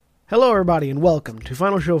Hello, everybody, and welcome to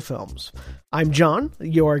Final Show Films. I'm John,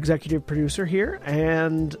 your executive producer here,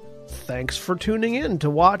 and thanks for tuning in to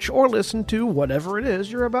watch or listen to whatever it is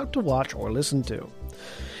you're about to watch or listen to.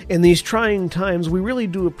 In these trying times, we really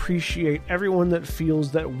do appreciate everyone that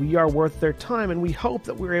feels that we are worth their time, and we hope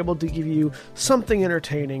that we're able to give you something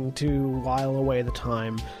entertaining to while away the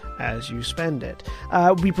time as you spend it.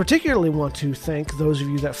 We particularly want to thank those of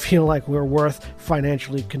you that feel like we're worth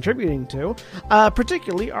financially contributing to,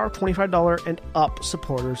 particularly our $25 and up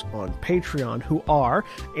supporters on Patreon, who are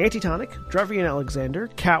Antitonic, Drevian Alexander,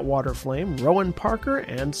 Cat Waterflame, Rowan Parker,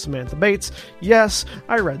 and Samantha Bates. Yes,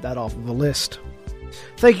 I read that off of a list.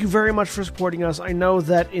 Thank you very much for supporting us. I know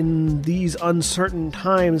that in these uncertain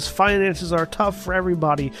times, finances are tough for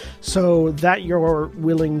everybody, so that you're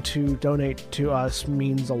willing to donate to us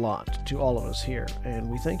means a lot to all of us here, and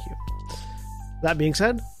we thank you. That being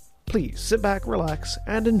said, please sit back, relax,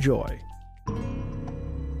 and enjoy.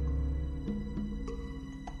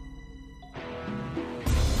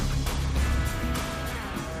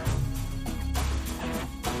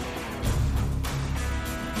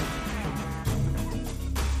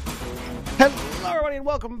 Hello, everybody, and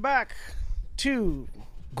welcome back to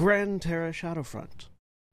Gran, Terra, Shadowfront.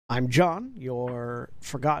 I'm John, your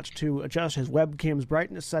forgot to adjust his webcam's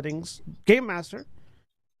brightness settings game master.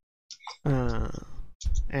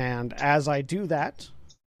 And as I do that,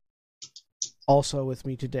 also with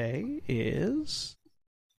me today is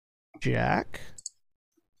Jack.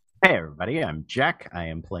 Hey, everybody, I'm Jack. I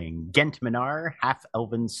am playing Gent Minar,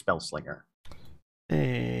 half-elven spellslinger.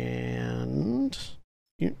 And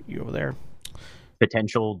you over there.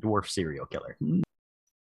 Potential dwarf serial killer.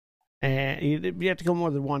 And you have to kill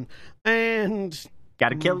more than one. And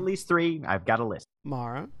Gotta kill at least 3. I've got a list.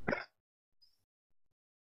 Mara.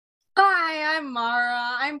 Hi, I'm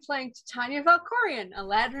Mara. I'm playing Titania Valkorian, a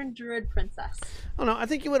Ladrin druid princess. Oh no, I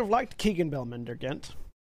think you would have liked Keegan Belmender, Gent,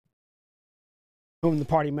 whom the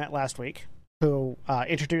party met last week, who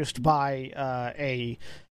introduced by a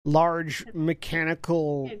large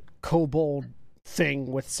mechanical kobold thing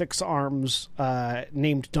with 6 arms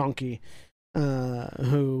named Donkey,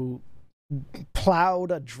 who plowed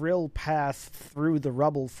a drill path through the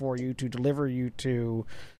rubble for you to deliver you to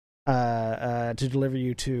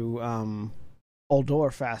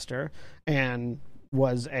Uldor faster, and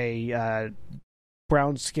was a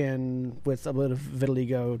brown skin with a bit of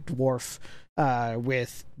vitiligo dwarf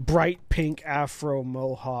with bright pink afro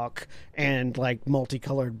mohawk and like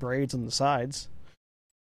multicolored braids on the sides.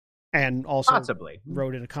 And also Possibly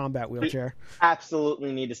rode in a combat wheelchair.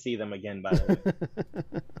 Absolutely need to see them again, by the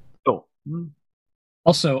way. Cool.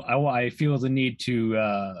 Also, I feel the need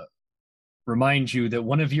to remind you that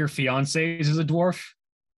one of your fiancés is a dwarf.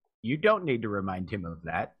 You don't need to remind him of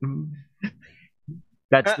that.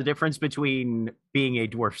 That's the difference between being a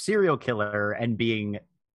dwarf serial killer and being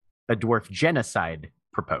a dwarf genocide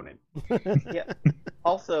proponent. Yeah.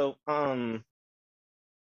 Also,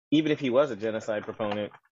 even if he was a genocide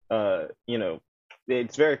proponent,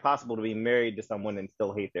 it's very possible to be married to someone and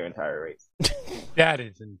still hate their entire race. That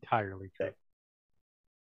is entirely true.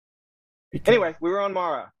 Anyway, we were on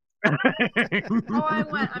Mara.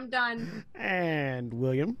 I'm done. And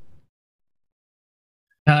William.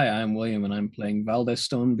 Hi, I'm William, and I'm playing Valdez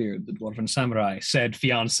Stonebeard, the Dwarven Samurai, said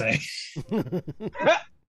fiancé.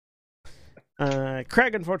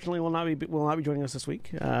 Craig, unfortunately, will not be joining us this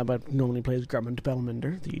week, but normally plays Grumman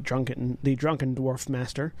Belmender, the drunken dwarf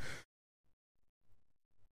master.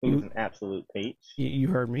 Who's an absolute peach. You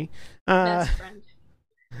heard me. Best friend.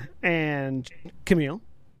 And Camille.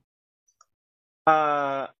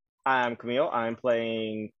 I'm Camille. I'm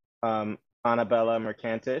playing Annabella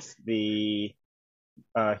Mercantis, the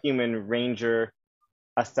human ranger,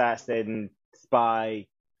 assassin, spy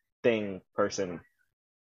thing person.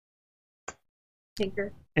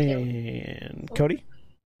 Tinker. And Cody.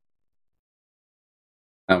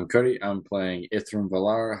 I'm Cody. I'm playing Ithram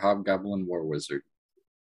Valar, Hobgoblin War Wizard.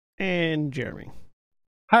 And Jeremy.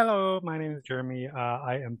 Hello, my name is Jeremy.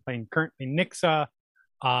 I am playing currently Nixa,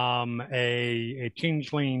 a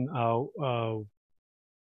changeling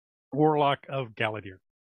warlock of Galadir.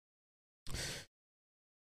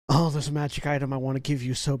 Oh, there's a magic item I want to give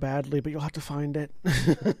you so badly, but you'll have to find it.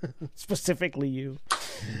 Specifically you.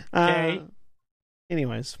 Okay.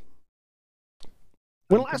 Anyways.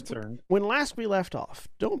 I'm When last we left off,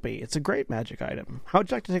 don't be. It's a great magic item. How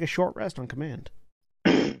would you like to take a short rest on command?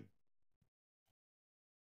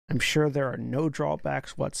 I'm sure there are no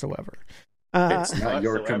drawbacks whatsoever. It's not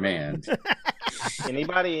your command.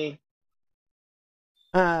 Anybody?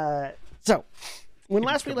 So, when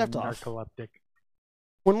last we left off,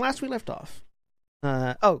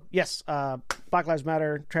 Oh, yes. Black Lives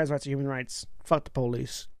Matter, trans rights and human rights, fuck the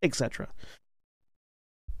police, etc.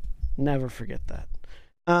 Never forget that.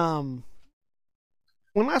 When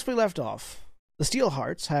last we left off, the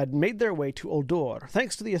Steelhearts had made their way to Uldur,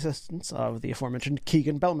 thanks to the assistance of the aforementioned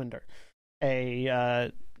Keegan Belmonder,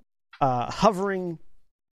 a hovering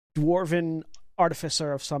dwarven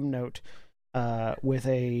artificer of some note, with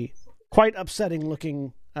a quite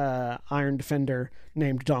upsetting-looking Iron Defender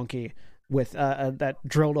named Donkey, with that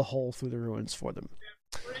drilled a hole through the ruins for them.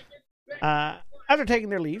 After taking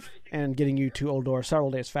their leave and getting you to Uldur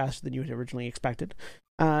several days faster than you had originally expected,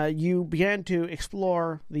 you began to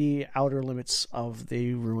explore the outer limits of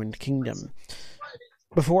the ruined kingdom,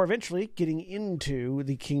 before eventually getting into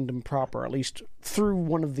the kingdom proper, at least through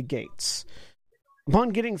one of the gates. Upon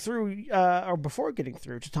getting through, or before getting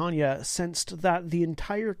through, Titania sensed that the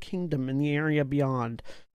entire kingdom and the area beyond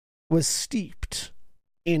was steeped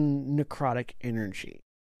in necrotic energy.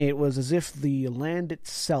 It was as if the land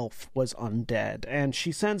itself was undead, and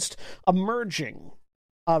she sensed a merging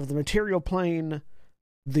of the material plane,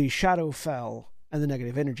 the Shadowfell, and the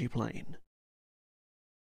negative energy plane.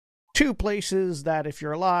 Two places that, if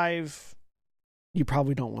you're alive, you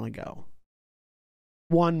probably don't want to go.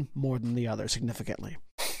 One more than the other, significantly.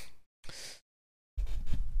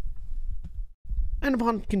 And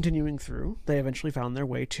upon continuing through, they eventually found their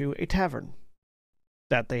way to a tavern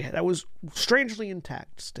that was strangely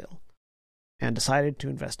intact still, and decided to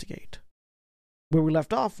investigate. Where we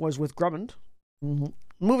left off was with Grummond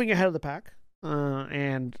moving ahead of the pack,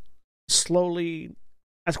 and slowly,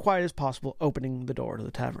 as quiet as possible, opening the door to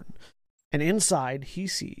the tavern. And inside, he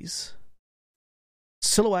sees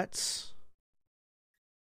silhouettes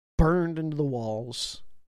burned into the walls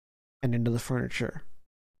and into the furniture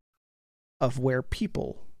of where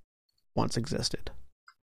people once existed.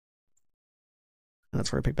 And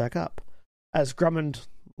that's where we pick back up. As Grummond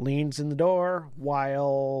leans in the door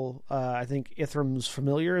while I think Ithram's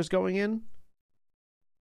familiar is going in.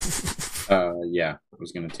 Yeah, I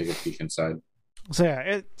was gonna take a peek inside. So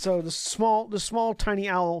yeah, the small tiny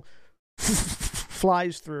owl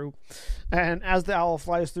flies through, and as the owl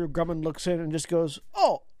flies through, Grummond looks in and just goes,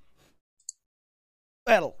 "Oh,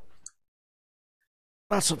 well,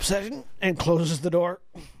 that's upsetting," and closes the door.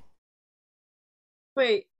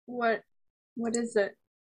 Wait, what is it?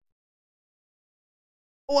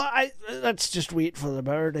 Well, let's just wait for the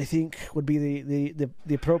bird, I think, would be the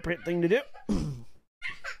appropriate thing to do.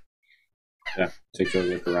 Yeah, take a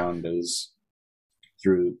look around as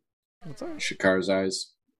through Shakar's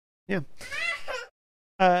eyes. Yeah.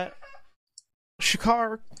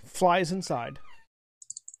 Shakar flies inside,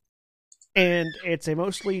 and it's a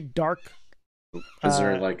mostly dark. Is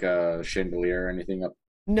there like a chandelier or anything up?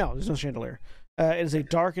 No, there's no chandelier. It is a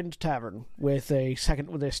darkened tavern with a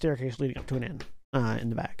staircase leading up to an inn in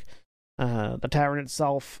the back. The tavern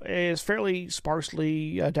itself is fairly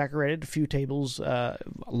sparsely decorated. A few tables, a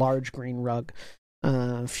large green rug,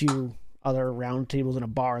 a few other round tables, and a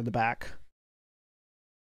bar in the back.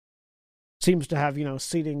 Seems to have,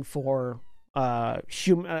 seating for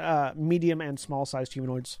medium and small-sized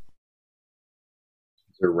humanoids.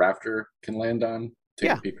 Is there a rafter can land on? Take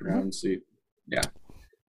Yeah. a peek around, see. Yeah.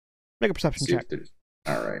 Make a perception See check. if there's...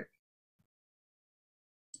 All right.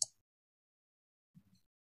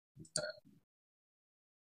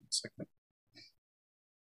 Second.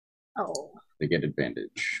 Oh. They get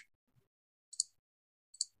advantage.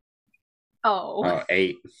 Oh.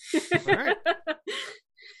 8. All right.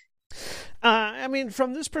 I mean,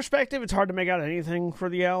 from this perspective, it's hard to make out anything for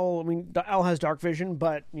the owl. I mean, the owl has dark vision,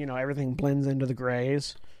 but, everything blends into the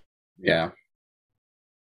grays. Yeah.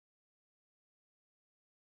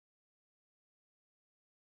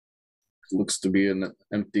 Looks to be an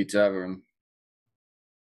empty tavern.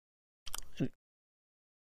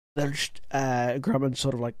 There's Grumman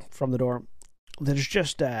sort of like from the door. There's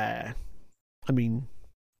just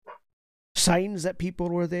signs that people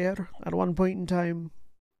were there at one point in time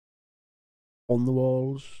on the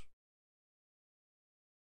walls.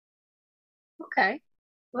 Okay.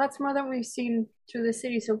 Well, that's more than we've seen through the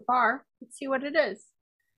city so far. Let's see what it is.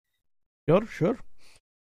 Sure.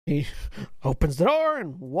 He opens the door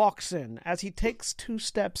and walks in. As he takes 2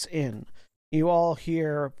 steps in, you all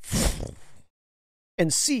hear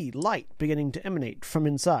and see light beginning to emanate from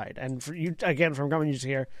inside. And for you, again, from Grumman, you just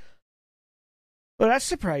hear, well, that's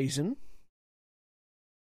surprising.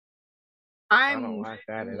 I don't I'm like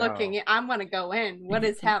that at looking. all. I'm gonna go in. What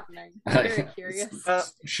is happening? I'm very curious.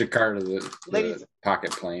 Shakar to the Ladies-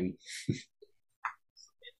 pocket plane.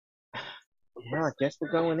 Well, I guess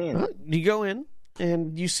we're going in. You go in,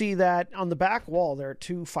 and you see that on the back wall there are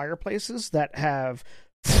 2 fireplaces that have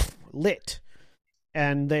lit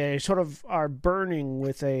and they sort of are burning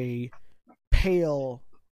with a pale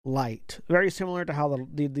light, very similar to how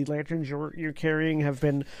the lanterns you're carrying have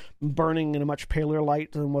been burning in a much paler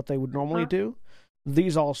light than what they would normally do.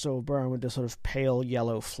 These also burn with this sort of pale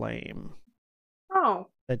yellow flame. Oh.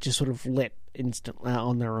 That just sort of lit instantly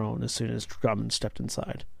on their own as soon as Drummond stepped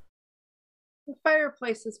inside. The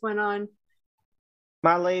fireplaces went on.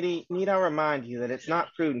 My lady, need I remind you that it's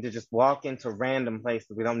not prudent to just walk into random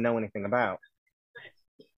places we don't know anything about.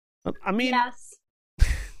 I mean, yes.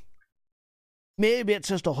 Maybe it's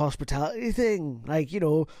just a hospitality thing. Like,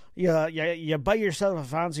 you buy yourself a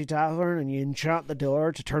fancy tavern and you enchant the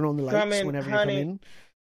door to turn on the lights whenever you come in.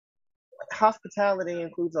 Hospitality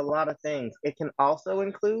includes a lot of things. It can also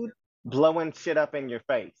include blowing shit up in your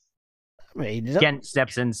face. I mean, Gent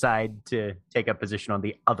steps inside to take a position on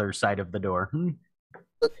the other side of the door.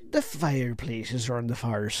 The fireplaces are on the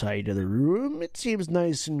far side of the room. It seems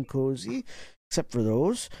nice and cozy, except for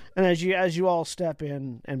those. And as you all step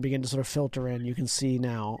in and begin to sort of filter in, you can see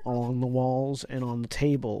now along the walls and on the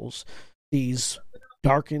tables these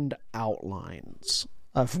darkened outlines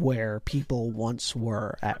of where people once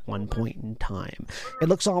were at one point in time. It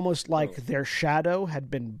looks almost like their shadow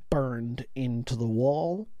had been burned into the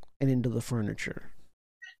wall and into the furniture.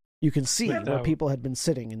 You can see where people had been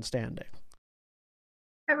sitting and standing.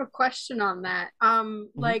 I have a question on that.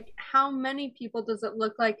 Like, how many people does it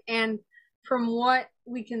look like? And from what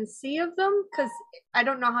we can see of them, because I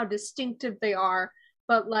don't know how distinctive they are,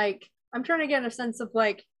 but like, I'm trying to get a sense of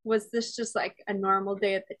like, was this just like a normal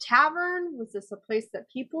day at the tavern? Was this a place that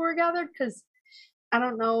people were gathered? Because I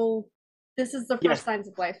don't know. This is the first signs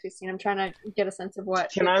of life we've seen. I'm trying to get a sense of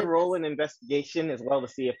what. Can I roll an investigation as well to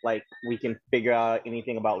see if like we can figure out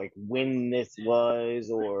anything about like when this was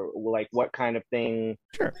or like what kind of thing?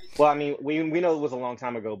 Sure. Well, I mean, we know it was a long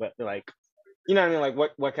time ago, but like, you know what I mean? Like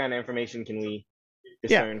what kind of information can we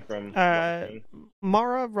discern from?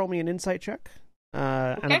 Mara, roll me an insight check.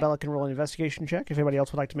 Annabella can roll an investigation check. If anybody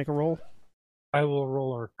else would like to make a roll, I will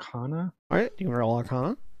roll Arcana. All right, you can roll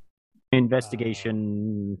Arcana.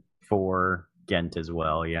 Investigation for Gent as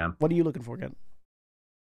well, yeah. What are you looking for, Gent?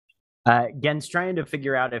 Gent's trying to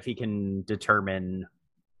figure out if he can determine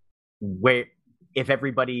where, if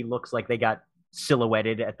everybody looks like they got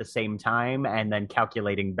silhouetted at the same time, and then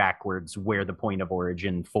calculating backwards where the point of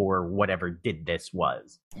origin for whatever did this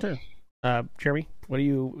was. Sure. Jeremy, what are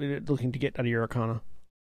you looking to get out of your Arcana?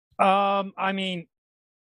 I mean,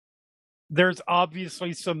 there's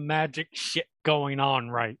obviously some magic shit going on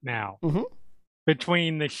right now. Mm-hmm.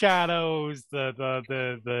 Between the shadows,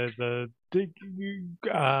 the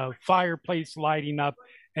fireplace lighting up,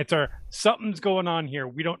 something's going on here.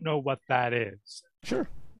 We don't know what that is. Sure.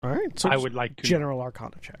 All right. So I would like to general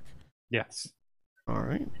Arcana check. Yes. All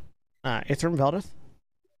right. Ithram Veldith.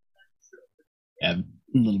 Yeah,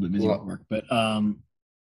 a little bit busy at work, but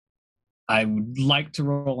I would like to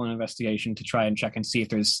roll an investigation to try and check and see if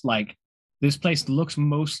there's like, this place looks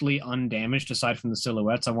mostly undamaged aside from the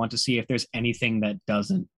silhouettes. I want to see if there's anything that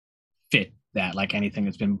doesn't fit that, like anything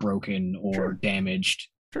that's been broken or damaged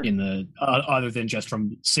in the other than just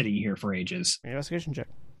from sitting here for ages. Investigation check.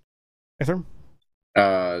 Ithram?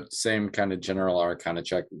 Same kind of general Arcana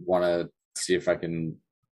check. Want to see if I can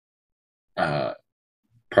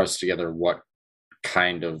parse together what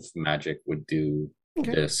kind of magic would do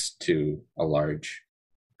this to a large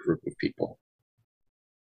group of people.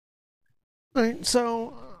 All right,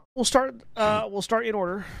 so we'll start in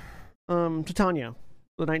order. Titania,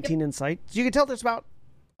 the 19 insight. So you can tell there's about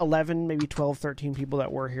 11, maybe 12, 13 people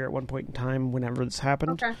that were here at one point in time whenever this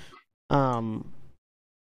happened. Okay.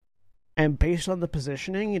 And based on the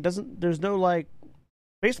positioning, based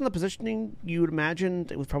on the positioning, you would imagine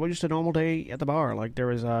it was probably just a normal day at the bar. Like there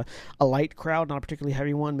was a light crowd, not a particularly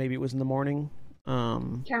heavy one. Maybe it was in the morning,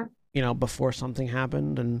 before something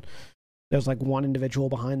happened. And there's like one individual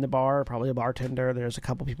behind the bar, probably a bartender. There's a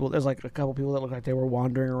couple people that look like they were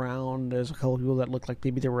wandering around. There's a couple people that look like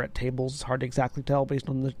maybe they were at tables. It's hard to exactly tell based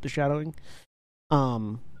on the shadowing.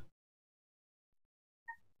 The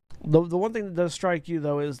one thing that does strike you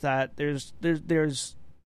though is that there's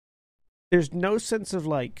no sense of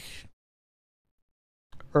like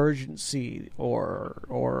urgency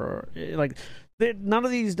or like none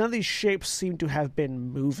of these shapes seem to have been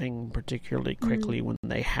moving particularly quickly when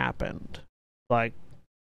they happened, like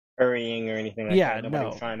hurrying or anything like that. Nobody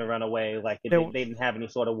was trying to run away. Like they didn't have any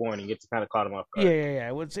sort of warning. It just kind of caught them off guard.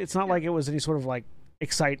 Yeah. It's not like it was any sort of like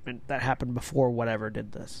excitement that happened before whatever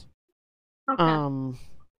did this. Okay.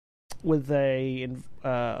 With a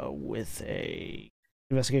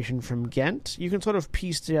investigation from Ghent, you can sort of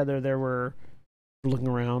piece together. Looking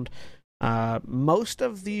around, Most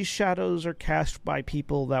of these shadows are cast by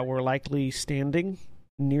people that were likely standing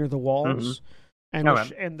near the walls. And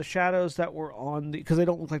and the shadows that were on because they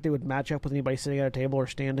don't look like they would match up with anybody sitting at a table or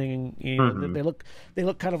standing. You know, they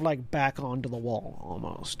look kind of like back onto the wall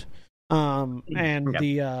almost. And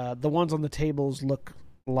the ones on the tables look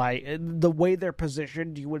like the way they're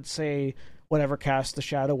positioned. You would say whatever cast the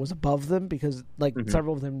shadow was above them because like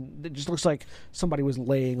several of them, it just looks like somebody was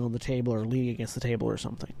laying on the table or leaning against the table or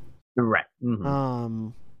something. Right.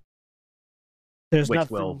 There's Which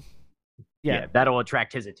nothing. Will. Yeah, that'll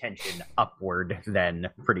attract his attention upward then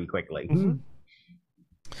pretty quickly. You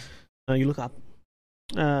look up.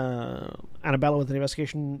 Annabella with an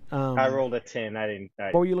investigation. I rolled a 10.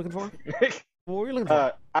 What were you looking for?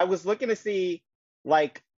 I was looking to see,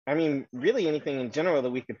 like, I mean, really anything in general that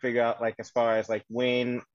we could figure out, like, as far as, like,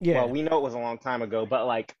 when... Yeah. Well, we know it was a long time ago, but,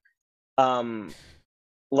 like,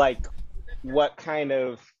 what kind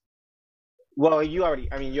of... Well, you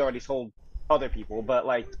already told other people, but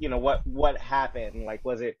like, you know, what happened? Like,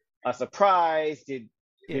 was it a surprise? Did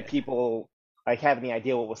people like have any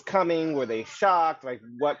idea what was coming? Were they shocked? Like,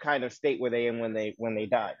 what kind of state were they in when they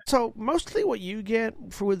died? So mostly what you get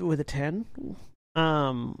with a 10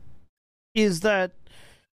 is that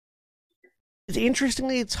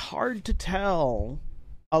interestingly it's hard to tell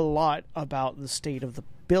a lot about the state of the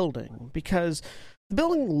building because the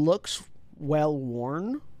building looks well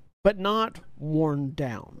worn but not worn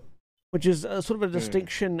down, which is sort of a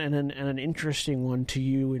distinction and an interesting one to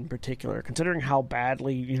you in particular, considering how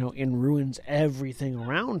badly, you know, in ruins everything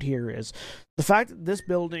around here is. The fact that this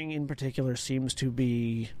building in particular seems to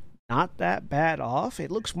be not that bad off.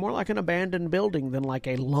 It looks more like an abandoned building than like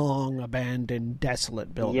a long abandoned,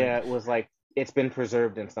 desolate building. Yeah, it was like it's been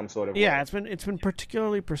preserved in some sort of way. Yeah, it's been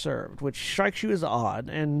particularly preserved, which strikes you as odd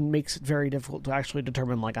and makes it very difficult to actually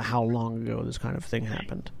determine like how long ago this kind of thing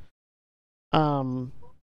happened.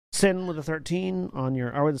 Sin with a 13 on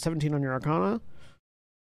your, or with a 17 on your Arcana.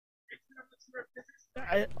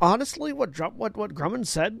 Honestly, what Grumman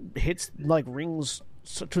said hits like rings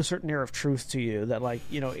to a certain air of truth to you. That like,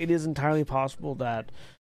 you know, it is entirely possible that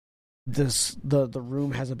the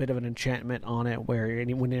room has a bit of an enchantment on it, where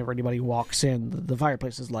whenever anybody walks in, the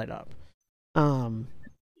fireplaces light up.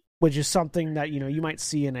 Which is something that, you know, you might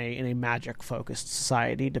see in a magic focused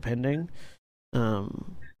society, depending.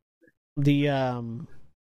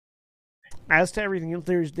 As to everything else,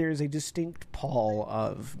 there's a distinct pall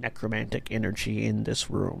of necromantic energy in this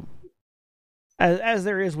room, as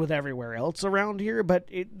there is with everywhere else around here. But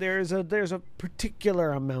there's a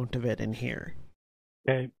particular amount of it in here.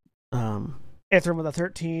 Okay. Ithram with a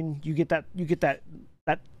 13, you get that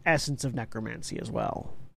essence of necromancy as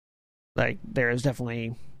well. Like there is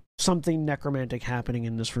definitely something necromantic happening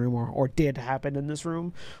in this room, or did happen in this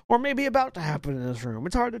room, or maybe about to happen in this room.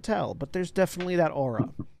 It's hard to tell, but there's definitely that aura.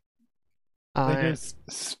 They just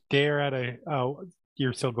stare at a... Oh,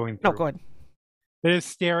 you're still going through. No, go ahead. They just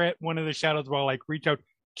stare at one of the shadows while, like, reach out,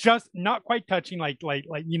 just not quite touching, like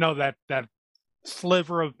you know, that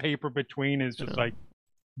sliver of paper between is just, like,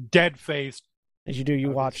 dead-faced. As you do,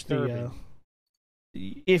 you watch disturbing.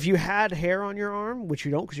 If you had hair on your arm, which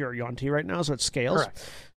you don't because you're a Yuan-Ti right now, so it scales.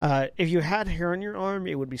 Correct. If you had hair on your arm,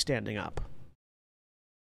 it would be standing up.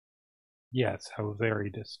 Yes, how very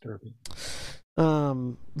disturbing.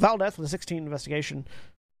 Valdeth with a 16 investigation.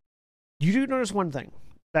 You do notice one thing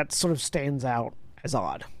that sort of stands out as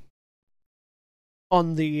odd.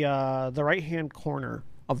 On the right hand corner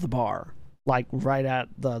of the bar, like right at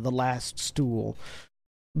the last stool,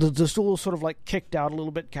 the stool is sort of like kicked out a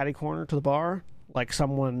little bit, catty corner to the bar, like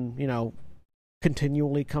someone, you know,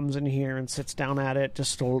 continually comes in here and sits down at it,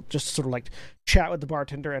 just sort of like chat with the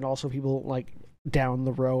bartender and also people like down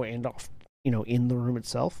the row and off, you know, in the room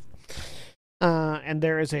itself. And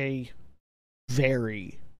there is a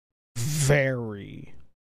very, very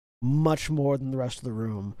much more than the rest of the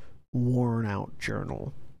room worn out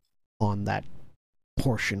journal on that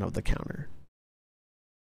portion of the counter.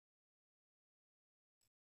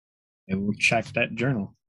 And we'll check that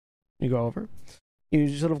journal. You go over.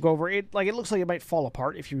 You sort of go over it. Like, it looks like it might fall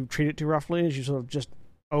apart if you treat it too roughly, as you sort of just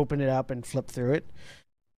open it up and flip through it.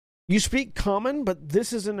 You speak common, but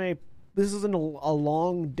this isn't a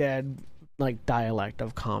long dead like dialect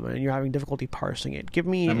of common, and you're having difficulty parsing it.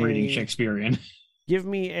 I'm reading Shakespearean. Give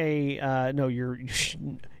me a no. You're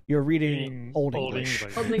reading Old English.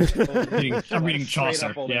 Old English. I'm reading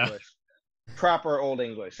Chaucer. Yeah, English. Proper Old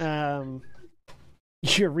English.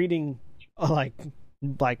 You're reading like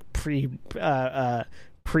pre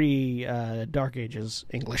Dark Ages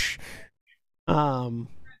English. Go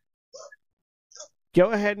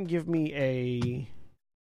ahead and give me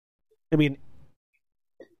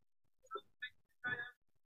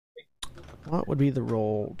What would be the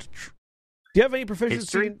role? Do you have any proficiency?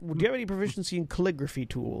 History? Do you have any proficiency in calligraphy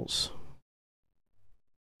tools?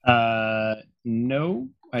 No.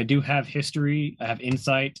 I do have history. I have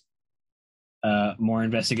insight. More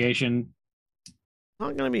investigation. It's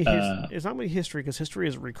not going to be it's not going to be history because history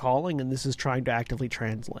is recalling, and this is trying to actively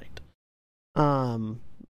translate.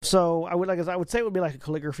 So I would say it would be like a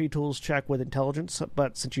calligraphy tools check with intelligence,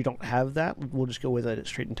 but since you don't have that, we'll just go with a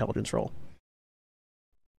straight intelligence roll.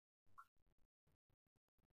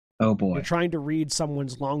 Oh boy! You're trying to read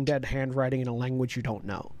someone's long dead handwriting in a language you don't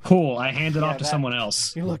know. Cool. I hand it off to someone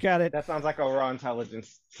else. You look at it. That sounds like a raw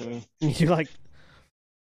intelligence to me. You're like,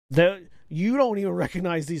 you don't even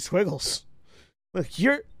recognize these squiggles. Look,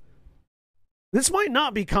 this might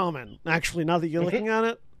not be common, actually, now that you're looking at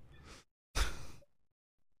it.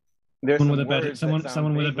 Someone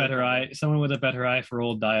with a better eye for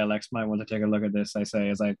old dialects might want to take a look at this, I say,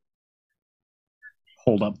 as I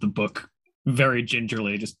hold up the book very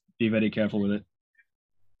gingerly. Just be very careful with it.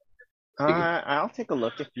 I'll take a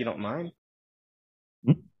look if you don't mind.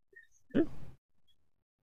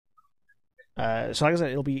 So like I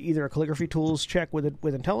said, it'll be either a calligraphy tools check with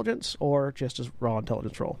intelligence or just a raw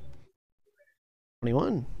intelligence roll.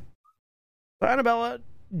 21. So Annabella,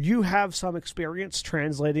 you have some experience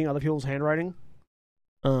translating other people's handwriting.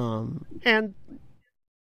 And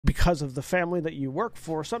because of the family that you work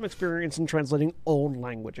for, some experience in translating old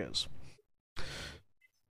languages.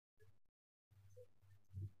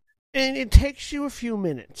 And it takes you a few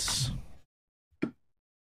minutes.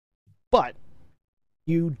 But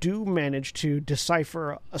you do manage to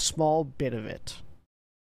decipher a small bit of it,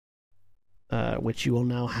 which you will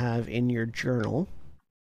now have in your journal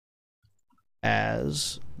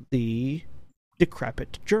as the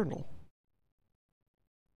Decrepit Journal.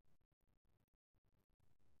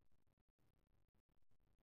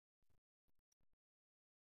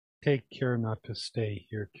 Take care not to stay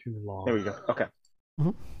here too long. There we go. Okay.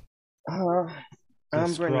 Mm-hmm.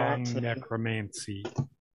 Strong necromancy.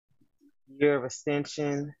 Year of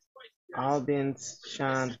Ascension. Albin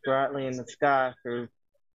shines brightly in the sky for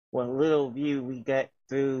what little view we get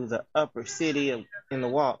through the upper city in the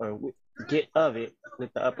wall, or get of it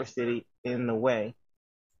with the upper city in the way.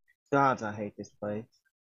 Gods, I hate this place.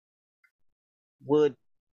 Would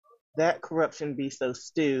that corruption be so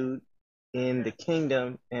stewed in the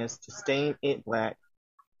kingdom as to stain it black,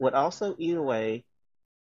 would also eat away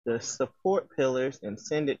the support pillars and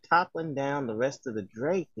send it toppling down the rest of the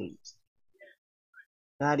dray heaps.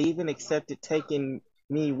 Not even accept it taking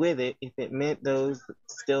me with it if it meant those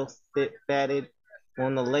still fatted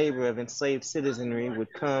on the labor of enslaved citizenry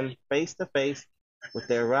would come face to face with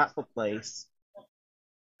their rightful place,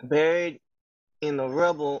 buried in the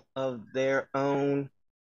rubble of their own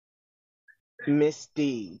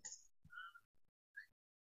misdeeds.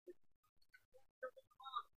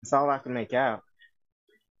 That's all I can make out.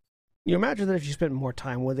 You imagine that if you spent more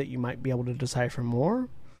time with it, you might be able to decipher more.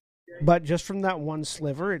 But just from that one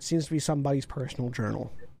sliver, it seems to be somebody's personal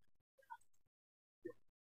journal.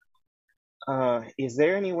 Is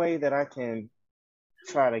there any way that I can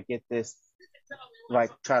try to get this, like,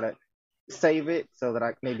 try to save it so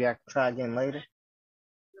that maybe I can try again later?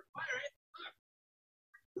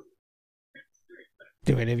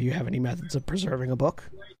 Do any of you have any methods of preserving a book?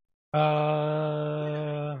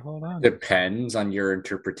 Hold on. Depends on your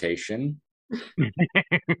interpretation.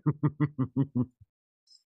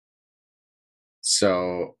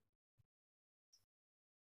 So,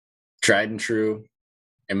 tried and true,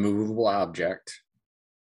 immovable object.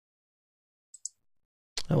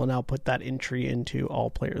 I will now put that entry into all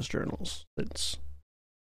players' journals. It's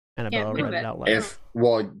Annabella read it out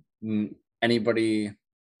loud. Anybody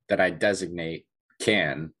that I designate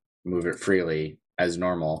can move it freely as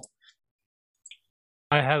normal.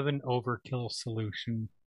 I have an overkill solution.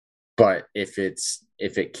 But if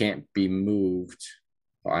it can't be moved,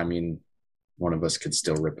 I mean, one of us could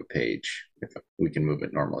still rip a page if we can move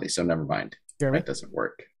it normally. So never mind. Jeremy? That doesn't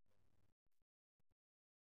work.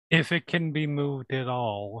 If it can be moved at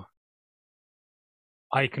all,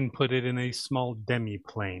 I can put it in a small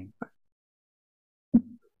demi-plane.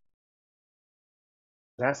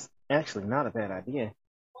 That's actually not a bad idea.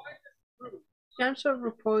 Gentle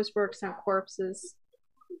repose works on corpses.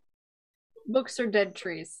 Books are dead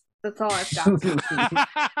trees. That's all I've got.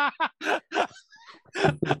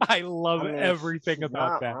 I love everything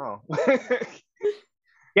about that.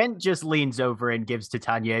 Gent just leans over and gives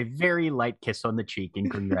Titania a very light kiss on the cheek and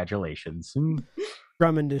congratulations.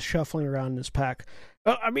 Drummond is shuffling around in his pack.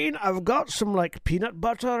 I've got some, peanut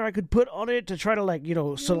butter I could put on it to try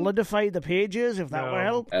to, solidify the pages, if that will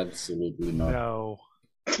help. Absolutely not. No.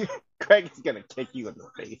 Craig is gonna kick you in the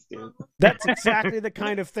face, dude. That's exactly the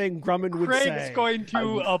kind of thing Grumman would Craig's say. going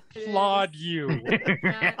to applaud you.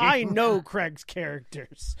 I know Craig's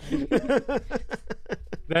characters.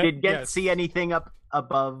 Did Get see anything up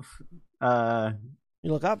above? You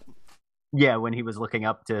look up. Yeah, when he was looking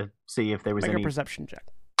up to see if there was Make any a perception check.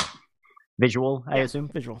 visual, I assume.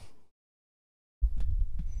 Visual.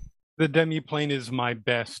 The demiplane is my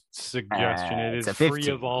best suggestion. It It's is a free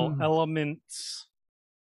 15. of all elements.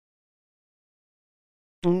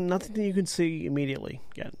 Nothing that you can see immediately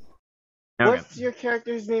yet. Okay. What's your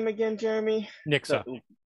character's name again, Jeremy? Nixa.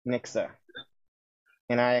 Nixa.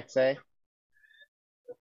 Nixa?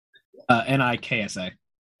 Niksa.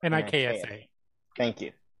 Niksa. Thank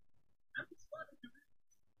you.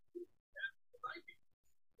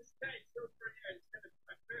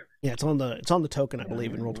 Yeah, it's on the token, I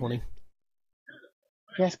believe, in Roll20.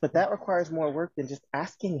 Yes, but that requires more work than just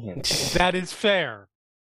asking him. That is fair.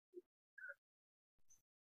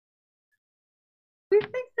 Do you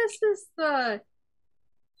think this is the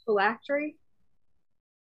phylactery?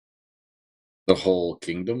 The whole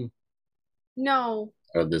kingdom? No.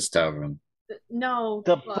 Or this tavern? No.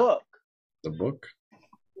 The book. The book?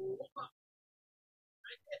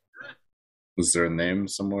 Is there a name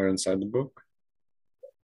somewhere inside the book?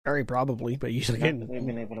 Very probably, but you Not again. that we've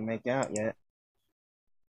been able to make out yet.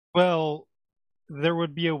 Well, there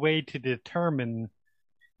would be a way to determine,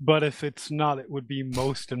 but if it's not, it would be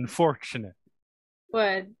most unfortunate.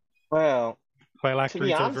 What? Well,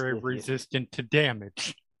 Phylacteries are honest very with you. resistant to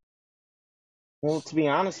damage. to be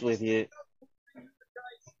honest with you,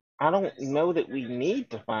 I don't know that we need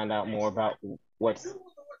to find out more about what's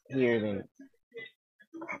here than...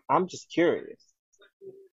 I'm just curious.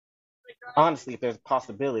 Honestly, if there's a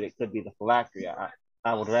possibility it could be the phylactery,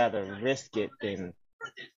 I would rather risk it than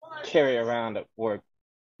carry around or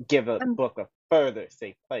give a book a further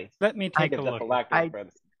safe place. Let me take a look.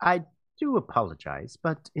 I do apologize,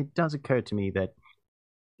 but it does occur to me that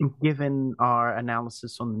given our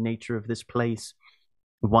analysis on the nature of this place,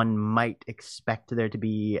 one might expect there to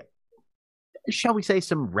be, shall we say,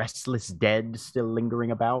 some restless dead still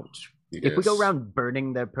lingering about. Yes. If we go around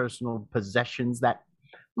burning their personal possessions, that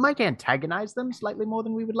might antagonize them slightly more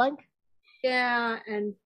than we would like. Yeah,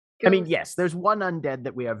 and I mean, yes, there's one undead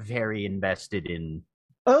that we are very invested in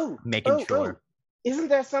making sure. Isn't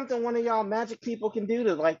there something one of y'all magic people can do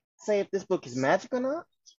to, like, say if this book is magic or not?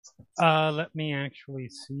 Let me actually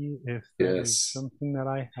see if there is something that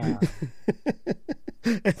I have.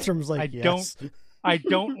 Ithram's like, I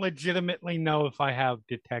don't legitimately know if I have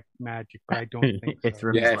detect magic, but I don't think so.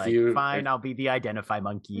 Ithram's fine, I'll be the identify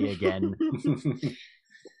monkey again.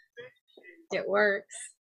 It works.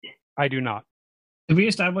 I do not. Did we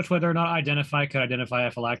establish whether or not identify could identify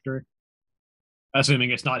a phylactery?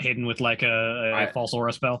 Assuming it's not hidden with like a false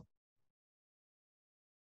aura spell.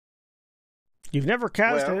 You've never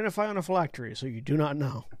cast identify on a phylactery, so you do not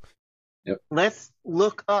know. Yep. Let's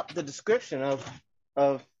look up the description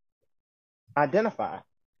of identify.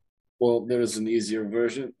 Well, there's an easier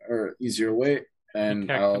version or easier way, and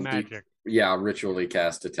Detect magic. I'll ritually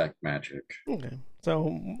cast detect magic. Okay. So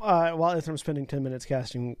while Ithram's spending 10 minutes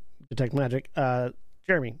casting detect magic,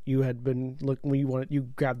 Jeremy, you had been looking. You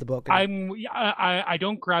grabbed the book. I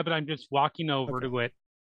don't grab it. I'm just walking over to it.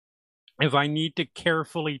 If I need to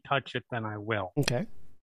carefully touch it, then I will. Okay.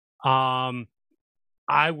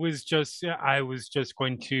 I was just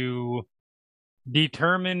going to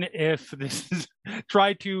determine if this is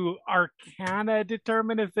try to Arcana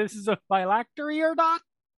determine if this is a phylactery or not.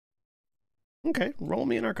 Okay, roll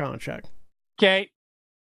me an Arcana check. Okay.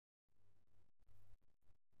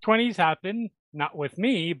 20s happen, not with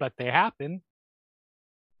me, but they happen.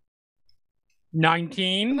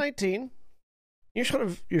 19. 19.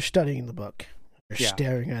 You're studying the book. You're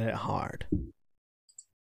staring at it hard.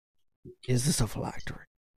 Is this a phylactery?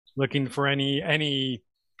 Looking for any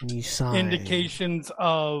sign? indications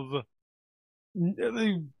of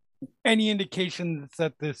any indications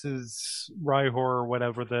that this is Rhyhor or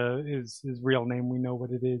whatever his real name. We know what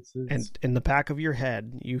it is. And in the back of your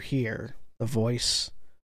head, you hear the voice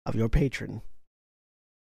of your patron.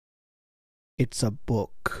 It's a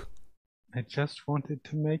book. I just wanted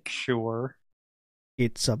to make sure.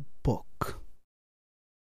 It's a book.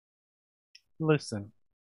 Listen.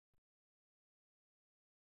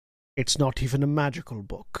 It's not even a magical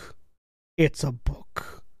book. It's a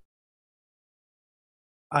book.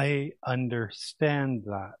 I understand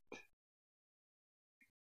that.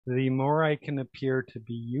 The more I can appear to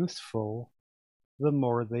be useful, the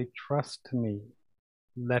more they trust me.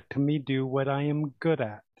 Let me do what I am good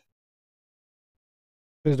at.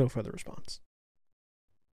 There's no further response.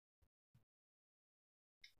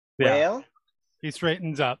 Yeah. Well, He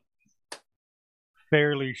straightens up.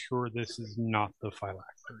 Fairly sure this is not the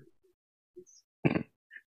phylactery.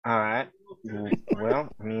 all right.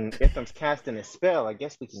 Well, I mean, Ithram's casting a spell. I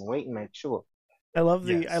guess we can wait and make sure. I love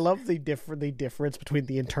Yes. the difference between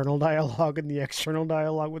the internal dialogue and the external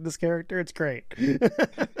dialogue with this character. It's great.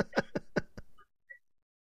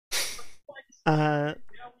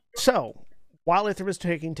 So while Ithram is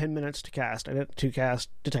taking 10 minutes to cast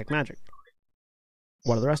detect magic,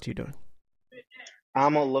 what are the rest of you doing?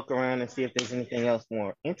 I'm gonna look around and see if there's anything else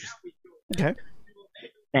more interesting. Okay.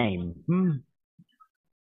 Same.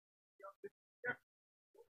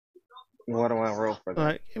 What do I roll for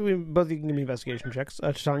that? Both of you can give me investigation checks.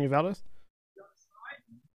 Tanya Valdez?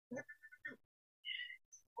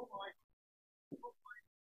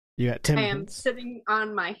 You got 10 I am minutes. sitting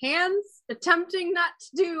on my hands, attempting not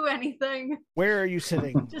to do anything. Where are you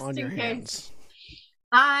sitting Just on your in case. hands?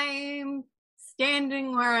 I'm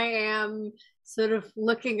standing where I am, sort of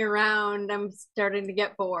looking around. I'm starting to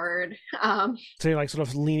get bored. So you're like sort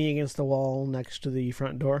of leaning against the wall next to the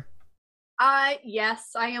front door?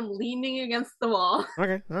 Yes, I am leaning against the wall.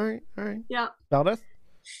 Okay, all right. Yeah. Valdez?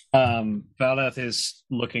 Valdeth is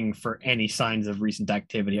looking for any signs of recent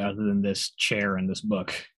activity other than this chair and this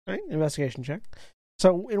book. All right, investigation check.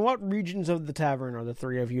 So in what regions of the tavern are the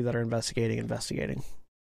three of you that are investigating?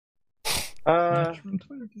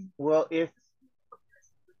 Well, if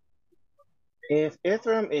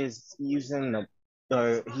Ithram is using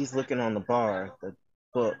he's looking on the bar, the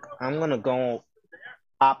book, I'm gonna go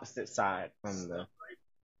opposite side from the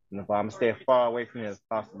bar. I'm gonna stay as far away from it as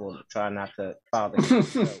possible to try not to bother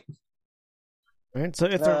him. All right, so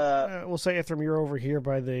Ithram, we'll say Ithram, you're over here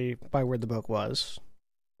by where the book was.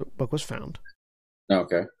 The book was found.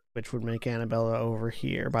 Okay. Which would make Annabella over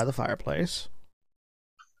here by the fireplace.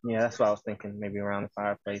 Yeah, that's what I was thinking. Maybe around the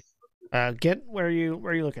fireplace. Gent, where are you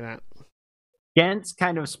looking at? Gent's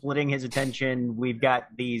kind of splitting his attention. We've got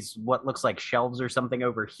these what looks like shelves or something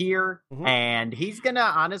over here, and he's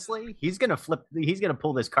gonna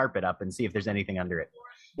pull this carpet up and see if there's anything under it.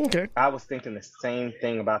 Okay. I was thinking the same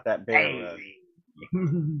thing about that bear rug.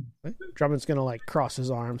 Drummond's gonna like cross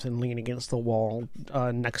his arms and lean against the wall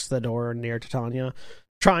next to the door near Titania,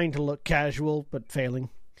 trying to look casual but failing.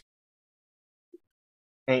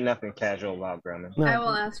 Ain't nothing casual about Drummond. No. I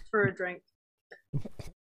will ask for a drink.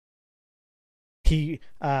 He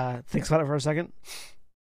thinks about it for a second.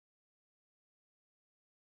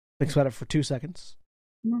 Thinks about it for 2 seconds.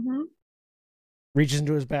 Mm-hmm. Reaches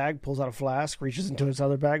into his bag, pulls out a flask. Reaches into his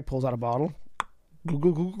other bag, pulls out a bottle.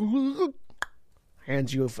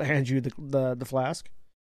 Hands you the flask.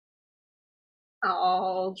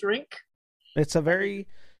 I'll drink. It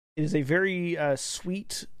is a very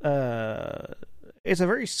sweet. It's a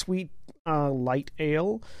very sweet light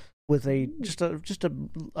ale with just a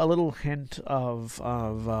little hint of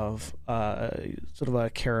sort of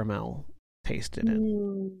a caramel taste in it.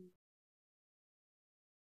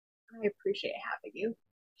 I appreciate having you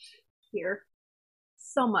here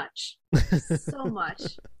so much, so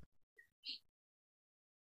much.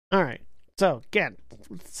 All right. So again,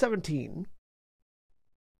 17.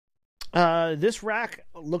 This rack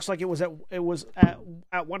looks like it was at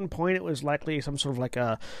one point it was likely some sort of like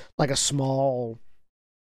a small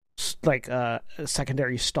a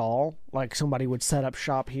secondary stall, like somebody would set up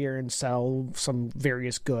shop here and sell some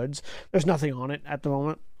various goods. There's nothing on it at the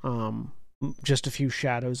moment. Just a few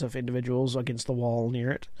shadows of individuals against the wall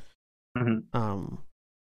near it. Mm-hmm.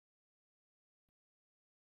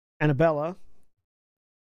 Annabella,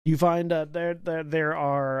 you find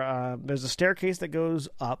there's a staircase that goes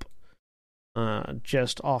up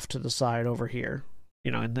just off to the side over here,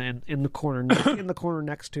 and then in the corner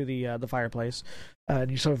next to the fireplace.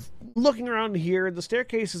 You're sort of looking around here. The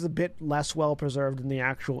staircase is a bit less well preserved than the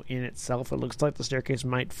actual inn itself. It looks like the staircase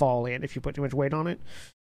might fall in if you put too much weight on it.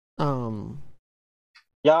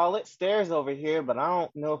 Y'all lit stairs over here, but I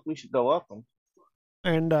don't know if we should go up them.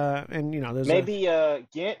 And there's maybe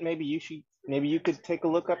Gent, maybe you could take a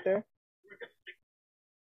look up there.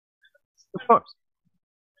 Of course.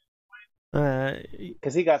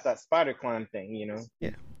 Because he got that spider climb thing,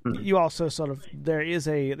 Yeah. You also sort of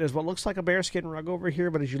there's what looks like a bearskin rug over here,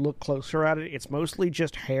 but as you look closer at it, it's mostly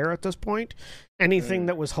just hair at this point. Anything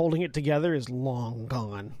that was holding it together is long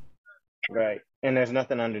gone. Right, and there's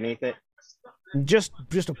nothing underneath it. Just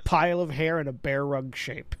a pile of hair in a bear rug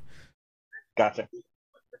shape. Gotcha.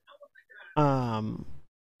 Valdeth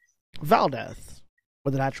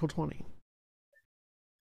with an actual 20.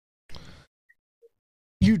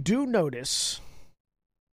 You do notice,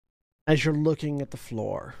 as you're looking at the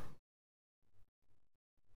floor,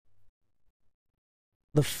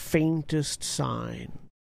 the faintest sign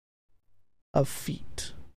of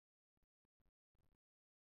feet.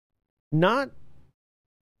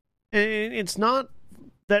 It's not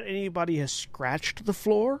that anybody has scratched the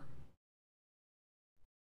floor,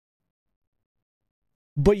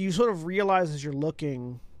 but you sort of realize as you're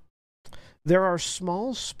looking, there are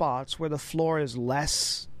small spots where the floor is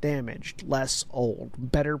less damaged, less old,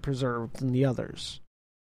 better preserved than the others.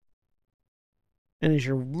 And as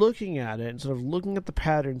you're looking at it, and sort of looking at the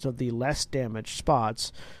patterns of the less damaged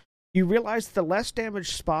spots, you realize that the less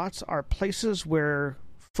damaged spots are places where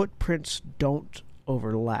footprints don't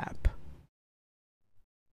overlap.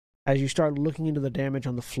 As you start looking into the damage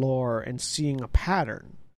on the floor and seeing a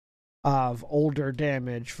pattern of older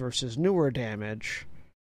damage versus newer damage,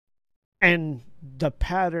 and the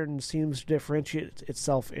pattern seems to differentiate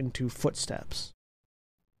itself into footsteps.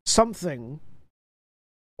 Something,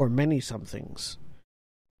 or many somethings,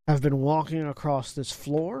 have been walking across this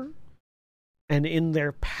floor, and in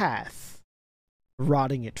their path,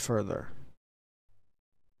 rotting it further.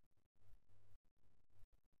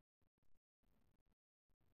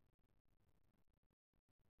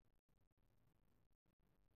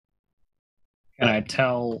 Can I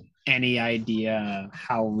tell any idea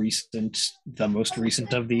how recent the most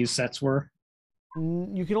recent of these sets were?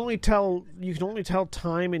 You can only tell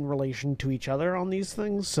time in relation to each other on these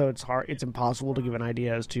things, so it's impossible to give an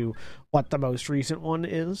idea as to what the most recent one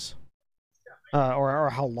is, or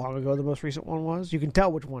how long ago the most recent one was. You can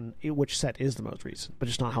tell which set is the most recent, but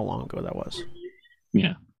just not how long ago that was.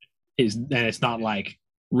 Yeah, and it's not like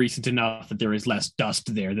recent enough that there is less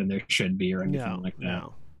dust there than there should be, or anything like that.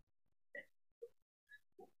 No.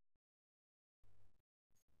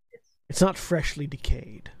 It's not freshly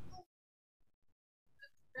decayed.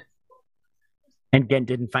 And Gent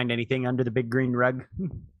didn't find anything under the big green rug?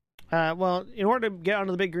 Well, in order to get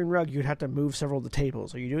onto the big green rug, you'd have to move several of the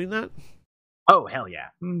tables. Are you doing that? Oh, hell yeah.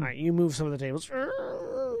 All right, you move some of the tables.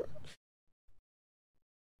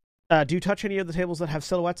 Do you touch any of the tables that have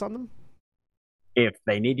silhouettes on them? If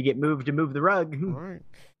they need to get moved to move the rug. All right.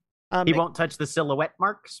 He won't touch the silhouette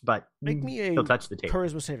marks, but make me a he'll touch the table.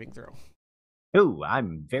 charisma saving throw. Ooh,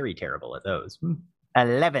 I'm very terrible at those.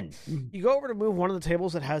 11. You go over to move one of the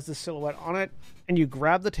tables that has the silhouette on it, and you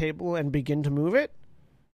grab the table and begin to move it,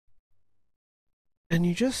 and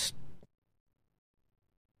you just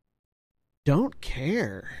don't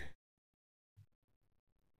care.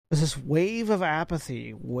 As this wave of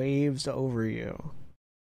apathy waves over you.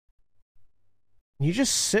 You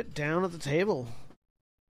just sit down at the table.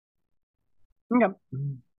 Yep.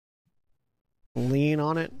 Lean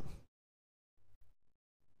on it.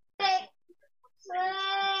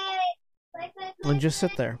 And just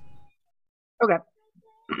sit there. Okay.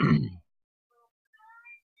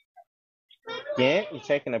 Yeah, you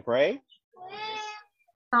taking a break?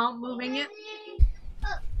 Not moving it.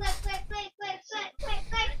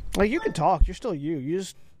 Like, you can talk. You're still you.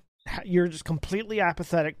 You're just completely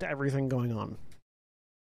apathetic to everything going on.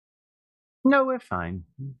 No, we're fine.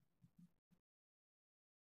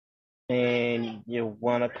 And you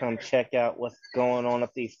want to come check out what's going on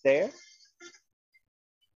up these stairs?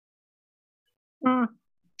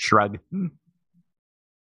 Shrug.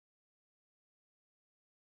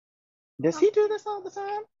 Does he do this all the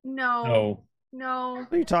time? No. What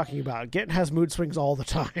are you talking about? Gent has mood swings all the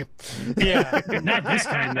time. Yeah, not this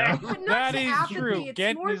time though. But not that to is apathy, true. it's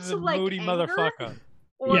Gent more is to, a like, moody anger. motherfucker.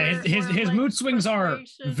 Yeah, his mood swings are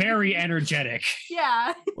frustration. very energetic.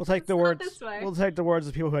 Yeah. We'll take the It's not words. this way. We'll take the words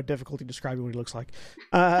of people who had difficulty describing what he looks like.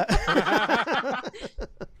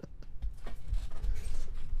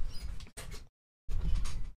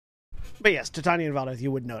 But yes, Titania and Valdeth,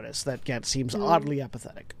 you would notice that Gent seems oddly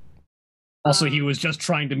apathetic. Also, he was just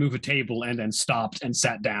trying to move a table and then stopped and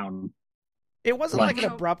sat down. It wasn't like an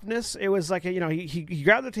Like- abruptness. It was like he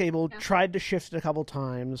grabbed the table, Yeah. tried to shift it a couple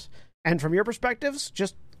times, and from your perspectives,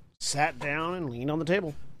 just sat down and leaned on the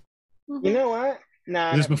table. You know what?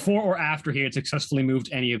 Nah. It was before or after he had successfully moved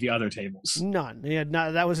any of the other tables. None.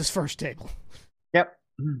 That was his first table. Yep.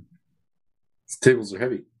 These tables are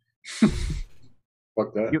heavy.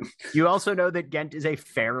 Fuck that. You also know that Gent is a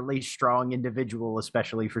fairly strong individual,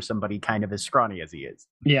 especially for somebody kind of as scrawny as he is.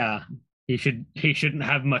 Yeah, he shouldn't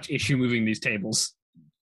have much issue moving these tables.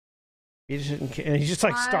 He just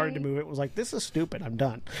started to move it. Was like, this is stupid. I'm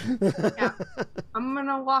done. Yeah. I'm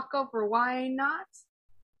gonna walk over. Why not?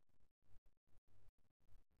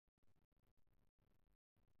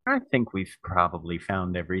 I think we've probably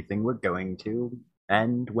found everything we're going to.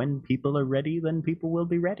 And when people are ready, then people will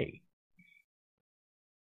be ready.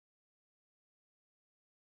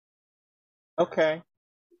 Okay.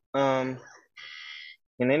 Can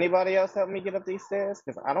anybody else help me get up these stairs?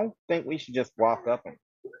 Because I don't think we should just walk up them.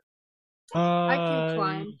 I can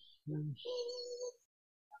climb.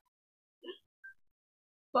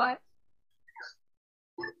 But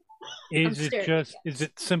is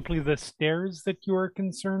it simply the stairs that you are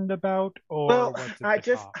concerned about, or Well, what's at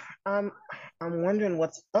the top? I'm wondering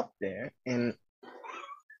what's up there, and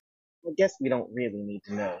I guess we don't really need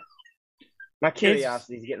to know. My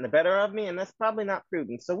curiosity is getting the better of me, and that's probably not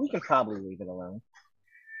prudent, so we can probably leave it alone.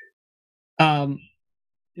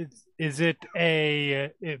 Is it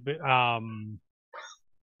a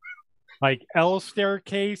like L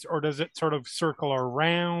staircase, or does it sort of circle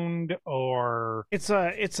around, or it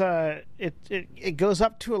goes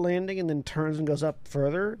up to a landing and then turns and goes up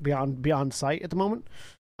further beyond sight at the moment.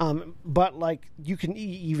 But like you can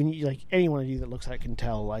even like anyone of you that looks at it can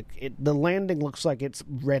tell, like the landing looks like it's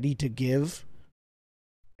ready to give,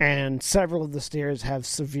 and several of the stairs have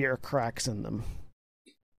severe cracks in them.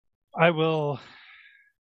 I will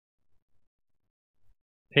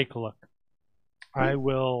take a look. I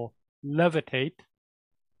will levitate,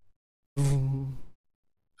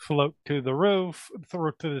 float to the roof,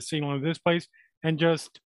 through to the ceiling of this place, and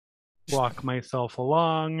just walk myself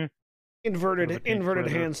along. Inverted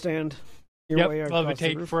handstand.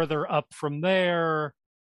 Levitate further up from there,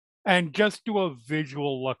 and just do a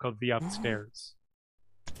visual look of the upstairs.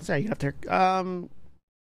 So you get up there.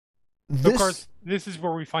 Of course, this is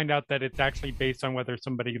where we find out that it's actually based on whether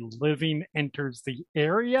somebody living enters the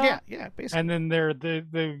area. Yeah, basically. And then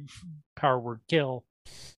the power word kill.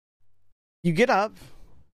 You get up,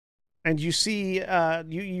 and you see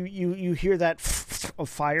you hear that of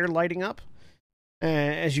fire lighting up.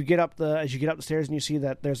 As you get up the stairs, and you see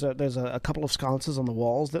that there's a couple of sconces on the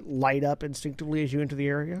walls that light up instinctively as you enter the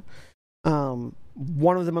area.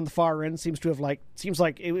 One of them on the far end seems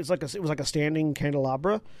like it was like a standing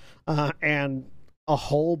candelabra, and a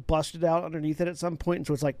hole busted out underneath it at some point, and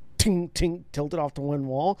so it's like ting ting tilted off to one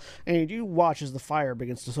wall, and you do watch as the fire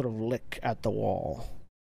begins to sort of lick at the wall.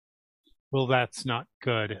 Well, that's not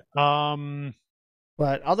good.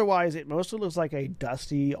 But otherwise, it mostly looks like a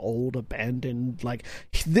dusty, old, abandoned. Like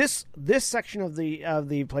this section of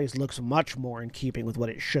the place looks much more in keeping with what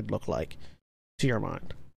it should look like, to your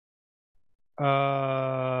mind.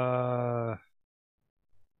 How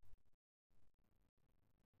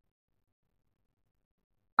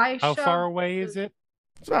far away is it?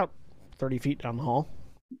 It's about 30 feet down the hall.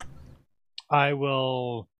 I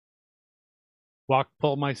will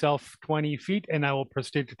pull myself 20 feet, and I will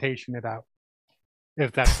prestidigitation it out.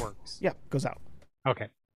 If that works. Yeah, goes out. Okay.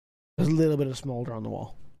 There's a little bit of smolder on the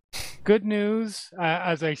wall. Good news,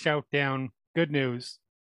 as I shout down, good news.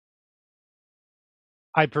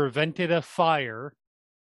 I prevented a fire.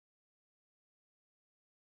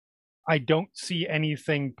 I don't see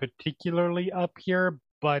anything particularly up here,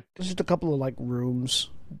 but there's just a couple of like rooms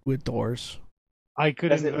with doors. I could.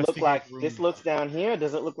 Does it look like this looks down here? Or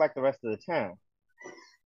does it look like the rest of the town?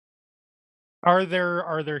 Are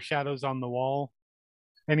there shadows on the wall?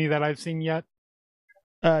 Any that I've seen yet?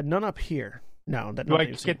 None up here. No. Do I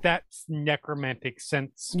get that necromantic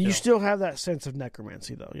sense? Still? You still have that sense of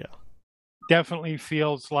necromancy, though. Yeah. Definitely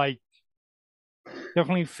feels like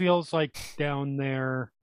down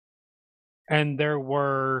there, and there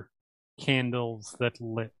were candles that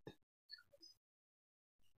lit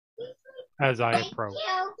as I approached.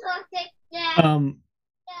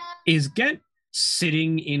 Is Get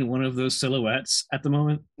sitting in one of those silhouettes at the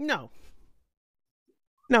moment? No,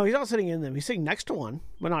 he's not sitting in them. He's sitting next to one,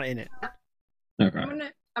 but not in it. Okay.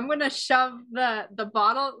 I'm gonna shove the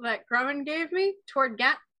bottle that Grumman gave me toward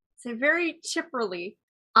Gat. Say very chipperly,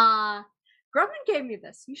 Grumman gave me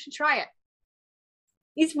this. You should try it.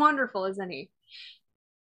 He's wonderful, isn't he?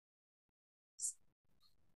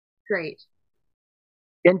 Great.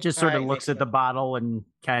 And just sort of looks at the bottle and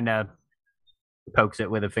kind of pokes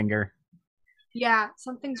it with a finger. Yeah,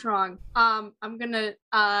 something's wrong. I'm gonna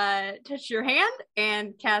touch your hand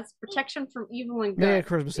and cast protection from evil and good. Make a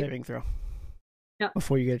charisma saving throw. Yep.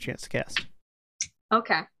 Before you get a chance to cast.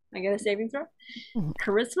 Okay. I get a saving throw?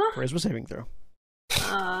 Charisma? Charisma saving throw.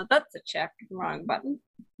 That's a check. Wrong button.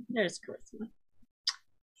 There's charisma.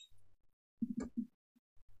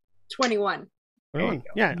 21.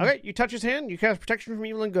 Yeah, okay. You touch his hand, you cast protection from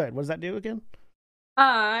evil and good. What does that do again?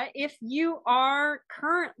 If you are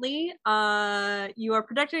currently, you are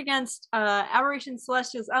protected against aberrations,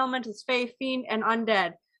 celestials, elementals, fae, fiend, and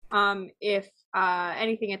undead. If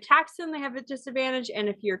anything attacks them, they have a disadvantage, and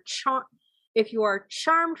if you are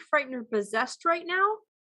charmed, frightened, or possessed right now,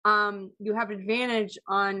 you have advantage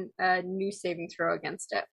on a new saving throw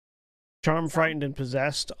against it. Charmed, frightened, and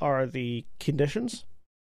possessed are the conditions?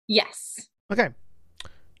 Yes. Okay.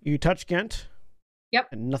 You touch Gent. Yep.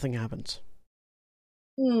 And nothing happens.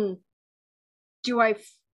 do I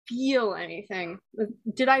feel anything?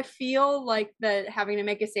 Did I feel like that having to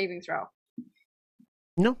make a saving throw?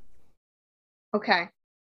 No. Okay.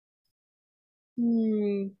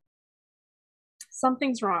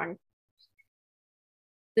 Something's wrong.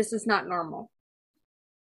 This is not normal.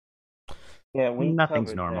 Yeah, we Nothing's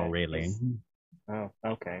covered normal, that. really. Oh,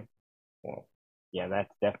 okay. Well, yeah,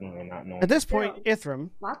 that's definitely not normal. At this point, Ithram,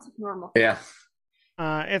 Lots of normal. Yeah.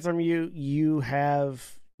 Ithram,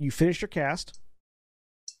 you finished your cast.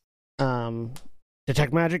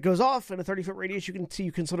 Detect magic goes off in a 30-foot radius.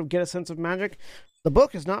 You can sort of get a sense of magic. The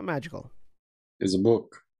book is not magical. It's a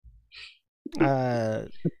book.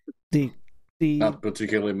 The Not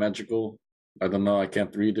particularly magical. I don't know. I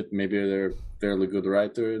can't read it. Maybe they're fairly good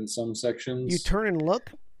writer in some sections. You turn and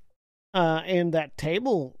look, and that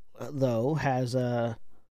table though has a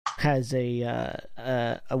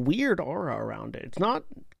weird aura around it. It's not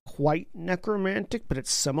quite necromantic, but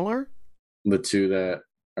it's similar. The two that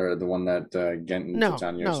are the one that Gent and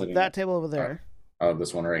Titania are sitting that at? table over there. Oh,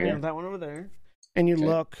 this one right here. That one over there. And you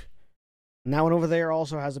look, and that one over there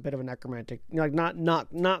also has a bit of a necromantic, like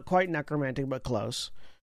not quite necromantic, but close.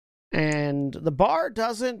 And the bar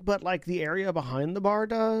doesn't, but like the area behind the bar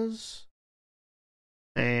does.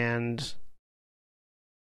 And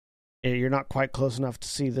you're not quite close enough to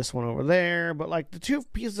see this one over there, but like the two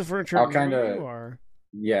pieces of furniture are.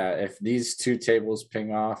 Yeah, if these two tables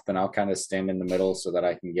ping off, then I'll kind of stand in the middle so that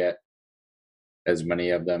I can get as many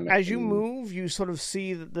of them. As you move, you sort of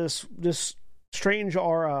see that this strange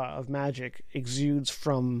aura of magic exudes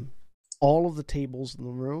from all of the tables in the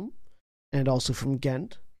room, and also from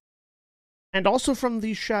Gent, and also from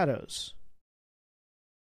these shadows.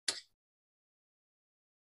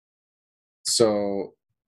 So,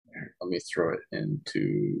 let me throw it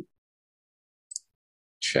into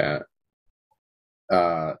chat.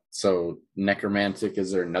 So necromantic,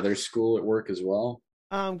 is there another school at work as well?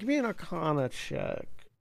 Give me an Arcana check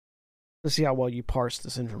to see how well you parse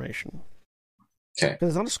this information. Okay. Because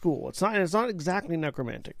it's not a school. It's not exactly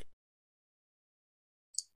necromantic.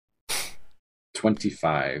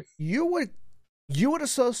 25. You would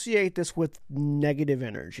associate this with negative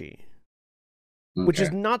energy, which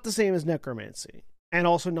is not the same as necromancy, and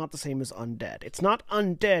also not the same as undead. It's not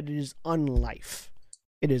undead, it is unlife.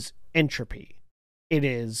 It is entropy. It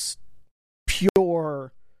is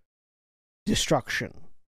pure destruction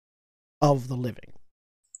of the living.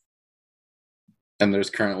 And there's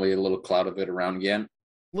currently a little cloud of it around again?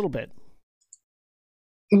 A little bit.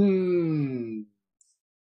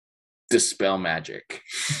 Dispel magic.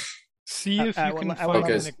 See if you can find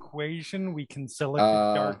an equation. We can sell it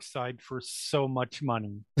to Dark Side for so much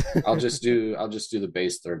money. I'll just do the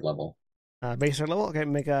base third level. Base third level? Okay,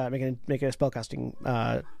 make a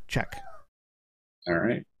spellcasting check. All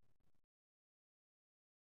right.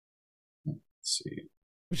 Let's see.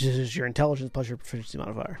 Which is your intelligence plus your proficiency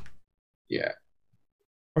modifier. Yeah.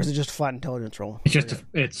 Or is it just a flat intelligence roll?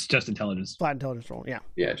 It's just intelligence. Flat intelligence roll, yeah.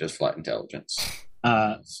 Yeah, just flat intelligence.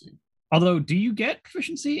 Let's see. Although, do you get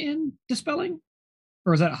proficiency in dispelling?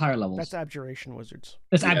 Or is that at higher levels? That's abjuration wizards.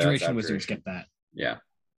 That's abjuration wizards get that. Yeah.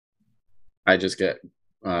 I just get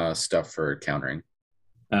stuff for countering.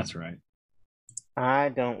 That's right. I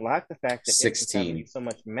don't like the fact that 16. So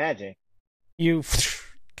much magic. You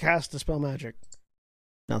cast dispel magic.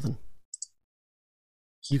 Nothing.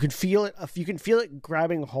 You can feel it. You can feel it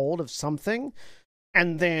grabbing hold of something,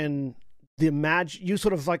 and then the magic. You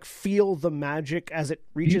sort of like feel the magic as it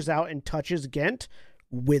reaches out and touches Gent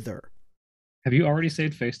wither. Have you already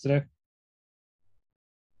saved face today?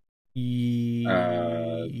 Yes.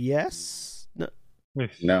 No.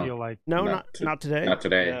 No. Feel like Not today. Not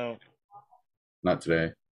today. No. Not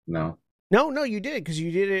today. No. No, you did because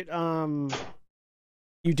you did it.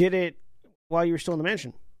 You did it while you were still in the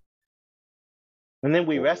mansion. And then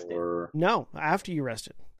we rested. No, after you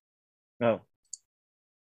rested. No.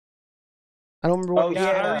 I don't remember what. Oh, you yeah,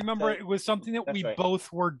 said. I remember it was something that we right.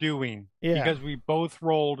 both were doing. Yeah. Because we both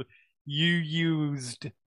rolled. You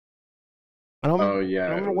used. I don't remember, Oh yeah. I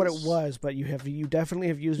don't remember what it was, but you definitely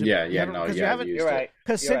have used it. Yeah, You yeah, haven't- no, 'cause yeah. you haven't, used You're it. right.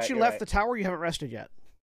 because You're since right, you you're left right. the tower, you haven't rested yet.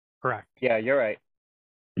 Correct. Yeah, you're right.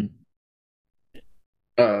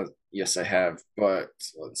 Yes, I have, but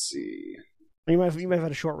let's see. You might have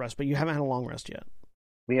had a short rest, but you haven't had a long rest yet.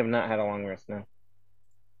 We have not had a long rest now.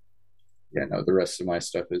 Yeah, no, the rest of my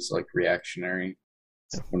stuff is like reactionary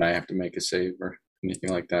when I have to make a save or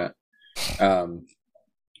anything like that.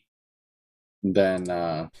 Then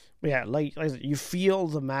Yeah, like I said, you feel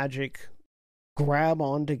the magic grab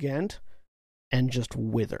onto Gent and just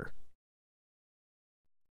wither.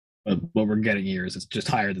 What we're getting here is it's just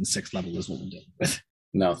higher than 6th level is what we're dealing with.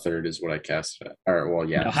 No, third is what I cast at. Or, well,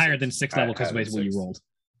 yeah. No, higher than 6th level because Higher of than what you sixth. rolled.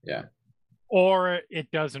 Yeah, Or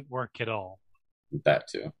it doesn't work at all. that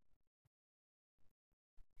too.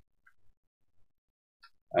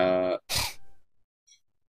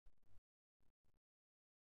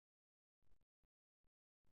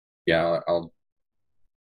 Yeah, I'll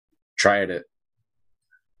try it.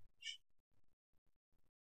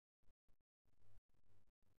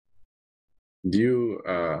 Do you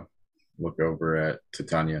look over at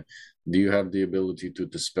Titania? Do you have the ability to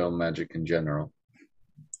dispel magic in general?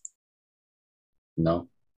 No.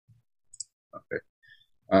 Okay.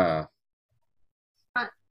 I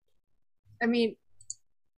mean,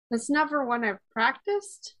 that's never one I've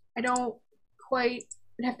practiced. I don't quite.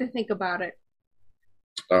 I'd have to think about it.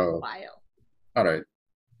 Oh, While. all right.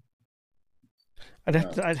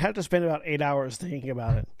 I'd have to spend about 8 hours thinking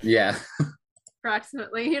about it. Yeah.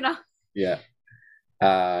 Approximately, Yeah.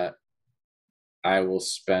 I will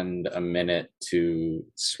spend a minute to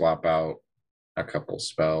swap out a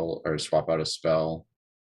spell.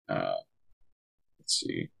 Let's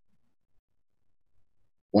see.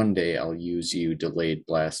 One day I'll use you, delayed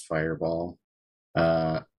blast fireball.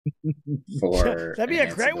 For That'd be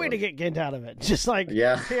a great way to get Gent out of it. Just like,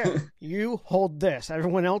 yeah, here, you hold this.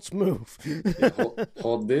 Everyone else move.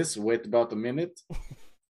 hold this. Wait about a minute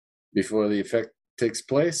before the effect takes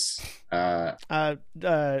place. Nixa,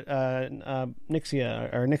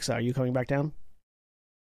 are you coming back down?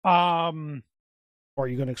 Or are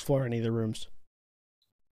you going to explore any of the rooms?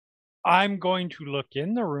 I'm going to look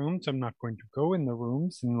in the rooms. I'm not going to go in the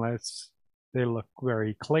rooms unless they look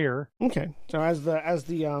very clear. Okay. So as the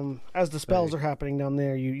spells are happening down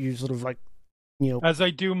there, you sort of like, as I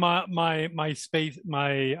do my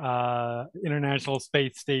International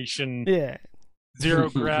Space Station zero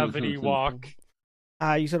gravity walk.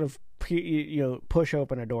 You sort of push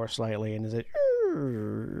open a door slightly, and as it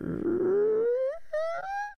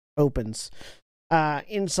opens,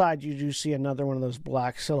 inside you do see another one of those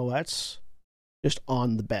black silhouettes just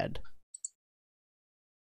on the bed.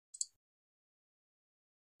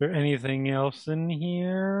 Is there anything else in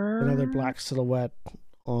here? Another black silhouette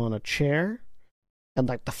on a chair, and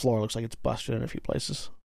like the floor looks like it's busted in a few places.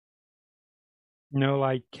 No,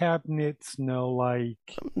 like cabinets. No, like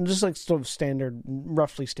just like sort of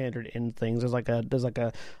roughly standard in things. There's like a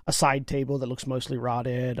side table that looks mostly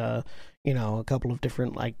rotted. A couple of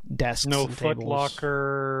different like desks. No and foot tables.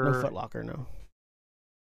 locker. No foot locker. No.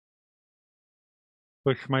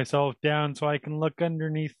 Push myself down so I can look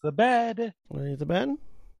underneath the bed. Underneath the bed.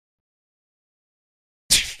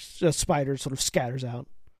 A spider sort of scatters out.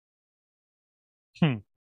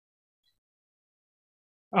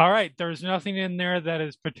 All right, there's nothing in there that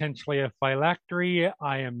is potentially a phylactery.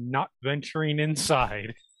 I am not venturing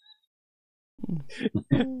inside.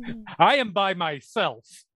 I am by myself.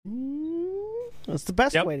 That's the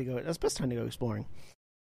best way to go. That's the best time to go exploring.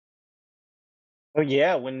 Oh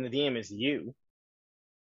yeah, when the DM is you.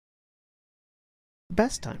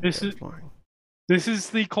 Best time to go exploring. This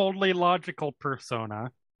is the coldly logical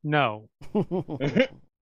persona. No.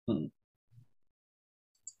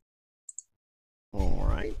 All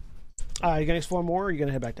right. You gonna explore more, or are you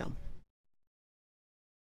gonna head back down?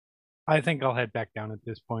 I think I'll head back down at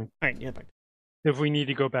this point. All right, you head back down. If we need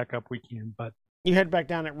to go back up, we can. But you head back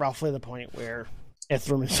down at roughly the point where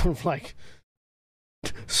Ithram is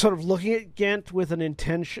sort of looking at Gent with an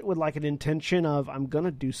intention of, I'm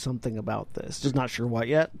gonna do something about this. Just not sure what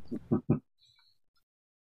yet.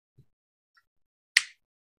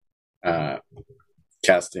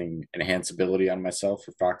 Casting enhance ability on myself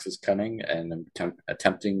for Fox's Cunning, and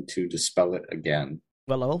attempting to dispel it again.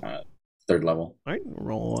 What level? 3rd level. All right,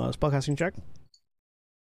 roll a spellcasting check.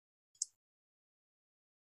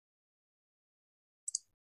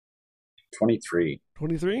 23.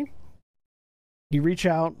 23. You reach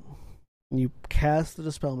out and you cast the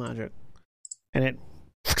dispel magic, and it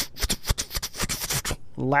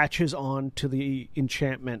latches on to the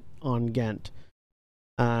enchantment on Gent.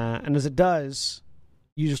 And as it does,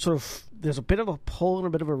 you just sort of, there's a bit of a pull and a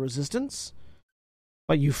bit of a resistance,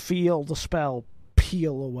 but you feel the spell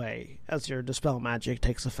peel away as your dispel magic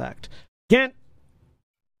takes effect. Gent,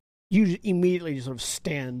 you immediately sort of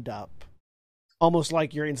stand up, almost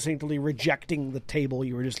like you're instinctively rejecting the table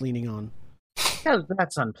you were just leaning on. Oh,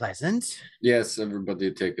 that's unpleasant. Yes,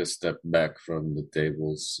 everybody take a step back from the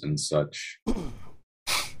tables and such.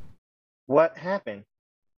 What happened?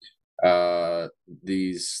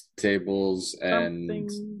 These tables and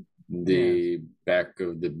the back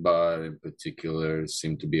of the bar in particular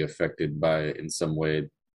seem to be affected by, in some way,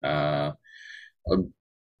 a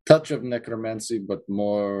touch of necromancy, but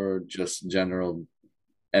more just general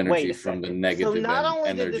energy a from the second. negative So not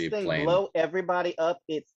only did energy this thing plane. blow everybody up,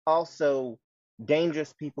 it's also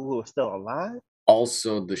dangerous people who are still alive.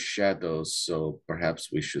 Also the shadows, so perhaps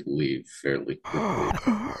we should leave fairly quickly.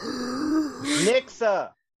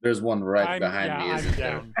 Nixa! There's one right behind me, isn't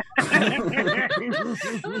down. there?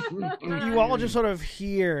 You all just sort of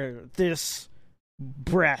hear this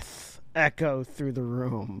breath echo through the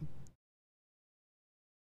room.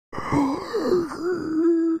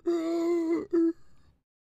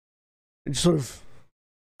 It sort of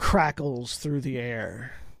crackles through the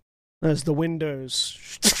air as the windows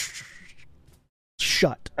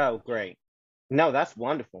shut. Oh, great. No, that's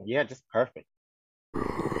wonderful. Yeah, just perfect.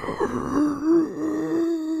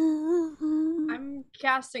 I'm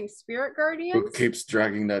casting Spirit Who Guardians. keeps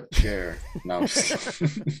dragging that chair? No.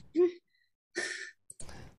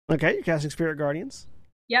 Okay, you're casting Spirit Guardians.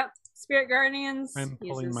 Yep, Spirit Guardians. I'm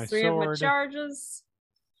pulling uses my 3 of my sword. charges.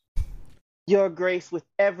 Your Grace, with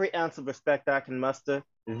every ounce of respect I can muster,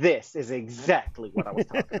 this is exactly what I was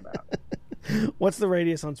talking about. What's the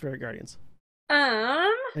radius on Spirit Guardians?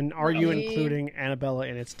 And are you including Annabella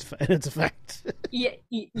in its effect?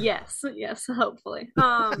 Yes, hopefully. Hang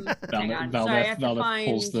on. Sorry, I have to find.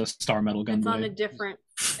 Pulls the Star Metal gun. It's on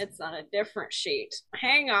a different sheet.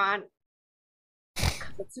 Hang on.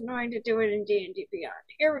 It's annoying to do it in D&D Beyond.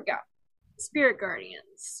 Here we go. Spirit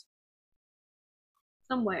Guardians.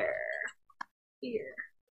 Somewhere here.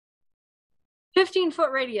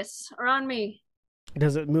 15-foot radius around me.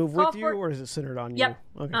 Does it move with Call you, for- or is it centered on Yep.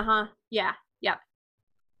 you? Okay. Yeah.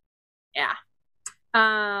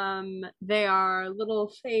 They are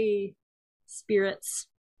little fey spirits.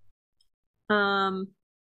 And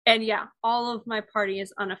yeah, all of my party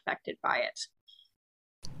is unaffected by it.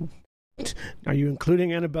 Are you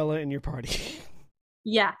including Annabella in your party?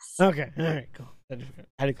 Yes. Okay. All right. Cool. I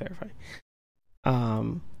had to clarify.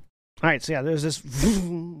 All right. So yeah, there's this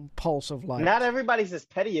pulse of light. Not everybody's as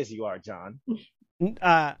petty as you are, John.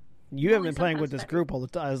 You haven't Only been playing with this sometimes group all the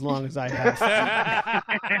time, as long as I have.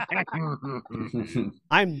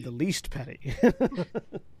 I'm the least petty.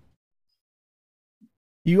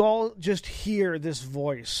 You all just hear this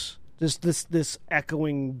voice, this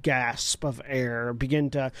echoing gasp of air begin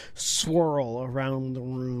to swirl around the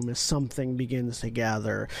room as something begins to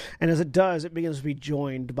gather. And as it does, it begins to be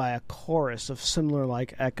joined by a chorus of similar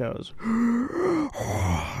like echoes.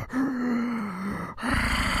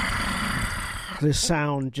 This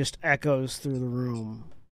sound just echoes through the room.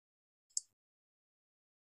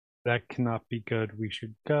 That cannot be good. We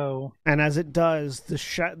should go. And as it does,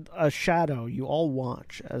 a shadow, you all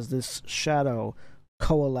watch as this shadow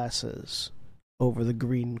coalesces over the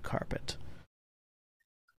green carpet.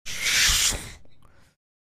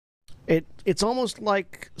 It's almost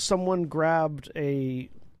like someone grabbed a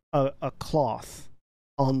cloth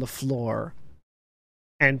on the floor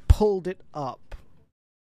and pulled it up,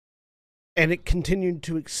 and it continued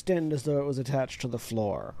to extend as though it was attached to the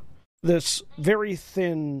floor. This very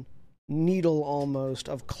thin needle almost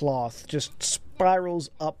of cloth just spirals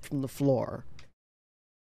up from the floor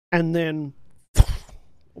and then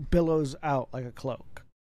billows out like a cloak.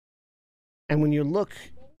 And when you look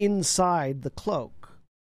inside the cloak,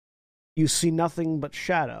 you see nothing but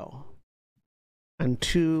shadow and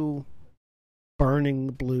 2 burning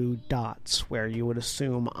blue dots where you would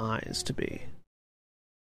assume eyes to be.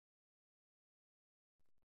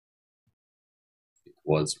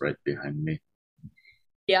 Was right behind me.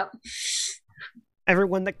 Yep.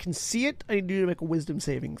 Everyone that can see it, I need you to make a wisdom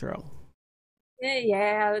saving throw.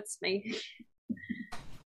 Yeah, that's me.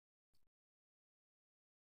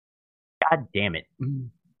 God damn it.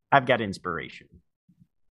 I've got inspiration.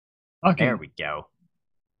 Okay. There we go.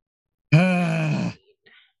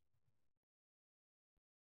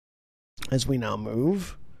 As we now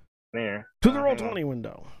move There. to the Roll20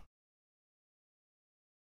 window.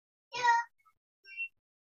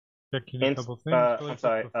 Checking a couple things. I'm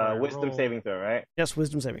sorry. Wisdom saving throw, right? Yes,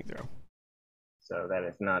 wisdom saving throw. So that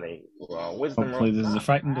is not a wisdom roll. Hopefully this is a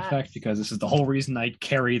frightened Nice. effect, because this is the whole reason I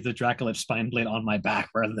carry the Dracolich spine blade on my back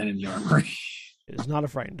rather than in the armory. It is not a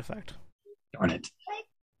frightened effect. Darn it.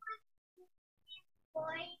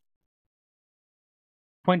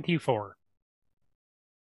 24.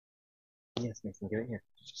 Yes, Mason, get it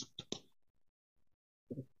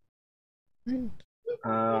here.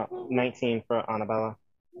 19 for Annabella.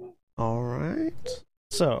 All right.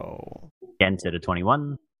 So, Again to the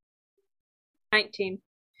 21. 19.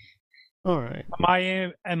 all right.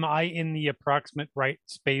 Am I in the approximate right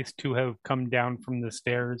space to have come down from the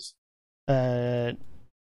stairs? Now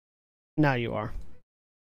you are.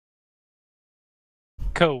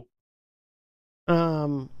 Cool.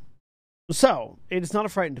 So it is not a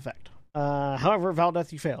frightened effect. However,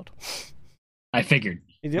 Valdeth, you failed. I figured.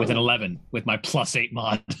 You With an did? 11, with my +8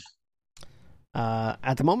 mod.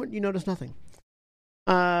 At the moment, you notice nothing.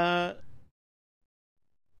 All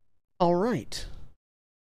right.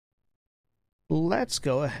 Let's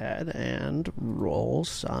go ahead and roll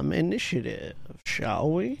some initiative, shall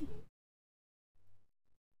we?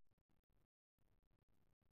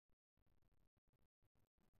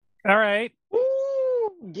 All right.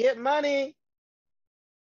 Woo! Get money.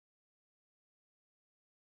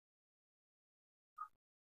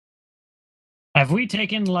 Have we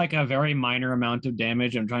taken like a very minor amount of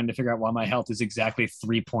damage? I'm trying to figure out why my health is exactly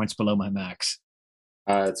 3 points below my max.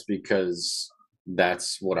 It's because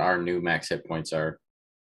that's what our new max hit points are.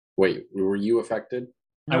 Wait, were you affected?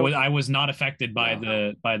 I was not affected by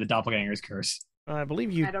the doppelganger's curse. I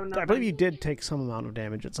believe you. I don't know. I believe you did take some amount of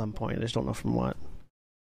damage at some point. I just don't know from what.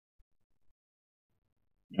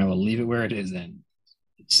 I will leave it where it is then.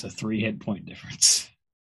 It's a 3 hit point difference.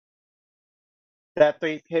 That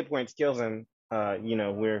 3 hit points kills him.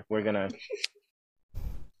 We're gonna.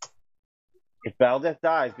 If Valdeth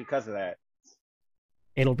dies because of that,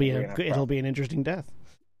 It'll be We're gonna have it'll be an interesting death.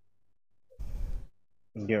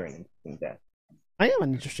 during death. I am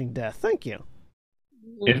an interesting death. Thank you.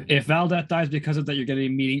 If Valdeth dies because of that, you're going to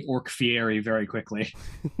be meeting Orc Fieri very quickly.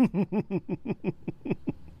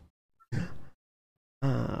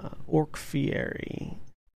 Orc Fieri.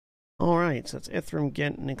 All right, so that's Ithram,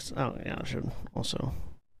 Gent, Nix. Oh yeah, I should also.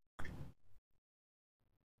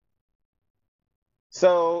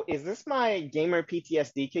 So, is this my gamer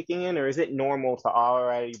PTSD kicking in, or is it normal to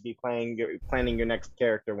already be planning your next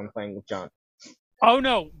character when playing with John? Oh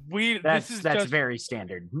no, That's this is just very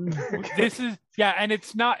standard. this is and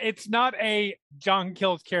it's not a John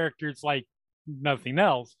kills characters like nothing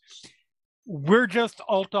else. We're just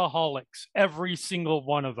altaholics, every single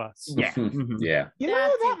one of us. Yeah. Yeah. You know,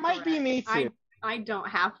 That's that might be me incorrect. too. I don't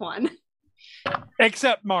have one.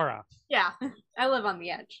 Except Mara. Yeah, I live on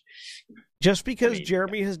the edge. Just because I mean,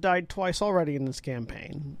 Jeremy has died twice already in this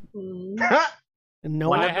campaign, Mm. and no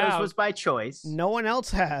One one, of those have. was by choice. no one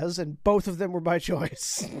else has, and both of them were by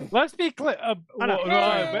choice. Let's be clear. I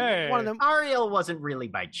know. One of them, Ariel wasn't really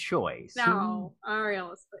by choice. No,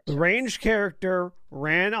 Ariel is the ranged character,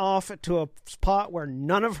 ran off to a spot where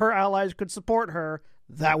none of her allies could support her.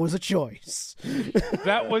 That was a choice.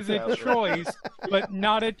 That was a choice, but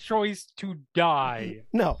not a choice to die.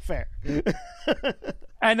 No, fair.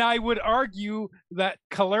 And I would argue that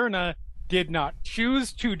Kalerna did not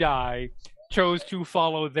choose to die, chose to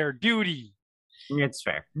follow their duty. It's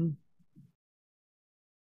fair.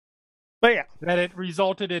 But yeah, That it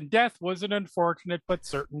resulted in death was an unfortunate but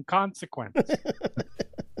certain consequence.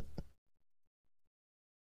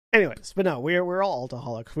 anyways, but no, we're all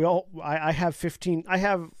alcoholics. I have 15. I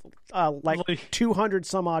have like Lovely. 200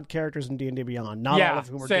 some odd characters in D&D Beyond. Not Yeah, all of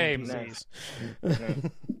whom are same. NPCs.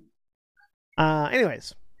 Nice.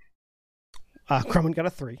 Anyways, Crumman got a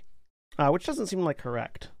 3, which doesn't seem like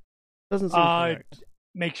correct. Doesn't seem correct.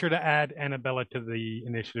 Make sure to add Annabella to the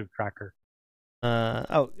initiative tracker.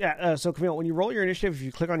 So Camille, when you roll your initiative, if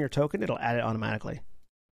you click on your token, it'll add it automatically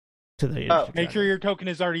to the initiative Make tracker. sure your token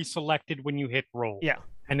is already selected when you hit roll. Yeah.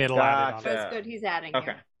 And it'll add it on. Gotcha. That's good. He's adding.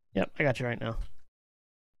 Okay. It. Yep, I got you right now.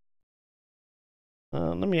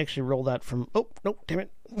 Let me actually roll that from. Oh no! Damn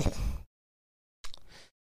it.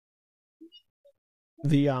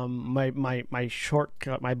 The my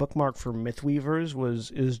shortcut, my bookmark for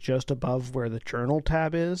Mythweavers is just above where the journal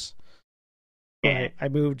tab is. I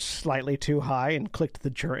moved slightly too high and clicked the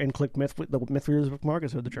Mythweavers bookmark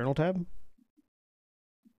instead of the journal tab,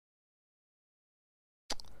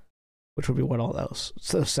 which would be what all those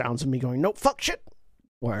sounds of me going nope fuck shit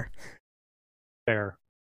were. Fair.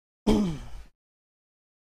 But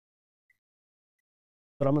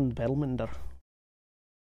I'm in Belminder.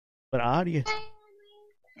 Where are you?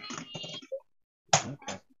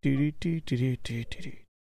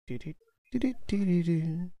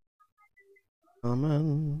 Come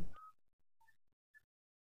on.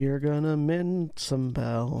 You're gonna mend some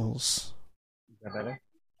bells. Is that better?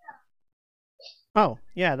 Oh,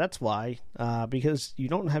 yeah, that's why. Because you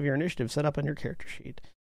don't have your initiative set up on your character sheet.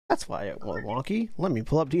 That's why it was wonky. Let me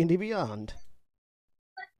pull up D&D Beyond.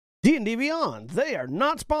 D&D Beyond. They are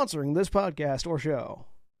not sponsoring this podcast or show.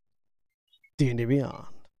 D&D Beyond.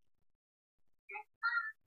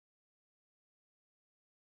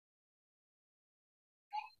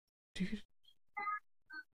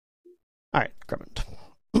 All right,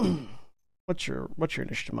 Grumman. What's your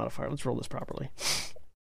initiative modifier? Let's roll this properly.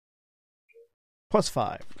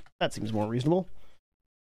 +5. That seems more reasonable.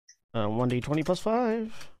 1d20 plus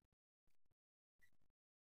 5.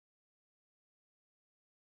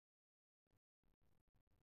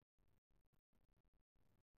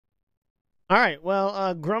 All right,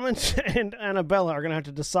 well, Grummond and Annabella are going to have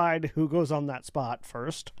to decide who goes on that spot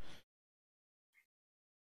first.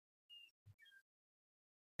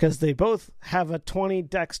 Because they both have a 20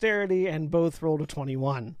 dexterity and both rolled a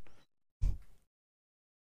 21.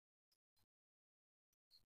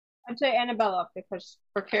 I'd say Annabella because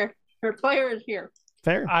her player is here.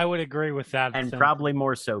 Fair. I would agree with that. And probably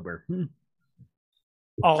more sober.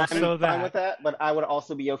 Also I'm fine with that, but I would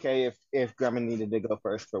also be okay if Grumman needed to go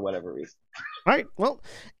first for whatever reason. All right, well,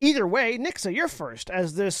 either way, Nixa, you're first,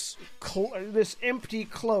 as this empty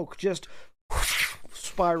cloak just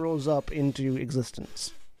spirals up into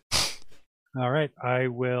existence. All right, I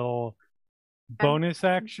will bonus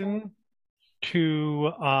action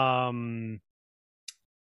to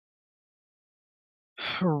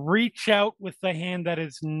reach out with the hand that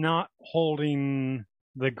is not holding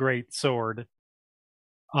the great sword,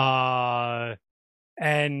 and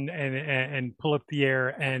pull up the air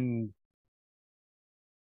and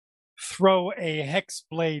throw a hex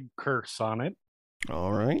blade curse on it.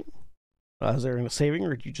 All right. Is there a saving,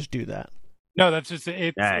 or did you just do that? No, that's just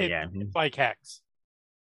it's like hex.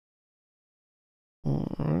 All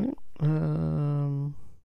right.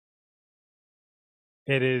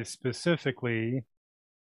 It is specifically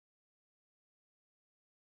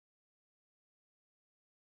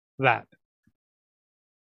that.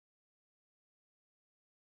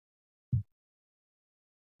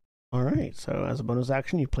 All right. So, as a bonus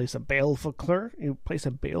action, you place a baleful clerk. You place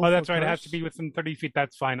a baleful. Oh, that's right. Curse. It has to be within 30 feet.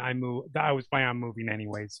 That's fine. I was planning on moving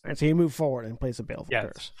anyways. And so you move forward and place a baleful Yes.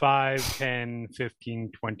 curse. 5, 10,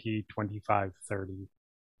 15, 20, 25, 30.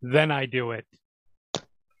 Then I do it.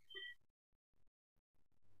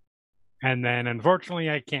 And then, unfortunately,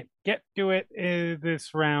 I can't get to it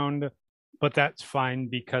this round, but that's fine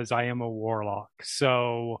because I am a warlock.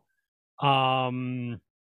 So, time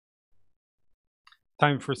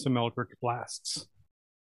for some Eldritch Blasts.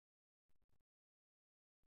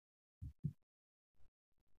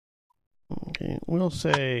 Okay, we'll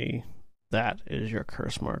say that is your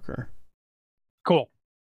curse marker. Cool.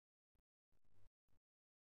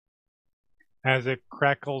 As it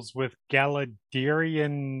crackles with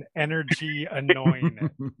Galadirian energy annoying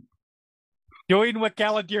it. Doing what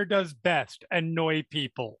Galadir does best, annoy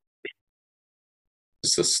people.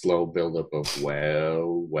 Just a slow buildup of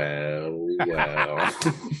well.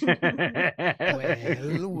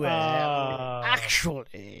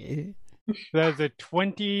 Actually. There's a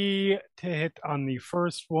 20 to hit on the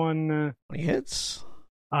first one. 20 hits.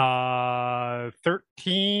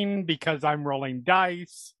 13 because I'm rolling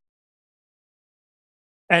dice.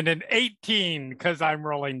 And an 18 because I'm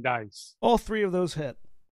rolling dice. All three of those hit.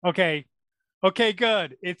 Okay,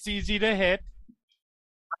 good. It's easy to hit.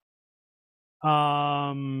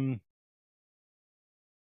 And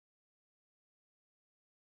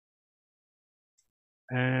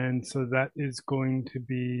so that is going to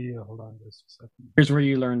be. Hold on just a second. Here's where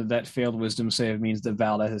you learn that failed wisdom save means that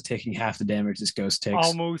Valdez is taking half the damage this ghost takes.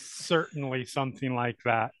 Almost certainly something like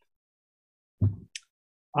that.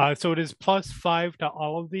 So it is +5 to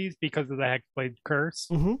all of these because of the Hexblade curse.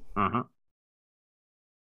 Mm-hmm. Uh-huh.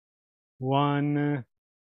 1,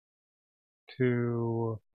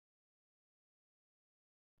 2,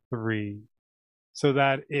 3. So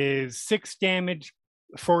that is 6 damage,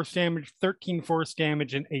 force damage, 13 force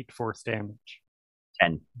damage, and 8 force damage.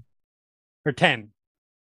 10. Or 10.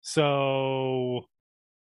 So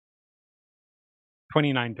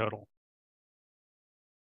 29 total.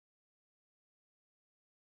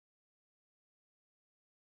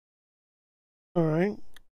 All right.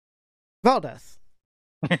 Valdez.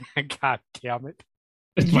 God damn it.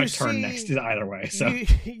 It's my You turn see- next either way. So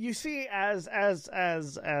You see as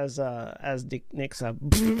Nick's as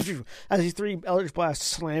these three Eldritch Blasts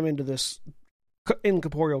slam into this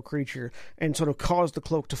incorporeal creature and sort of cause the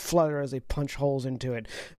cloak to flutter as they punch holes into it.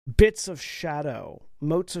 Bits of shadow,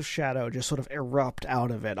 motes of shadow just sort of erupt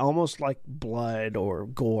out of it, almost like blood or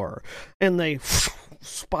gore. And they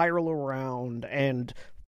spiral around and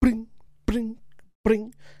bring, bring,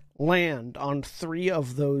 bring, land on 3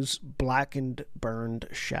 of those blackened, burned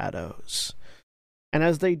shadows. And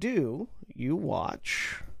as they do, you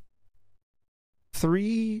watch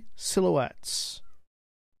 3 silhouettes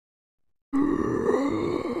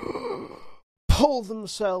pull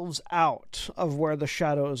themselves out of where the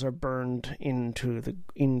shadows are burned into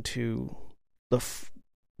the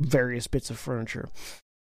various bits of furniture.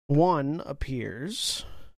 One appears.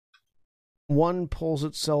 One pulls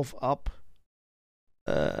itself up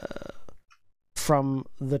from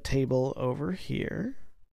the table over here.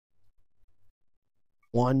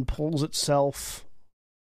 One pulls itself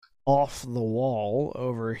off the wall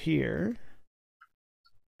over here.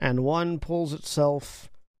 and one pulls itself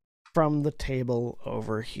from the table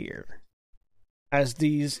over here. As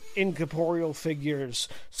these incorporeal figures,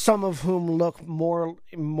 some of whom look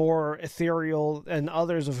more ethereal and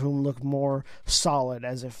others of whom look more solid,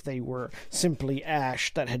 as if they were simply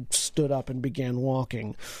ash that had stood up and began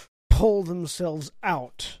walking, pull themselves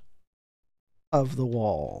out of the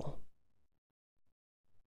wall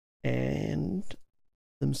and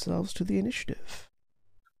themselves to the initiative.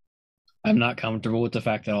 I'm not comfortable with the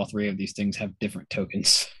fact that all three of these things have different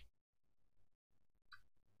tokens.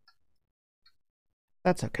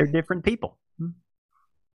 That's okay. They're different people.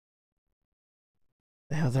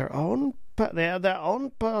 They are their own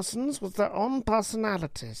persons with their own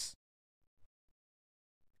personalities.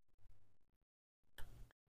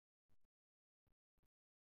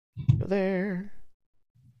 Go there.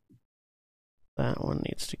 That one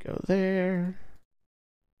needs to go there.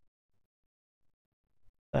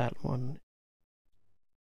 That one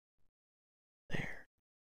there.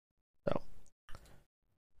 So.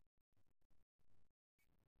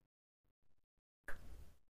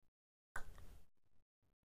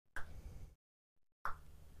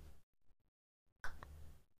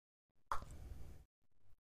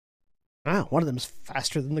 Ah, one of them's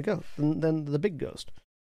faster than the ghost, than the big ghost.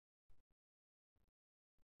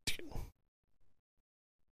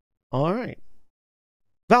 All right.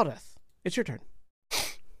 Valdeth, it's your turn.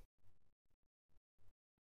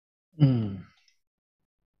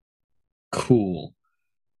 Cool.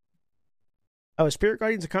 Oh, is Spirit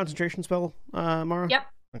Guardian's a concentration spell, Mara? Yep.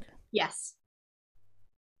 Okay. Yes.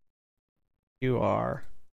 You are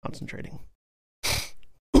concentrating.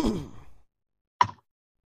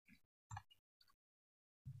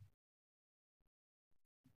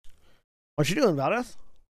 What you doing, Valdeth?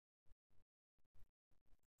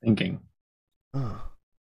 Thinking. Oh.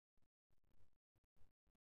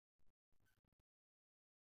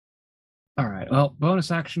 All right. Well, bonus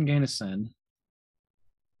action, gain ascend.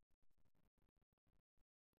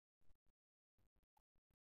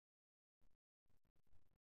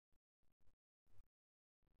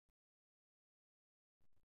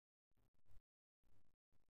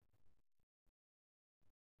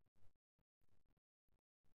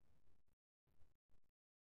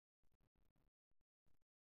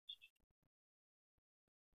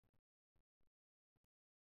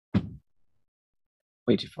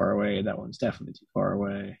 Way too far away. That one's definitely too far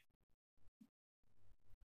away.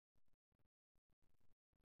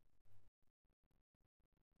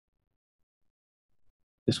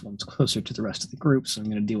 This one's closer to the rest of the group, so I'm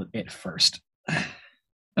going to deal with it first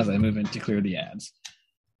as I move in to clear the ads.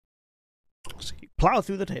 So you plow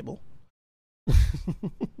through the table.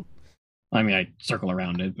 I mean, I circle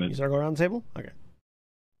around it, but You circle around the table? Okay.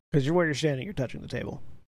 Because where you're standing, you're touching the table.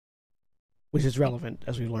 Which is relevant,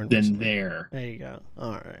 as we learned. then recently. there. There you go.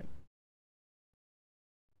 All right.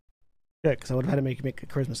 Good, because I would have had to make you make a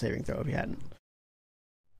charisma saving throw if you hadn't.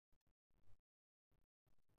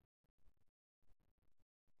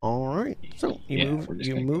 All right. So you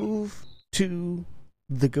move to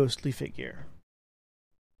the ghostly figure.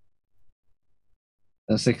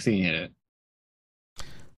 A 16 hit it.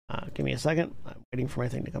 Give me a second. I'm waiting for my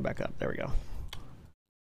thing to come back up. There we go.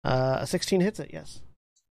 A 16 hits it, yes.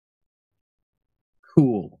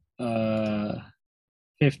 Cool.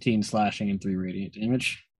 15 slashing and 3 radiant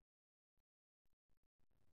damage.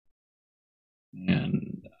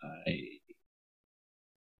 And I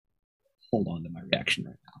hold on to my reaction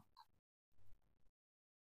right now.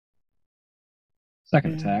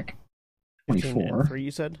 Second attack. 24. 3,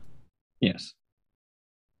 you said? Yes.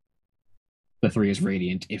 The 3 is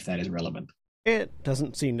radiant, if that is relevant. It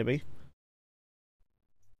doesn't seem to be.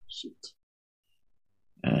 Shoot.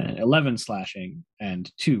 11 slashing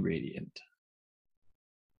and 2 radiant.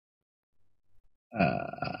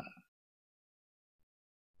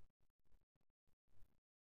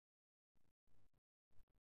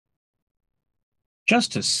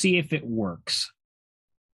 Just to see if it works,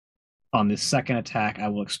 on this second attack, I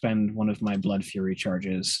will expend one of my Blood Fury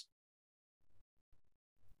charges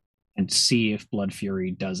and see if Blood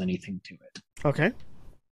Fury does anything to it. Okay.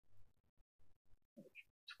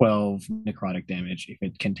 12 necrotic damage, if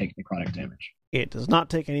it can take necrotic damage. It does not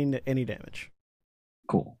take any damage.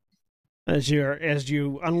 Cool. As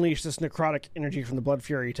you unleash this necrotic energy from the Blood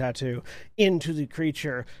Fury tattoo into the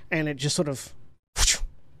creature, and it just sort of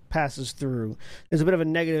passes through. There's a bit of a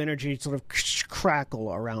negative energy sort of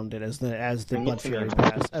crackle around it as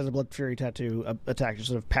the Blood Fury tattoo attack just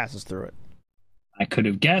sort of passes through it. I could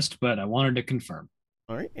have guessed, but I wanted to confirm.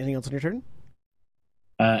 All right. Anything else on your turn?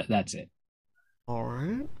 That's it. All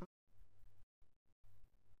right.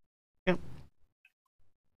 Yeah.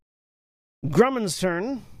 Grumman's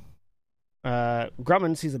turn.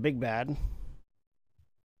 Grumman sees a big bad.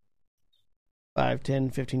 5, 10,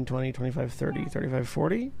 15, 20, 25, 30, 35,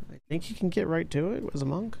 40. I think he can get right to it as a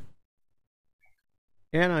monk.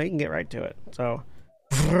 Yeah, no, he can get right to it. So,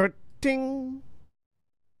 ding.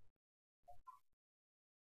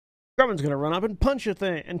 Grumman's gonna run up and punch a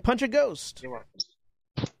thing and punch a ghost.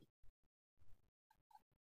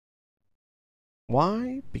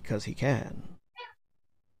 Why? Because he can.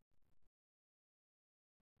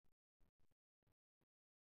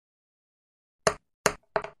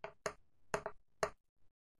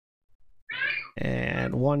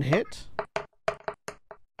 And 1 hit.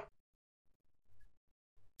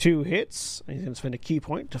 2 hits. He's going to spend a key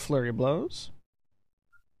point to flurry blows.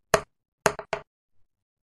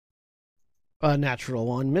 A natural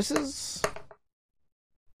 1 misses.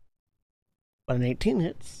 But an 18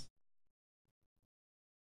 hits.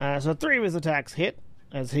 So 3 of his attacks hit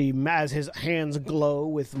as his hands glow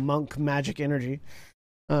with monk magic energy.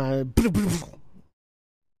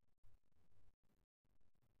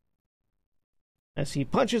 As he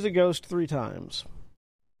punches a ghost 3 times.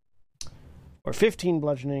 Or 15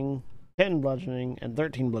 bludgeoning, 10 bludgeoning, and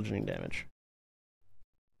 13 bludgeoning damage.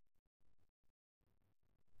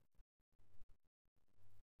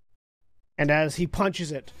 And as he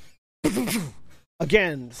punches it,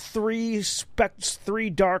 again, 3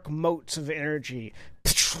 dark motes of energy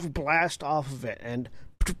blast off of it and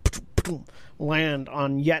land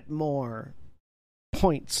on yet more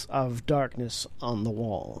points of darkness on the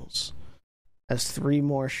walls. As 3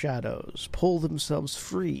 more shadows pull themselves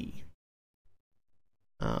free.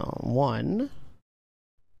 1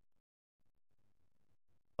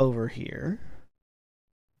 over here.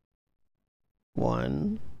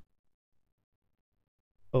 1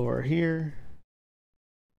 over here.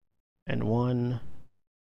 And 1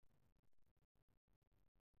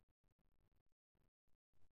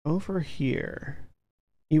 over here.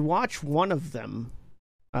 You watch one of them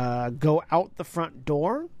go out the front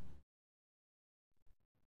door.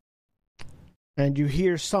 And you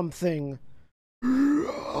hear something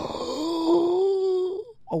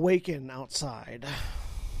awaken outside.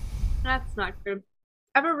 That's not good.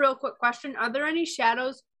 I have a real quick question. Are there any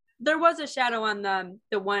shadows? There was a shadow on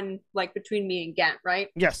the one like between me and Ghent, right?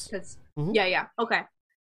 Yes. Yeah. Okay.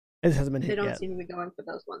 It hasn't been hit yet. They don't yet. seem to be going for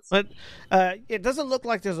those ones. But it doesn't look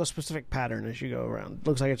like there's a specific pattern as you go around. It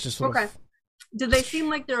looks like it's just sort of... Do they seem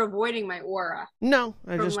like they're avoiding my aura? No,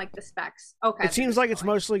 from like the specs. Okay. It seems like it's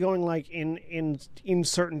mostly going like in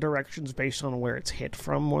certain directions based on where it's hit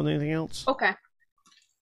from more than anything else. Okay.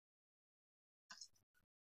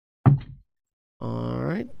 All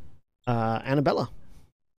right, Annabella.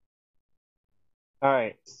 All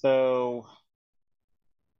right, so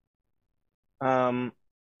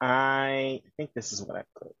I think this is what I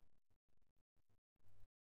put.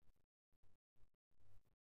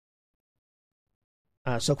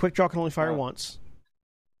 So quick draw can only fire once.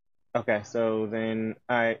 Okay, so then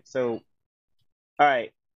all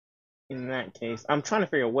right. In that case, I'm trying to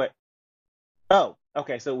figure out what. Oh,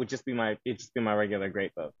 okay. So it would just be my regular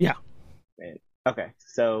great bow. Yeah. Okay,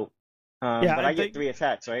 so but I get 3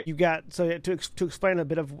 attacks, right? You got to explain a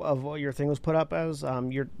bit of what your thing was put up as.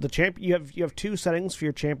 You're the champ. You have 2 settings for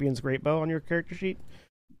your champion's great bow on your character sheet.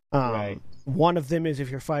 Right. One of them is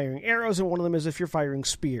if you're firing arrows, and one of them is if you're firing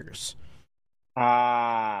spears.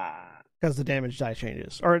 Because the damage die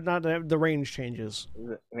changes, or not the range changes.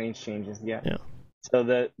 The range changes, yeah. Yeah. So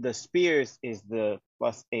the spears is the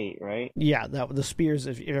 +8, right? Yeah, the spears.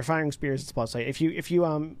 If you're firing spears, it's +8.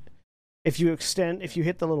 If you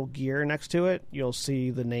hit the little gear next to it, you'll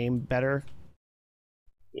see the name better.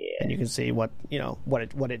 Yeah. And you can see what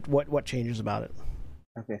changes about it.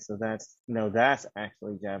 Okay, so that's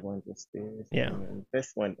actually javelins and spears. Yeah. And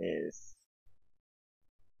this one is.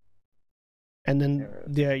 And then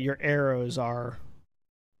your arrows are.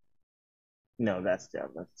 No, that's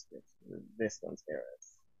javelins. This one's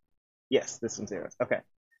arrows. Yes, this one's arrows. Okay.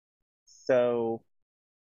 So.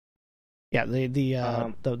 Yeah, the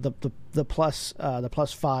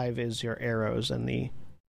 +5 is your arrows, and the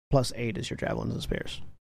 +8 is your javelins and spears.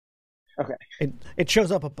 Okay. It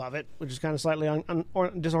shows up above it, which is kind of slightly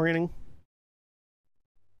disorienting.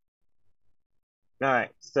 All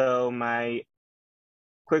right. So my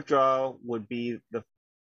quick draw would be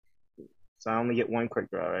so I only get 1 quick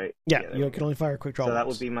draw, right? Yeah, you can only fire a quick draw. So once. that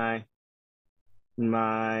would be my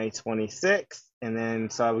 26, and then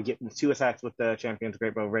so I would get 2 attacks with the champion's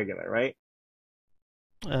great bow regular, right?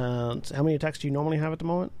 How many attacks do you normally have at the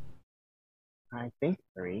moment? I think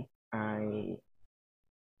 3. No,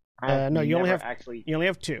 you only have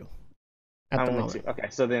 2 at the moment. 2. Okay,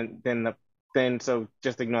 so then so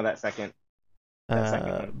just ignore that second. that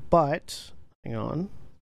second one. But hang on.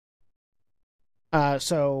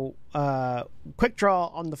 Quick draw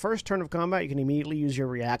on the first turn of combat, you can immediately use your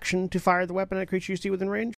reaction to fire the weapon at a creature you see within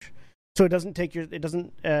range. So it doesn't take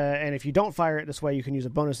and if you don't fire it this way, you can use a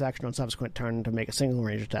bonus action on subsequent turn to make a single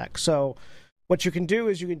range attack. So what you can do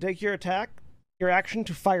is you can take your action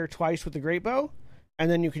to fire twice with the great bow,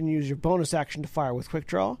 and then you can use your bonus action to fire with quick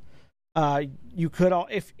draw. You could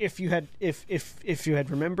if you had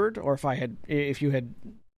remembered, or if you had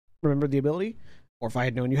remembered the ability, or if I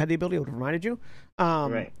had known you had the ability, I would have reminded you.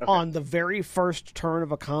 Right. Okay. On the very first turn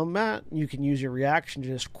of a combat, you can use your reaction to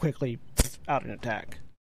just quickly out an attack.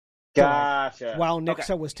 Gotcha. So while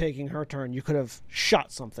Nixa was taking her turn, you could have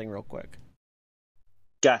shot something real quick.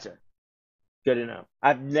 Gotcha. Good to know.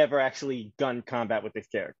 I've never actually done combat with this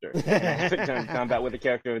character. I haven't done combat with a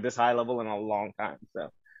character at this high level in a long time.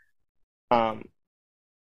 So,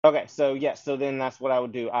 okay. So so then that's what I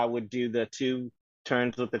would do. I would do the 2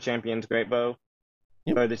 turns with the Champion's Great Bow,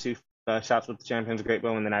 or the 2 shots with the Champion's Great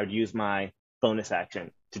Bow, and then I would use my bonus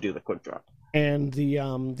action to do the quick draw. And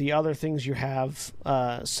the other things you have,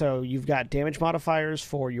 so you've got damage modifiers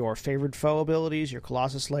for your favored foe abilities, your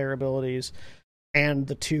Colossus Slayer abilities, and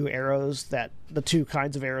the 2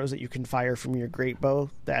 kinds of arrows that you can fire from your great bow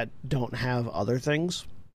that don't have other things.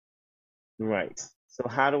 Right. So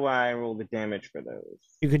how do I roll the damage for those?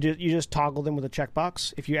 You just toggle them with a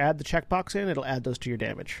checkbox. If you add the checkbox in, it'll add those to your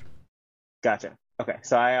damage. Gotcha. Okay,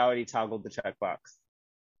 so I already toggled the checkbox.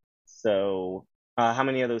 So how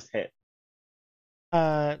many of those hit?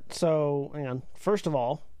 So hang on. First of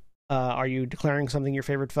all, are you declaring something your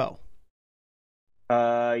favorite foe?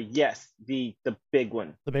 Yes, the big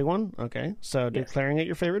one. The big one? Okay. So Yes. declaring it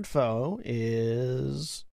your favorite foe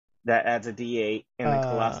is That adds a D8, and the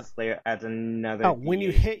Colossus Slayer adds another. Oh, when D8.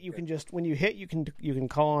 you hit, you can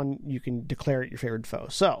call on, you can declare it your favorite foe.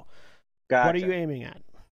 So, Gotcha. what are you aiming at?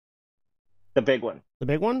 The big one. The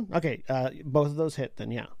big one? Okay, both of those hit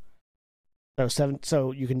then, yeah. So 7.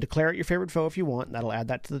 So you can declare it your favorite foe if you want. And that'll add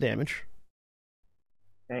that to the damage.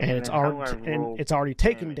 Okay, And it's then how do I roll already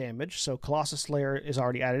taken damage. So Colossus Slayer is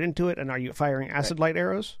already added into it. And are you firing acid light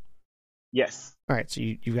arrows? Yes. All right, so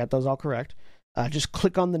you've got those all correct. Just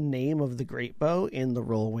click on the name of the great bow in the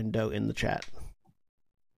roll window in the chat.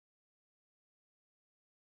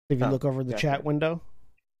 If you look over the chat window,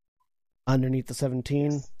 underneath the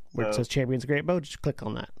 17, where it says Champion's Great Bow, just click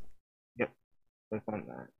on that. Yep. Click on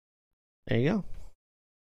that. There you go.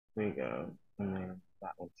 There you go. And then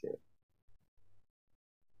that one too.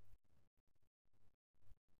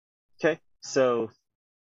 Okay, so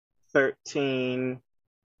 13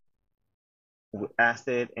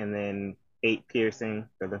 acid, and then 8 piercing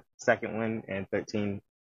for the second one, and 13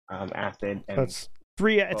 acid. And So it's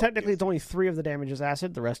 3. Technically, it's only 3 of the damage is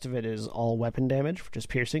acid. The rest of it is all weapon damage, which is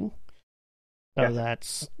piercing. So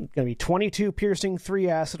that's going to be 22 piercing, 3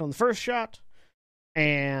 acid on the first shot,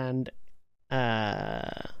 and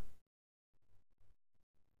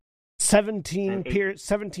 17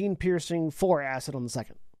 piercing, 4 acid on the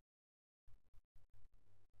second.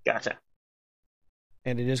 Gotcha.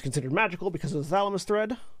 And it is considered magical because of the thalamus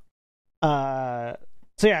thread. So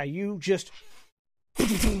yeah, you just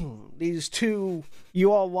these 2.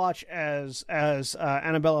 You all watch as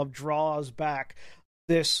Annabella draws back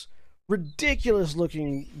this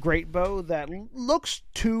ridiculous-looking great bow that looks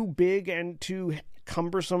too big and too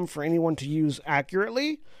cumbersome for anyone to use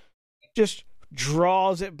accurately. Just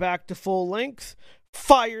draws it back to full length,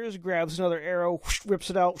 fires, grabs another arrow, rips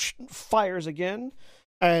it out, fires again.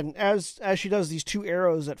 And as she does these 2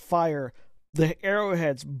 arrows that fire, the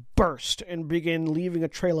arrowheads burst and begin leaving a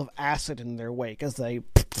trail of acid in their wake as they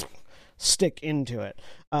stick into it.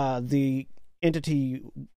 The entity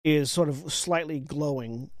is sort of slightly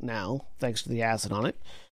glowing now, thanks to the acid on it,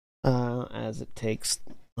 as it takes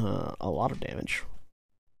a lot of damage.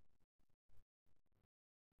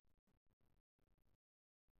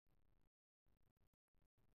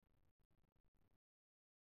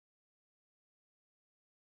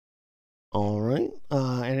 All right.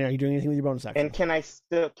 And are you doing anything with your bonus action? And can I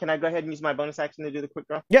go ahead and use my bonus action to do the quick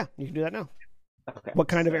draw? Yeah, you can do that now. Okay. What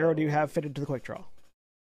kind of arrow do you have fitted to the quick draw?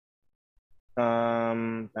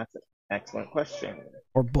 That's an excellent question.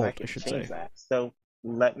 Or bolt, I can should change say. that. So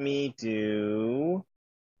let me do.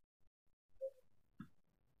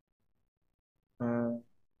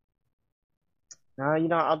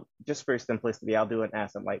 I'll just for simplicity, I'll do an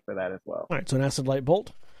acid light for that as well. All right, so an acid light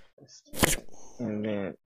bolt. And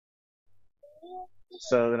then,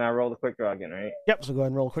 so then I roll the quick draw again, right? Yep. So go ahead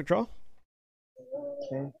and roll a quick draw.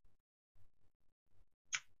 Okay.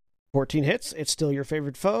 14 hits. It's still your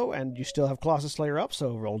favorite foe, and you still have Colossus Slayer up.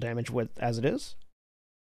 So roll damage with as it is.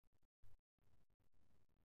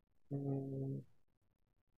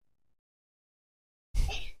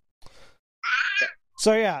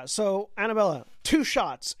 So Annabella, 2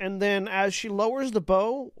 shots, and then as she lowers the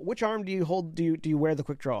bow, which arm do you hold? Do you wear the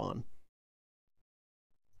quick draw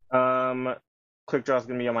on? Quick draw is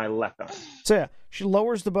gonna be on my left arm. So yeah, she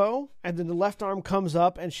lowers the bow, and then the left arm comes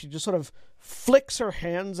up, and she just sort of flicks her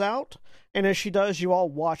hands out, and as she does, you all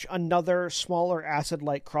watch another smaller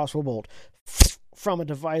acid-like crossbow bolt from a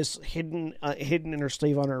device hidden in her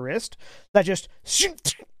sleeve on her wrist that just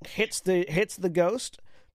hits the ghost.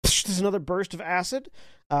 There's another burst of acid.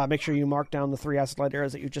 Make sure you mark down the 3 acid light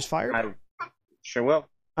arrows that you just fired. I sure will.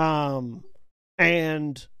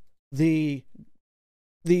 And the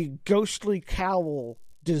ghostly cowl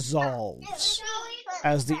dissolves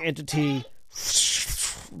as the entity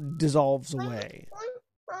dissolves away.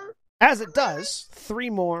 As it does, 3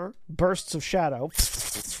 more bursts of shadow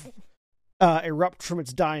erupt from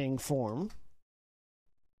its dying form.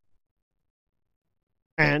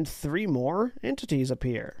 And 3 more entities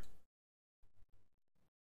appear.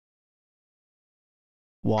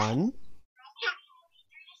 1.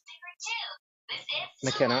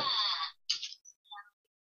 McKenna.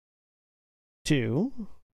 2.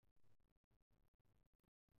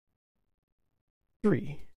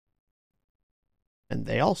 3. And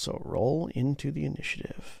they also roll into the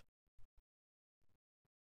initiative.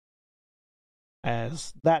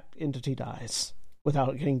 As that entity dies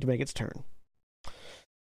without getting to make its turn.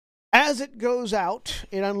 As it goes out,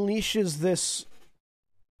 it unleashes this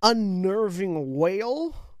unnerving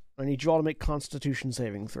wail. I need you all to make Constitution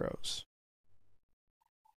saving throws.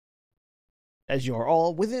 As you're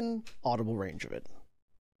all within audible range of it.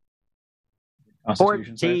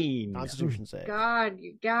 Constitution save. 14. Constitution save. God,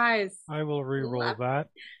 you guys. I will re-roll that.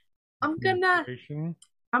 I'm gonna Inspiration.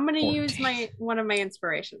 use one of my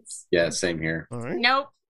inspirations. Yeah, same here. All right. Nope,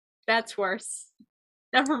 that's worse.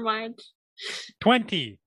 Never mind.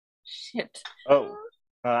 20. Shit. Oh,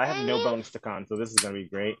 I have no bonus to con, so this is gonna be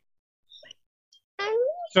great.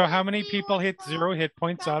 So how many people hit 0 hit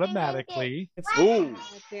points automatically? Ooh, God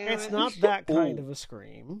damn It's it. not that kind of a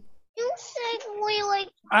scream.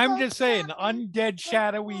 I'm just saying, undead,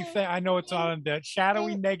 shadowy thing. I know it's not undead.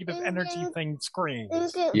 Shadowy, negative energy thing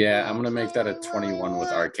screams. Yeah, I'm gonna make that a 21 with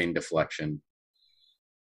arcane deflection.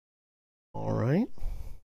 All right.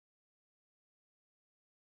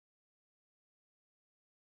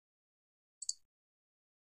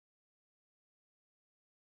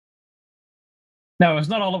 No, it's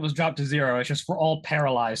not all of us dropped to 0. It's just we're all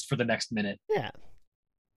paralyzed for the next minute. Yeah.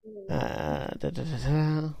 Let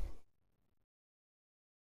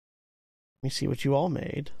me see what you all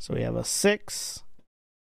made. So we have a 6,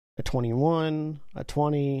 a 21, a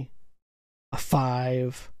 20, a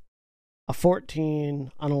 5, a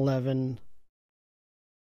 14, an 11,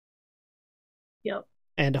 Yep.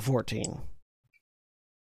 and a 14.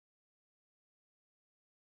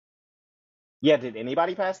 yeah. Did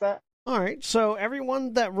anybody pass that? All right, so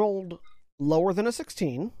everyone that rolled lower than a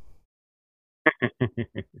 16.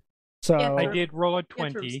 So Yeah, I did roll a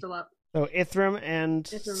Ithram's 20. still up. So Ithram and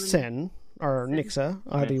Ithram and Sin, or Sin. Nixa,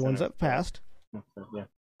 are the Sin ones are- that passed. Yeah.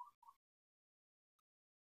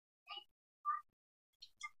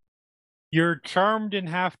 You're charmed and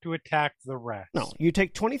have to attack the rest. No, you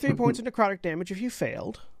take 23 points of necrotic damage if you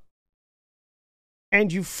failed.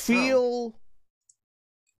 And you feel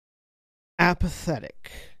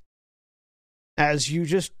apathetic. As you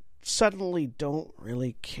just suddenly don't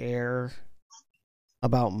really care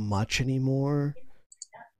about much anymore.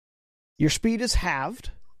 Your speed is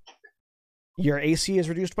halved. Your AC is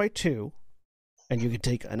reduced by 2. And you can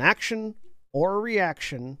take an action or a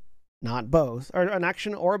reaction, not both. Or an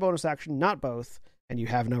action or a bonus action, not both. And you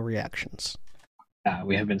have no reactions.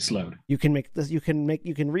 We have been slowed. You can make this. You can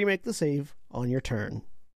remake the save on your turn.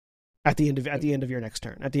 At the end of your next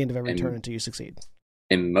turn. At the end of every And- turn until you succeed.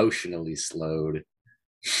 Emotionally slowed.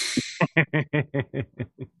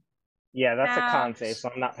 Yeah, that's a con Ouch. save,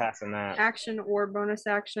 so I'm not passing that. Action or bonus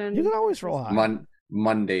action. You can always roll high.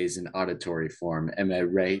 Mondays in auditory form. Am I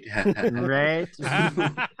right? Right?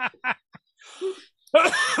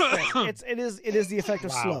 It is the effect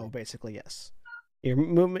of Wow. slow, basically. Yes, your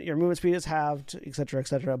movement speed is halved,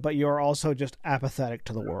 etc., but you're also just apathetic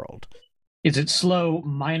to the world. Is it slow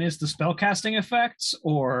minus the spellcasting effects,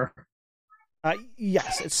 or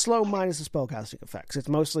Yes, it's slow minus the spellcasting effects. It's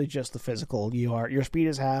mostly just the physical. Your speed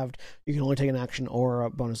is halved. You can only take an action or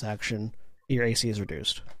a bonus action. Your AC is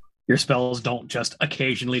reduced. your spells don't just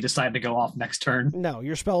occasionally decide to go off next turn? No,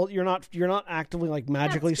 your spell. You're not actively like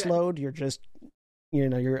magically That's good. slowed. You're just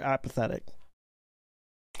you're apathetic.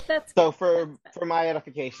 That's So for my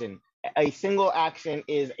edification, a single action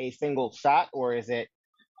is a single shot, or is it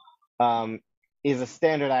is a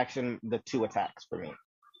standard action the 2 attacks for me.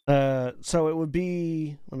 So it would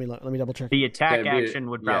be. Let me double check. The attack Yeah, action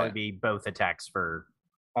would probably be both attacks for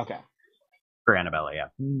Okay. Annabella. Yeah.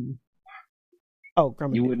 Oh,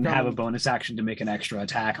 Grumman, You wouldn't have a Grumman- bonus action to make an extra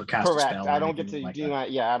attack or cast a Correct. spell. I or don't get anything to like do that.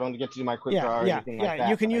 my I don't get to do my quick draw or anything like that.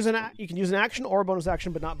 You can but use I you can use an action or a bonus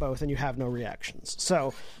action, but not both, and you have no reactions.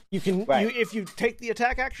 So you can Right. if you take the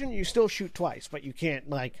attack action, you still shoot twice, but you can't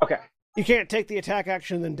Okay. you can't take the attack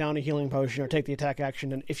action and then down a healing potion, or take the attack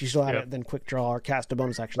action and if you still have Yep. it, then quick draw or cast a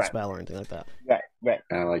bonus action Right. spell or anything like that. Right.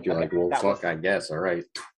 Kind of like you're Okay, like, well, that fuck, was- I guess. All right.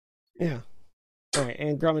 Yeah. All right,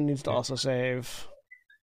 and Grumman needs to also save.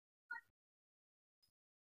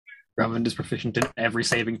 Drummond is proficient in every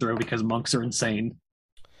saving throw because monks are insane.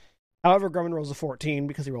 However, Grumman rolls a 14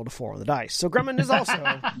 because he rolled a 4 on the dice. So Grumman is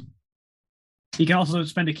also He can also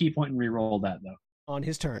spend a key point and re-roll that though. on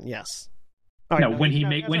his turn. Yes. No, when he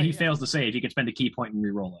that's when right, he yeah. fails the save, he can spend a key point and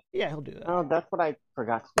re-roll it. Yeah, he'll do that. Oh, that's what I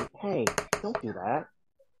forgot to do. Hey, don't do that.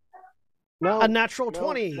 No. A natural no,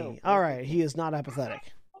 20. no. All right, he is not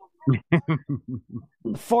apathetic.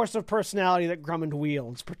 The force of personality that Grumman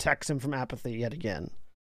wields protects him from apathy yet again.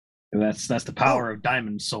 That's the power of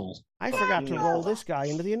Diamond Soul. I forgot to roll this guy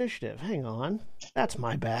into the initiative. Hang on. That's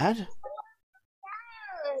my bad.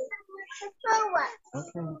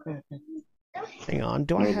 Okay. Hang on.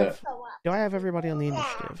 Do I have everybody on the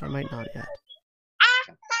initiative? I might not yet.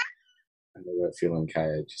 I know that feeling,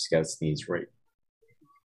 Kaya. Just got to sneeze right.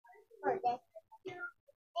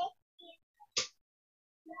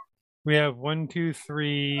 We have 1, 2,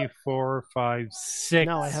 3, 4, 5, 6.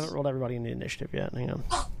 No, I haven't rolled everybody in the initiative yet. Hang on.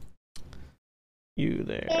 You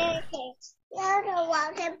there.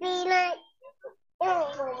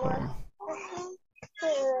 Boom.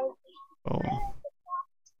 Boom.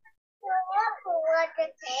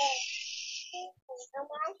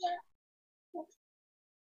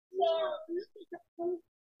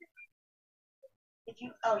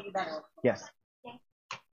 Yes.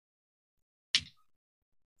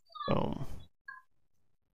 Boom.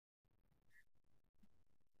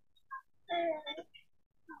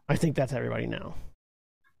 I think that's everybody now.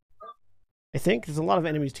 I think there's a lot of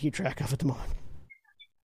enemies to keep track of at the moment.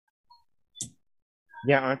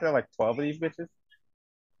 Yeah, aren't there like 12 of these bitches?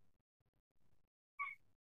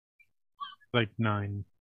 Like 9.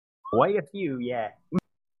 Quite a few, yeah.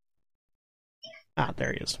 Ah,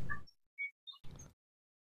 there he is.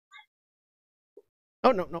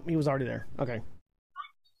 Oh, no, he was already there. Okay.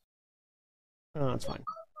 Oh, that's fine.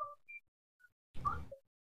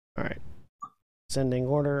 All right. Sending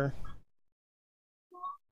order.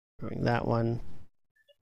 Doing that one.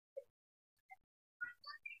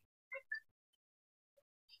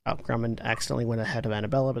 Oh, Grumman accidentally went ahead of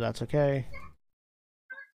Annabella, but that's okay.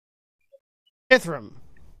 Ithram.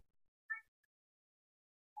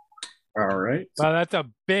 All right. Wow, that's a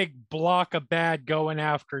big block of bad going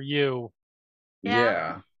after you.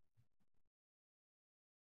 Yeah.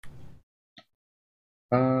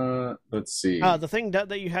 Let's see. The thing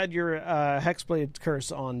that you had your Hexblade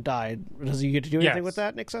curse on died. Does he get to do anything Yes. with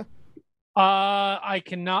that, Nixa? I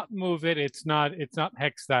cannot move it. It's not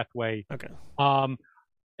hexed that way. Okay.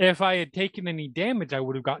 If I had taken any damage, I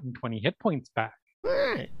would have gotten 20 hit points back. All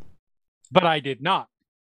right. But I did not.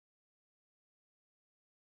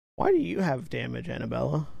 Why do you have damage,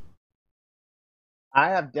 Annabella? I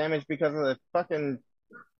have damage because of the fucking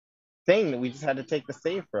thing that we just had to take the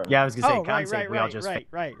save from. Yeah, I was gonna say Oh, con save. We all just right.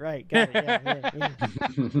 Got it. Yeah.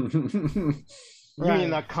 You mean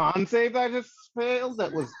the con save I just failed?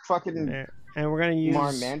 That was fucking Yeah. And we're gonna use.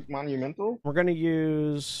 monumental. We're gonna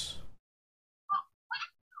use.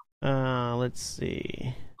 Let's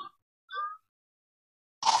see.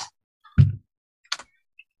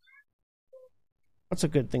 What's a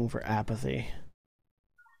good thing for apathy?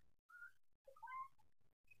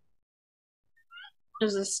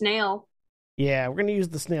 There's a snail. Yeah, we're gonna use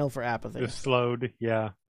the snail for apathy. Just slowed. Yeah.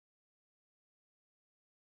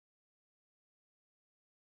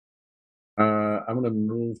 I'm gonna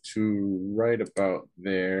move to right about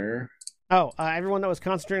there. Oh, everyone that was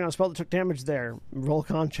concentrating on a spell that took damage there, roll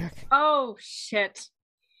con check. Oh shit.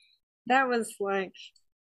 That was like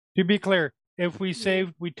To be clear, if we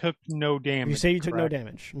saved, we took no damage. You say you took no correct?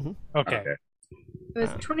 damage. Mm-hmm. Okay. it was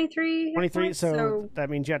 23 hit 23, points, so that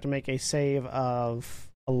means you have to make a save of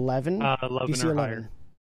 11. 11 DC or 11. higher.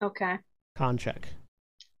 okay. Con check.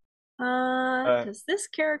 Does this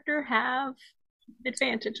character have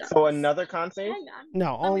advantage on So this? another con save? Hang on.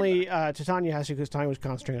 No, Let me only look. Titania has to because Titania was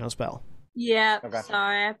concentrating on a spell. Yeah, Okay.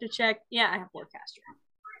 sorry, I have to check. Yeah, I have Warcaster.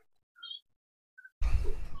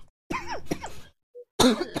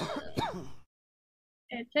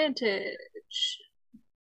 Advantage.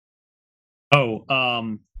 Oh,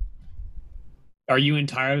 are you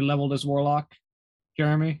entirely leveled as Warlock,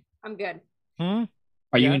 Jeremy? I'm good. Hmm?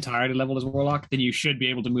 Are you Yes. entirely leveled as Warlock? Then you should be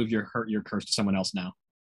able to move your curse to someone else now.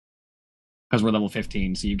 Because we're level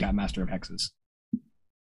 15, so you've got Master of Hexes.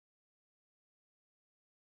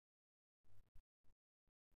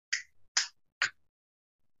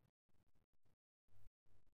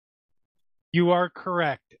 You are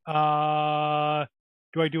correct. Do I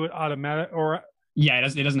do it automatic or? Yeah,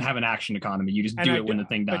 it doesn't have an action economy. You just do it when the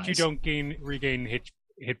thing dies. But you don't regain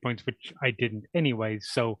hit points, which I didn't anyway.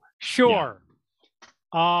 So sure.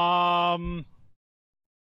 Yeah.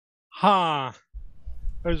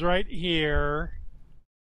 It was right here.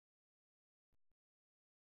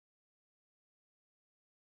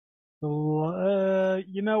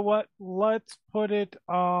 You know what? Let's put it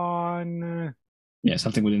on. Yeah,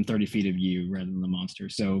 something within 30 feet of you rather than the monster.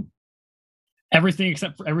 So everything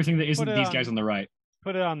except for everything that isn't these guys on the right.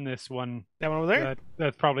 Put it on this one. That one over there?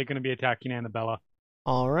 That's probably going to be attacking Annabella.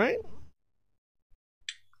 All right.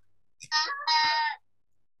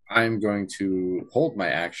 I'm going to hold my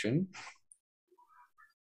action.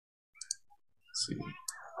 Let's see.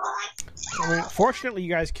 I mean, fortunately, you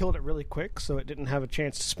guys killed it really quick, so it didn't have a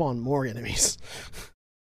chance to spawn more enemies.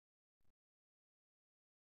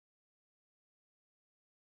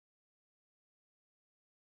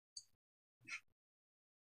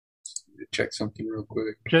 Check something real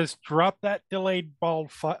quick. Just drop that delayed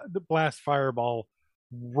blast fireball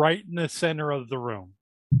right in the center of the room.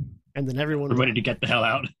 And then everyone... We're ready to get the hell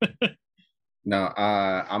out. No,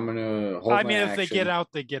 I'm going to hold my action. If they get out,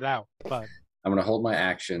 they get out. But I'm going to hold my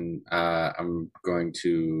action. I'm going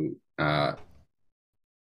to... The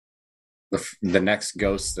next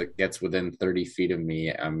ghost that gets within 30 feet of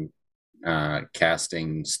me, I'm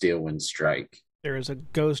casting Steelwind Strike. There is a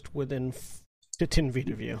ghost within 10 feet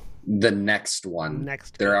of you. The next one.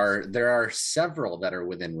 There ghost. are several that are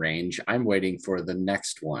within range. I'm waiting for the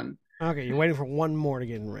next one. Okay, you're waiting for one more to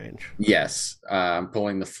get in range. Yes, I'm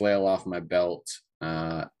pulling the flail off my belt,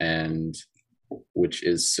 and which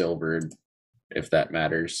is silvered, if that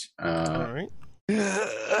matters. All right.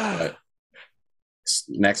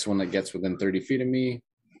 Next one that gets within 30 feet of me,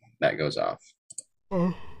 that goes off.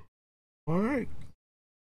 All right.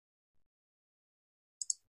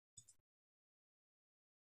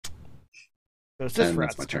 So it's this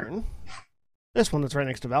rat's turn. This one that's right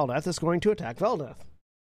next to Valdeth is going to attack Valdeth.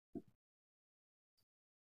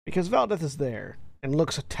 Because Valdeth is there and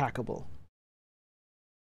looks attackable.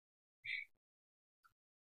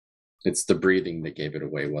 It's the breathing that gave it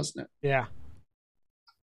away, wasn't it? Yeah.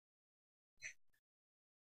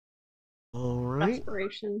 All right.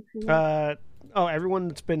 Desperation. Everyone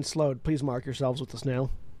that's been slowed, please mark yourselves with the snail.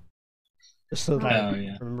 Just so that I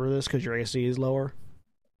remember this, because your AC is lower.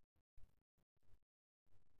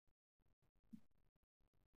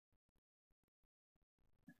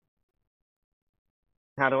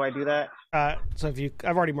 How do I do that? So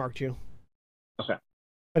I've already marked you. Okay.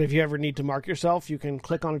 But if you ever need to mark yourself, you can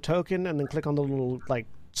click on a token and then click on the little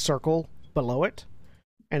circle below it,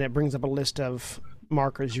 and it brings up a list of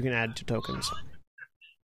markers you can add to tokens.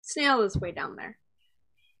 Snail is way down there.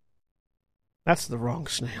 That's the wrong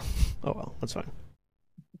snail. Oh well, that's fine.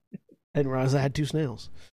 I didn't realize I had two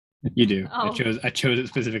snails. You do. Oh. I chose it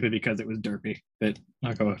specifically because it was derpy, but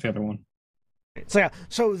I'll go with the other one.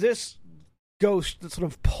 So this ghost that sort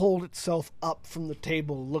of pulled itself up from the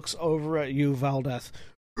table looks over at you, Valdeth,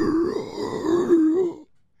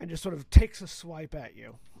 and just sort of takes a swipe at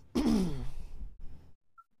you.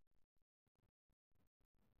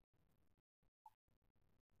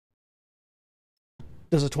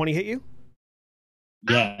 Does a 20 hit you?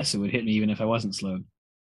 Yes, it would hit me even if I wasn't slowed.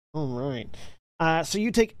 All right. So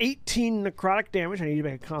you take 18 necrotic damage. I need you to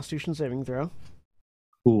make a Constitution saving throw.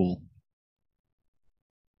 Cool.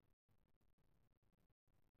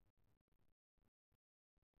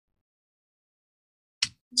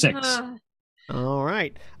 6. All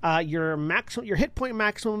right. Your hit point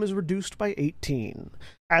maximum is reduced by 18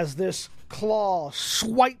 as this claw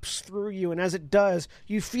swipes through you, and as it does,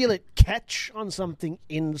 you feel it catch on something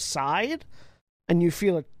inside, and you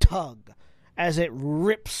feel a tug as it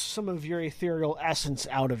rips some of your ethereal essence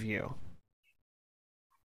out of you.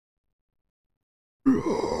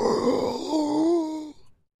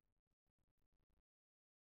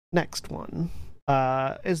 Next one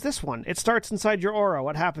is this one. It starts inside your aura.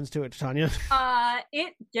 What happens to it, Tanya?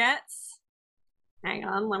 It gets... Hang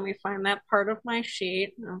on, let me find that part of my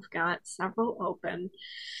sheet. I've got several open.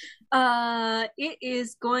 It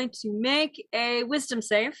is going to make a wisdom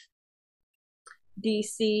save.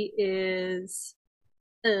 DC is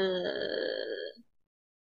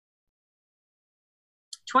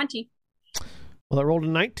 20. Well, it rolled a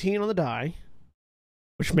 19 on the die,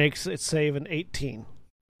 which makes it save an 18.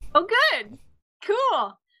 Oh, good.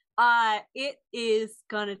 Cool. It is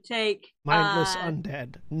gonna take Mindless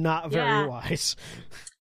undead. Not very wise.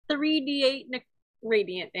 3d8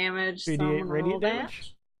 radiant damage. 3d8 radiant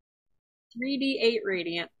damage? 3d8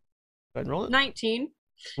 radiant. Go ahead and roll it. 19.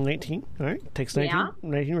 19. All right. Takes 19. Yeah.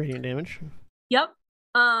 19 radiant damage. Yep.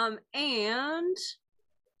 And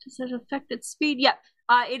does it affect its speed? Yep.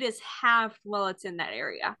 It is halved while it's in that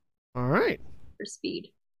area All right. for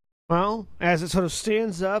speed. Well, as it sort of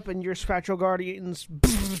stands up and your spectral guardians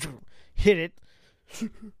hit it,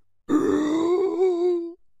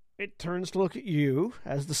 it turns to look at you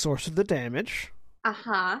as the source of the damage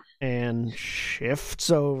and shifts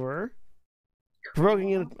over,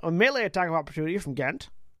 provoking a melee attack of opportunity from Ghent.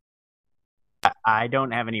 I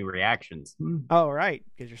don't have any reactions. Oh, right,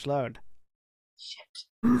 because you're slowed. Shit.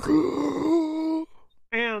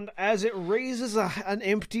 And as it raises an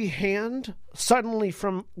empty hand, suddenly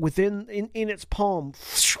from within in its palm,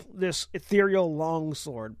 this ethereal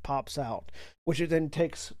longsword pops out, which it then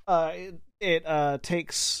takes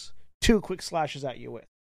takes 2 quick slashes at you with.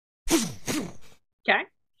 Okay.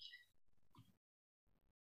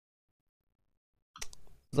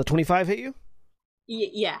 Does the 25 hit you?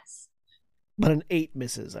 Yes. But an 8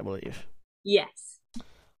 misses, I believe. Yes.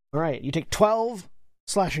 All right, you take 12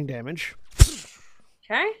 slashing damage.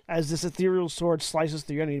 Okay. As this ethereal sword slices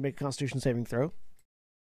through you, I need to make a Constitution saving throw.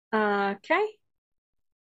 Okay.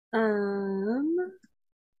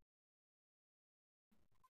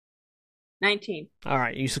 19. All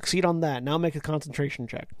right, you succeed on that. Now make a concentration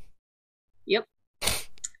check. Yep.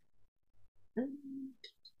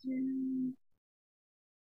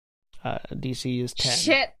 DC is 10.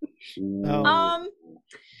 Shit. Oh.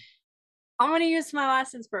 I'm gonna use my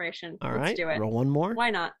last inspiration. All Let's right, do it. roll one more. Why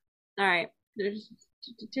not? All right. There's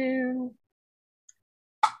two.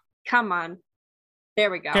 Come on.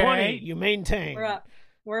 There we go. 20, you maintain. We're up.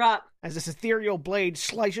 We're up. As this ethereal blade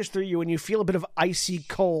slices through you and you feel a bit of icy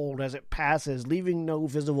cold as it passes, leaving no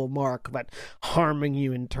visible mark, but harming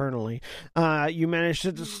you internally. You manage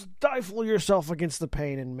to stifle yourself against the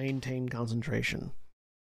pain and maintain concentration.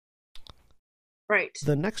 Right.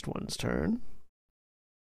 The next one's turn.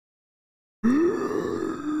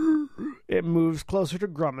 It moves closer to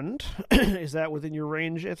Grummond. Is that within your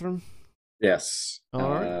range, Ithram? Yes. All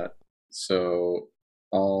right. So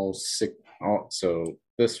all six. So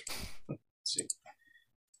this. Let's see.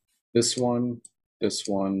 This one, this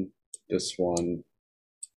one, this one,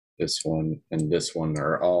 this one, and this one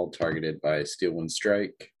are all targeted by Steel Wind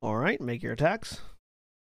Strike. All right, make your attacks.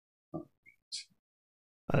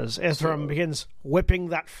 As Ithram begins whipping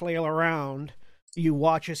that flail around, you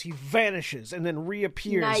watch as he vanishes and then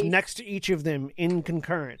reappears next to each of them in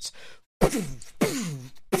concurrence.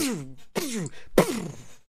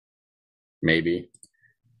 Maybe.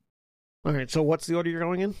 All right, so what's the order you're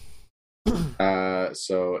going in?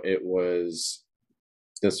 So it was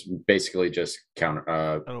this basically just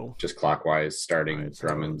just clockwise, starting right, so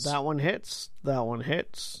Drummond's. That one hits. That one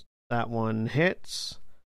hits. That one hits.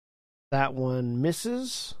 That one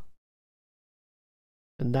misses.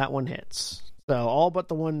 And that one hits. So all but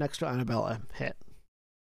the one next to Annabella hit.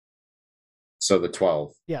 So the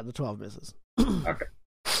 12. Yeah, the 12 misses. Okay.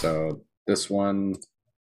 So this one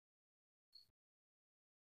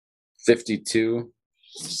 52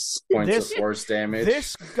 points of force damage.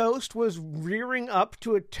 This ghost was rearing up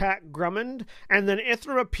to attack Grummond, and then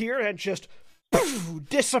Ithra appeared and just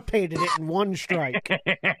dissipated it in one strike.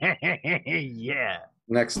 Yeah.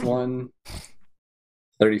 Next one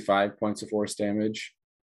 35 points of force damage.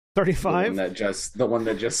 35. The one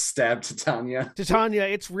that just stabbed Titania. Titania,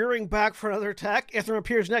 it's rearing back for another attack. Ithra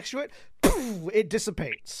appears next to it. It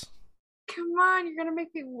dissipates. Come on, you're gonna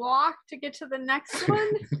make me walk to get to the next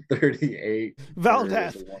one? 38.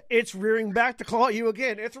 Valdeth, it's rearing back to claw at you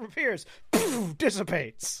again. Ithra appears.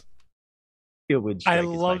 Dissipates. I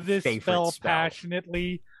love this spell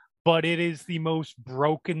passionately, but it is the most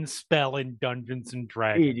broken spell in Dungeons and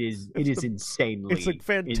Dragons. It is insanely. It's a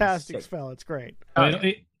fantastic spell. It's great.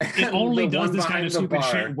 It only does this kind of stupid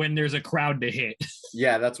shit when there's a crowd to hit.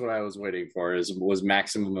 Yeah, that's what I was waiting for. Was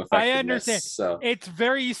maximum effectiveness. I understand. So. It's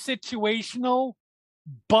very situational,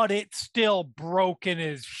 but it's still broken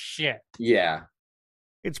as shit. Yeah.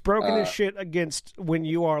 It's broken as shit against when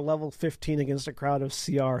you are level 15 against a crowd of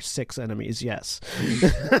CR 6 enemies, yes.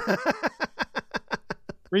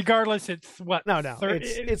 Regardless, it's what? No.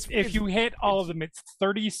 If you hit all of them, it's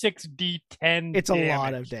 36d10. It's a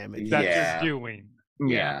lot of damage. That you're doing.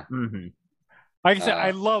 Yeah. Mm-hmm. Like I said, I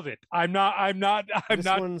love it. I'm not This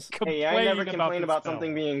not one's- complaining Hey, I never complain about this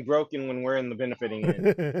something film. being broken when we're in the benefiting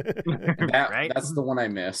end. Right? That's the one I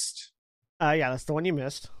missed. Yeah, that's the one you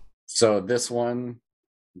missed. So this one,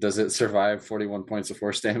 does it survive 41 points of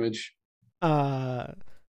force damage? Not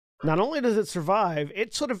only does it survive,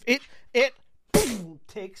 it sort of it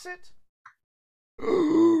takes it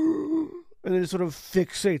and then it sort of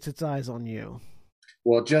fixates its eyes on you.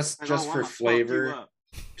 Well, just I don't for wanna fuck you flavor, up.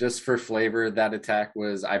 that attack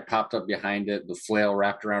was I popped up behind it, the flail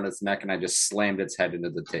wrapped around its neck, and I just slammed its head into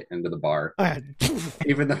the bar.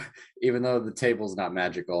 even though the table's not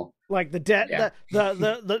magical. Like the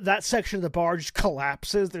that section of the bar just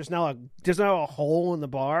collapses. There's now a hole in the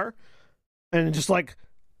bar, and it just like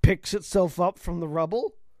picks itself up from the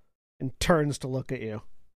rubble and turns to look at you.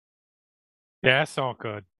 Yeah, that's all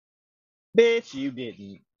good. Bitch, you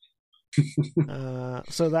didn't.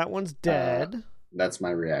 So that one's dead. That's my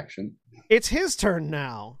reaction. It's his turn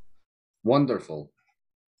now. Wonderful.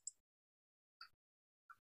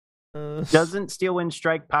 Doesn't Steel Wind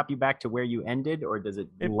Strike pop you back to where you ended, or does it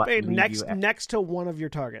leave next you at... next to one of your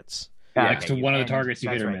targets? Next to one of the end. targets you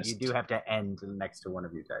That's hit or right. missed. You do have to end next to one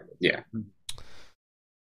of your targets. Yeah.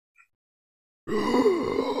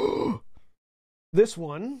 This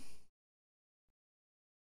one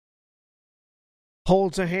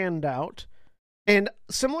holds a hand out, and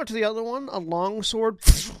similar to the other one, a longsword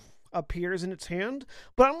appears in its hand.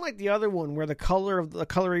 But unlike the other one, where the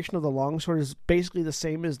coloration of the longsword is basically the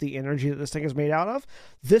same as the energy that this thing is made out of,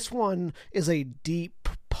 this one is a deep,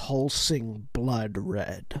 pulsing blood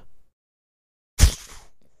red.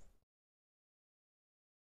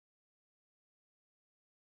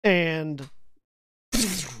 And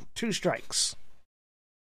 2 strikes.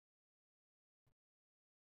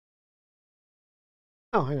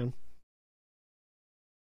 Oh, hang on.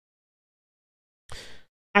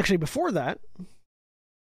 Actually, before that...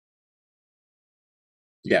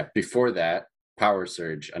 Yeah, before that, Power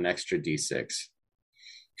Surge, an extra D6.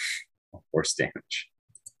 Force damage.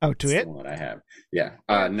 Oh, to That's it? the one I have. Yeah.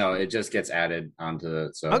 No, it just gets added onto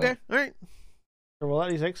it. So Okay, all right. So roll that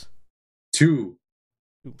D6. 2.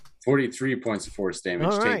 43 points of force damage.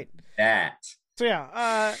 All right. Take that. So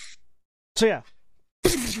yeah.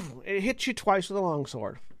 It hits you twice with a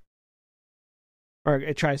longsword. Or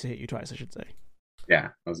it tries to hit you twice, I should say. Yeah,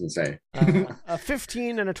 I was going to say. A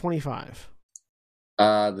 15 and a 25.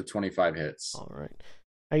 The 25 hits. All right.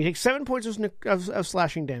 You take 7 points of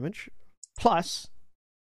slashing damage, plus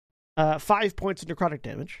 5 points of necrotic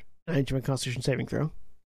damage. I need to make a Constitution saving throw.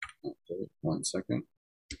 Okay, 1 second.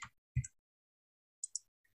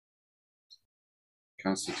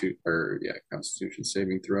 Constitution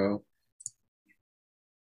saving throw.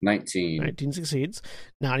 19. 19 succeeds.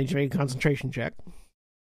 Now I need to make a concentration check.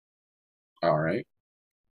 All right.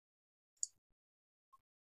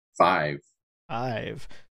 5. 5.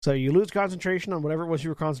 So you lose concentration on whatever it was you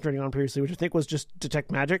were concentrating on previously, which I think was just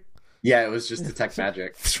detect magic. Yeah, it was just detect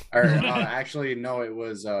magic. Or actually, no, it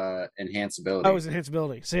was enhanceability. Oh, it was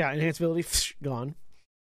enhanceability. So yeah, enhanceability gone.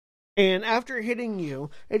 And after hitting you,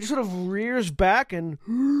 it just sort of rears back and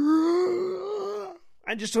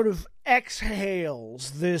just sort of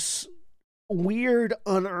exhales this weird,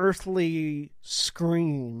 unearthly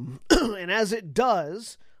scream. And as it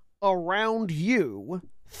does, around you,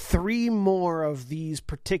 3 more of these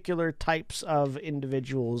particular types of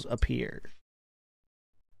individuals appear.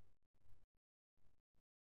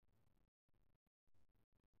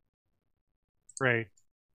 Great.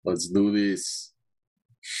 Let's do this.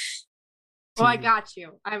 Oh, I got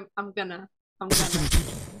you. I'm gonna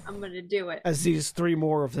do it. As these 3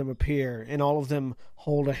 more of them appear, and all of them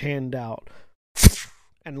hold a hand out,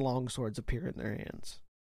 and long swords appear in their hands.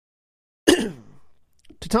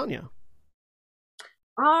 Titania.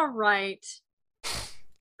 All right.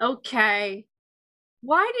 Okay.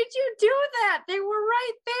 Why did you do that? They were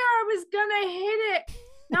right there. I was gonna hit it.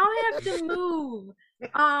 Now I have to move.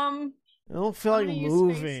 I don't feel like I'm gonna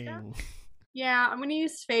use face moving. Yeah, I'm gonna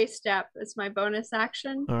use Face Step as my bonus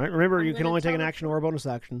action. All right, remember, I'm you can gonna only take an tell- action or a bonus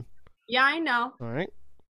action. Yeah, I know. All right.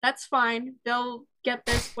 That's fine. They'll get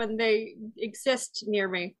this when they exist near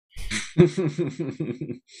me.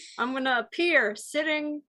 I'm gonna appear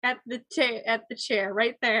sitting at the chair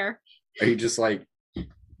right there. Are you just like,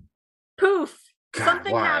 Poof! God,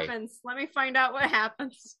 Something why? happens. Let me find out what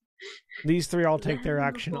happens. These 3 all take their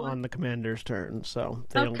action Boy. on the commander's turn, so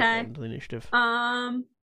they don't Okay. get into the initiative.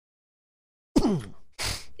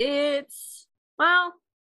 It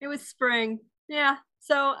was spring. Yeah.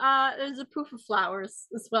 So there's a poof of flowers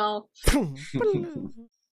as well. The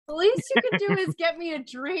least you could do is get me a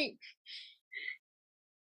drink.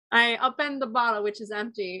 I upend the bottle, which is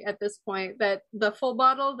empty at this point. That the full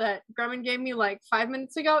bottle that Grumman gave me like 5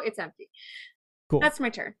 minutes ago, it's empty. Cool. That's my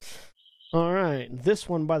turn. All right. This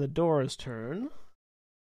one by the door's turn.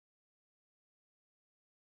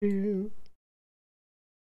 Here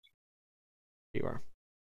you are.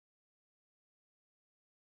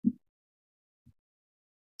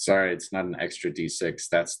 Sorry, it's not an extra d6.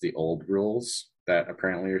 That's the old rules that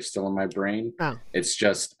apparently are still in my brain. Oh. It's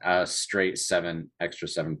just a straight extra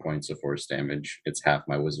 7 points of force damage. It's half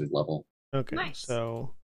my wizard level. Okay, Nice.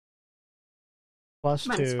 so plus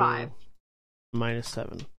Minus 2, 5. minus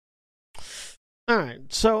 7. All right,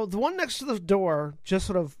 so the one next to the door, just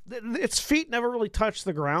sort of, its feet never really touch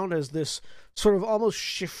the ground as this sort of almost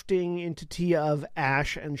shifting entity of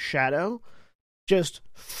ash and shadow just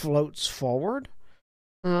floats forward.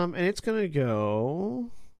 And it's going to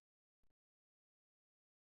go...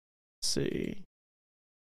 Let's see.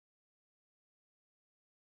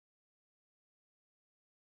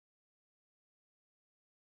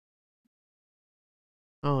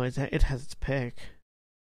 Oh, it has its pick.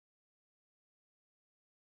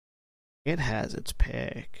 It has its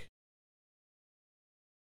pick.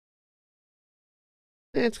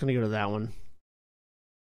 It's going to go to that one.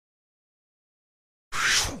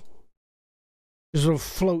 It sort of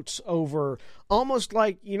floats over, almost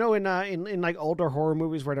like, you know, in like older horror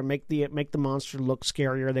movies where to make the monster look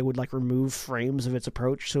scarier, they would like remove frames of its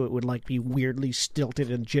approach so it would like be weirdly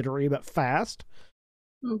stilted and jittery but fast.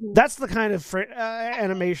 Mm-hmm. That's the kind of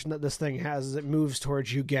animation that this thing has as it moves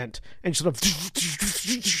towards you, Gent, and sort of,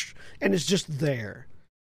 and it's just there.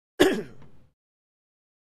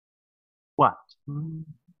 What?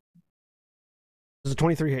 Does a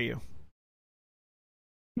 23 hit you?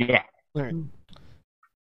 Yeah. All right.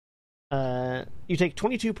 You take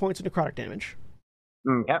 22 points of necrotic damage.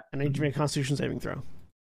 Yep. And I need you to make a Constitution saving throw.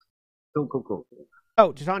 Cool.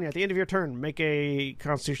 Oh, Titania, at the end of your turn, make a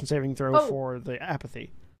Constitution saving throw for the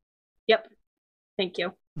apathy. Yep. Thank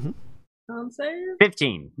you. Mm-hmm. Save.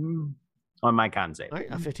 15 on my con save. All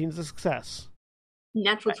right, a 15 is a success.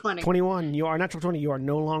 Natural 20. 21, you are natural 20. You are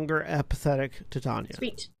no longer apathetic, Titania.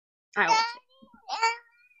 Sweet. I will.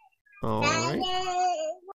 All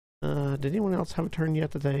right. Did anyone else have a turn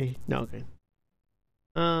yet today? No, okay.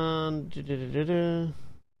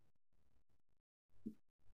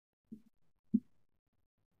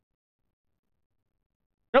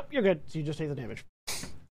 Nope, you're good. So you just take the damage.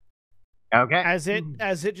 Okay. As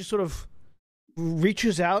it just sort of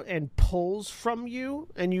reaches out and pulls from you,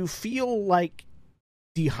 and you feel like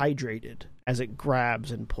dehydrated as it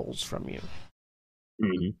grabs and pulls from you.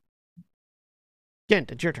 Mm-hmm.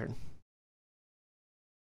 Gent, it's your turn.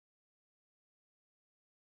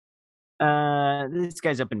 This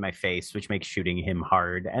guy's up in my face, which makes shooting him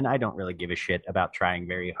hard, and I don't really give a shit about trying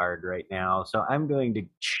very hard right now, so I'm going to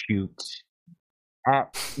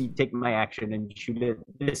take my action and shoot at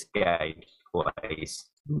this guy twice.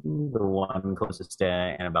 The one closest to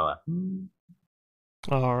Annabella.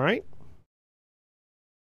 All right.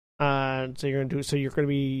 So you're going to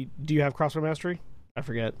be, do you have crossbow mastery? I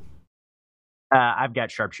forget. I've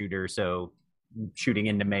got sharpshooter, so shooting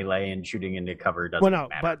into melee and shooting into cover doesn't matter.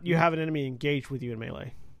 But you have an enemy engaged with you in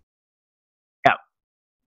melee.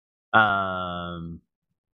 Oh.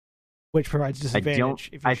 Which provides disadvantage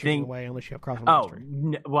if you're shooting away unless you have crossbow mastery.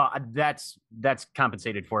 Well, that's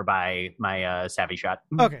compensated for by my savvy shot.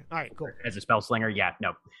 Okay, all right, cool. As a spell slinger,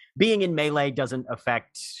 no. Being in melee doesn't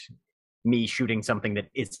affect me shooting something that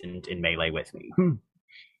isn't in melee with me.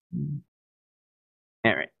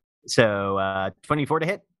 All right. So 24 to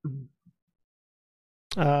hit.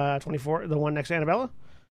 24, the one next to Annabella?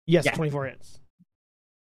 Yes, yeah. 24 hits.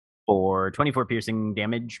 For 24 piercing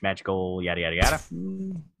damage, magical, yada, yada, yada.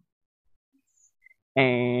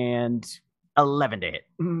 And 11 to hit.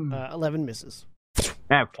 11 misses.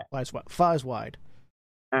 Okay. Flies wide.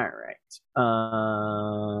 All right.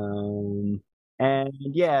 And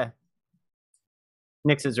yeah.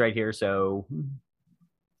 Nyx is right here, so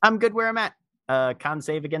I'm good where I'm at. Con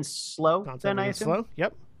save against slow, then I assume? Slow,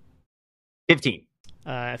 yep. 15.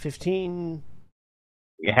 15.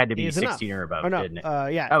 It had to be 16 enough. or above, didn't it?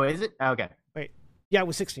 Yeah. Oh, is it? Okay. Wait. Yeah, it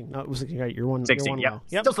was 16. No, it was 16. Right, you're one. 16, you're one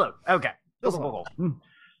yep. Still slow. Okay. Still slow.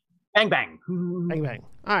 Bang, bang. Bang, bang.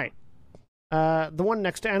 All right. The one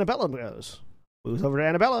next to Annabella moves over to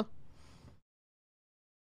Annabella.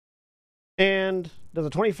 And does a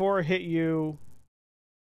 24 hit you,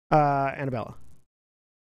 Annabella?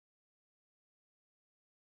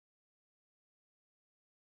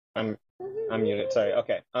 I'm muted. Sorry.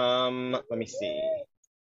 Okay. Let me see.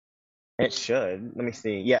 It should. Let me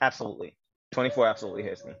see. Yeah, absolutely. 24 absolutely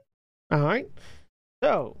hits me. All right.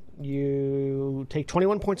 So, you take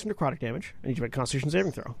 21 points of necrotic damage, and you make a Constitution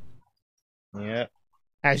saving throw. Yeah.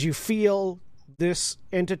 As you feel this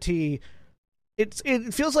entity, it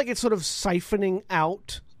feels like it's sort of siphoning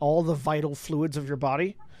out all the vital fluids of your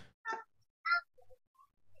body.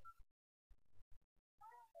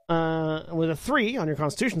 With a 3 on your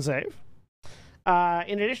Constitution save.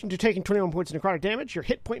 In addition to taking 21 points of necrotic damage, your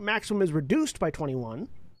hit point maximum is reduced by 21.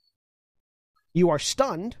 You are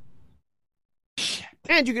stunned.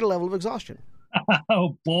 And you get a level of exhaustion.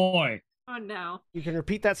 Oh boy. Oh no. You can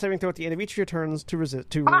repeat that saving throw at the end of each of your turns to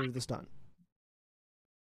relieve the stun.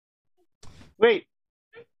 Wait.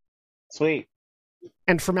 Sweet.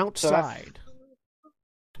 And from So outside.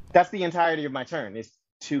 that's the entirety of my turn. Is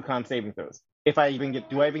 2 con saving throws. If I even get,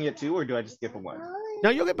 do I even get 2, or do I just get the 1?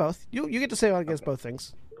 No, you'll get both. You get to save against both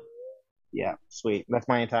things. Yeah, sweet. That's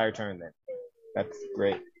my entire turn then. That's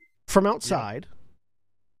great. From outside,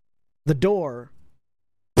 the door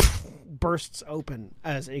bursts open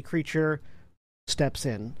as a creature steps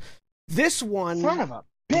in. This one Son of a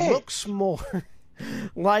bitch! looks more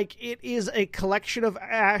like it is a collection of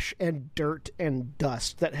ash and dirt and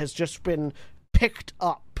dust that has just been picked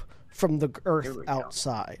up from the earth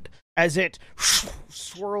outside as it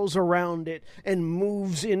swirls around it and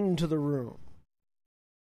moves into the room.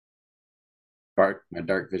 My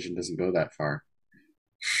dark vision doesn't go that far.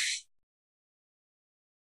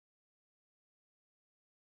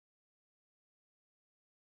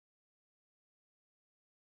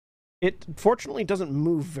 It fortunately doesn't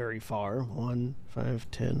move very far. 1, 5,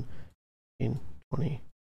 10, 15, 20,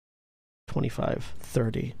 25,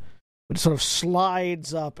 30. It sort of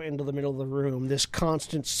slides up into the middle of the room, this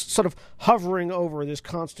constant, sort of hovering over this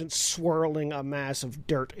constant swirling a mass of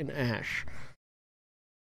dirt and ash.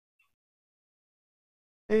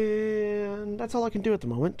 And that's all I can do at the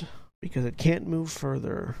moment, because it can't move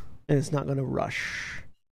further, and it's not going to rush.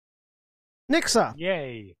 Nixa,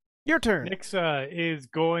 Yay. your turn. Nixa is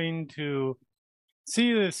going to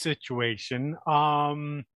see this situation.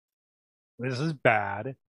 This is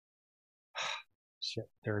bad. Shit,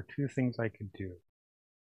 there are 2 things I could do.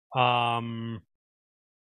 I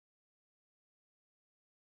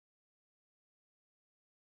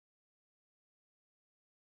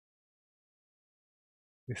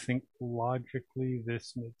think logically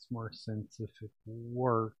this makes more sense if it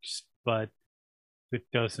works, but if it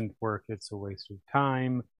doesn't work, it's a waste of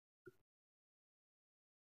time.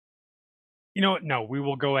 You know what? No, we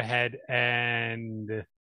will go ahead and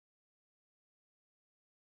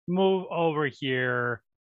move over here,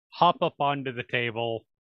 hop up onto the table.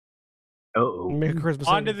 Oh, Make a charisma saving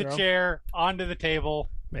Onto the throw. chair, onto the table.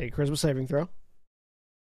 Make a charisma saving throw.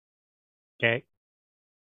 Okay.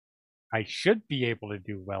 I should be able to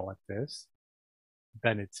do well at this.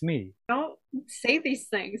 Then it's me. Don't say these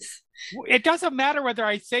things. It doesn't matter whether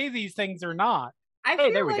I say these things or not. I Hey,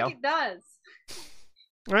 feel there we like go. it does.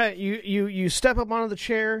 All right, you step up onto the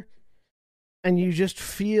chair, and you just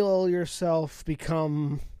feel yourself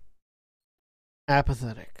become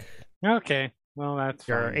apathetic. Okay. Well, that's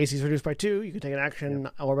Your fine. AC is reduced by 2. You can take an action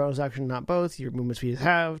or bonus action, not both. Your movement speed is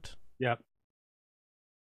halved. Yep.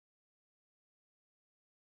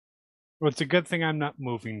 Well, it's a good thing I'm not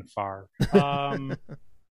moving far.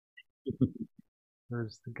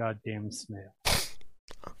 Where's the goddamn snail?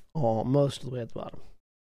 Most of the way at the bottom.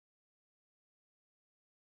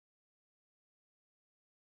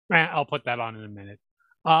 I'll put that on in a minute.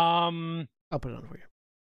 I'll put it on for you.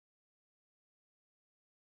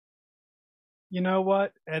 You know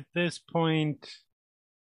what? At this point,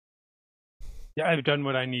 yeah, I've done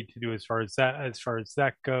what I need to do as far as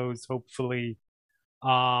that goes. Hopefully,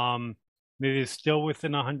 it is still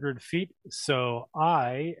within 100 feet. So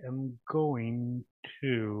I am going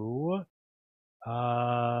to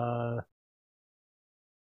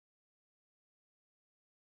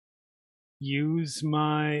use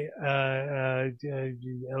my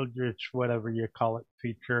Eldritch, whatever you call it,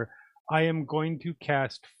 feature. I am going to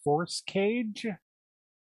cast Force Cage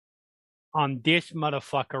on this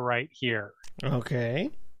motherfucker right here. Okay.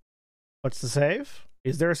 What's the save?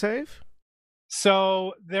 Is there a save?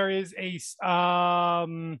 So there is a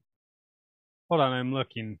hold on, I'm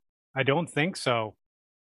looking. I don't think so.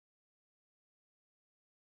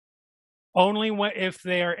 Only if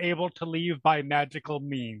they are able to leave by magical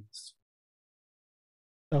means.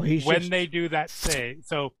 Oh, he's When just... they do that save.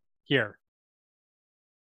 So here.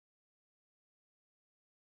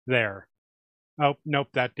 There. Oh, nope,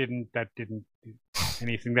 that didn't do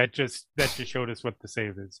anything. That just showed us what the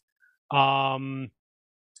save is.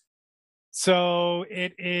 So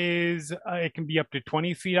it is it can be up to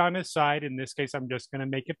 20 feet on his side. In this case, I'm just going to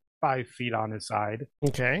make it 5 feet on his side.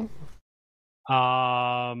 Okay.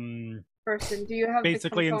 Person, do you have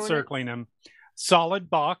basically the encircling him. Solid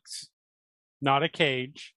box, not a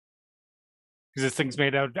cage. Because this thing's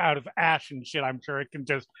made out of ash and shit. I'm sure it can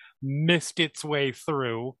just mist its way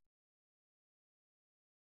through.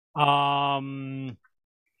 It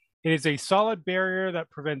is a solid barrier that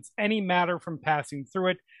prevents any matter from passing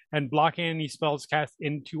through it and blocking any spells cast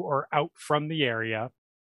into or out from the area.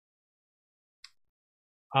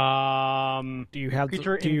 Do you have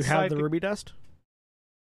the ruby dust?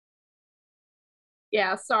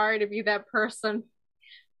 Yeah, sorry to be that person.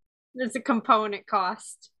 There's a component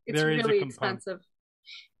cost. It's really expensive.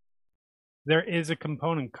 There is a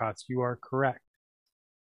component cost. You are correct.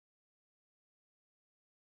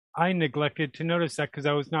 I neglected to notice that because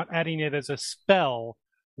I was not adding it as a spell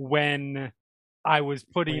when I was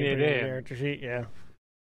putting it in. Yeah.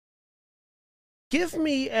 Give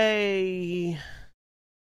me a...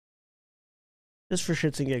 Just for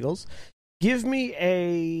shits and giggles. Give me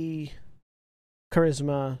a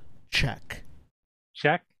charisma check.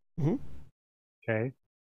 Check? Mm-hmm. Okay.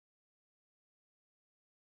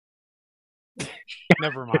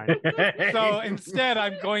 Never mind. So instead,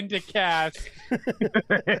 I'm going to cast.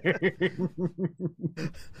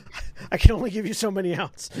 I can only give you so many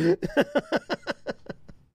outs.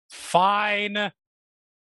 Fine.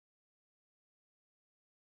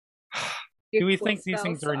 Do we think these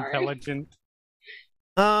things are intelligent?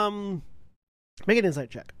 Make an insight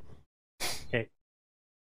check. Okay.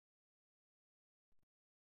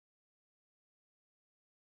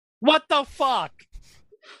 What the fuck?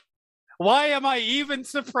 Why am I even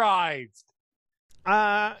surprised?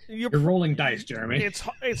 You're rolling dice, Jeremy.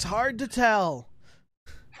 It's hard to tell.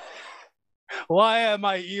 Why am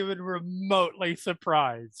I even remotely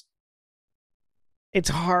surprised? It's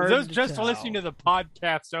hard. Those just listening to the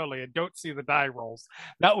podcast only and don't see the die rolls.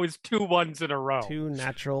 That was 2 1s in a row. 2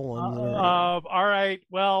 natural ones in a row. All right.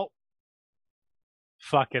 Well,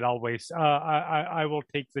 fuck it. I'll waste. I will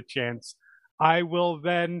take the chance. I will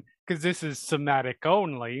then, because this is somatic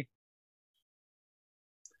only.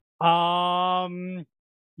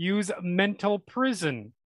 Use mental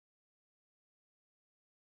prison.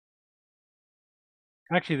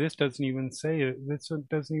 Actually, this doesn't even say it. This one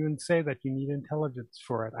doesn't even say that you need intelligence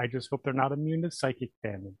for it. I just hope they're not immune to psychic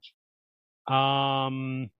damage.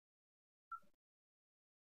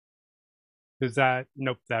 Does that?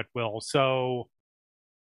 Nope, that will. So,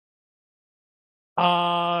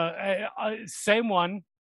 same one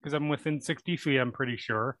because I'm within 60 feet. I'm pretty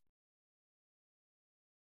sure.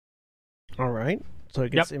 All right. So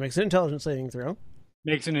it makes an intelligence saving throw.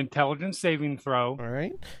 Makes an intelligence saving throw. All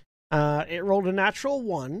right. It rolled a natural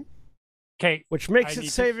 1. Okay. Which makes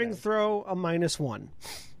its saving throw a -1.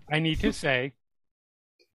 I need to say,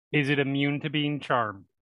 is it immune to being charmed?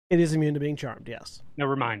 It is immune to being charmed, yes.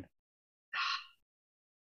 Never mind.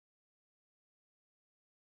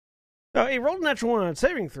 So it rolled a natural 1 on its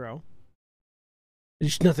saving throw.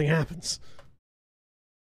 Just nothing happens.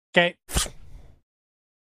 Okay.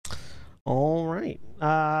 All right.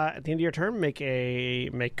 At the end of your turn,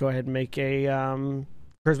 go ahead and make a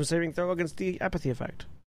charisma saving throw against the apathy effect.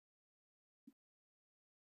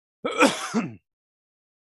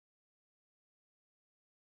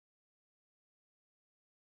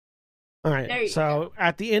 All right. So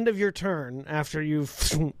at the end of your turn, after you've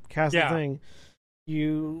cast the thing,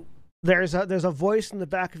 there's a voice in the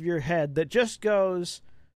back of your head that just goes,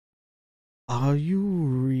 "Are you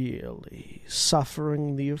really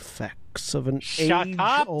suffering the effects of an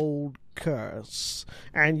age-old curse?"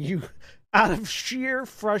 And you, out of sheer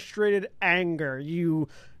frustrated anger, you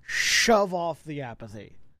shove off the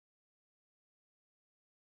apathy.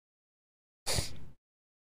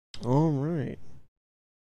 All right.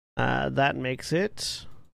 That makes it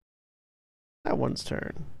that one's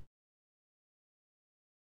turn.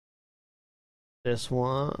 This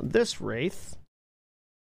wraith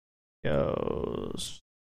goes.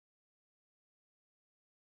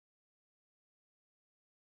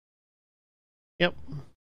 Yep.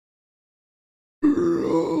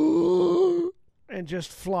 And just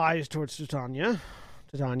flies towards Titania.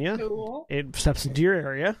 Cool. It steps into your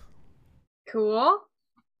area. Cool.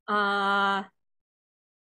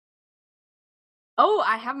 Oh,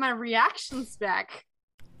 I have my reactions back.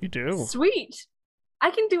 You do. Sweet.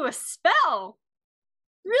 I can do a spell.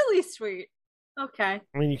 Really sweet. Okay.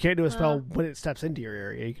 I mean, you can't do a spell when it steps into your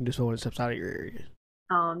area. You can do a spell when it steps out of your area.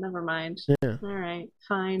 Oh, never mind. Yeah. All right,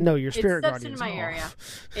 fine. No, your spirit guardians. It It steps guardians into my off.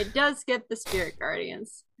 area. It does get the spirit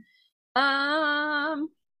guardians.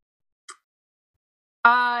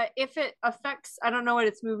 If it affects, I don't know what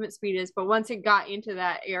its movement speed is, but once it got into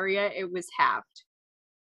that area, it was halved.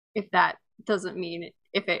 If that doesn't mean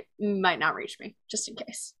if it might not reach me, just in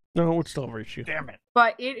case. No, it would still reach you. Damn it.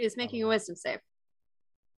 But it is making a wisdom save.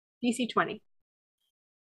 DC 20.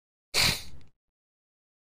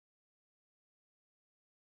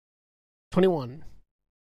 21.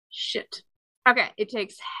 Shit. Okay, it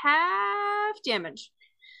takes half damage.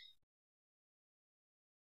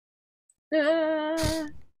 Which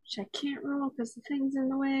I can't roll because the thing's in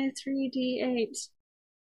the way. 3d8.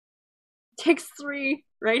 Takes 3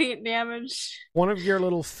 radiant damage. One of your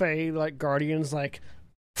little fey guardians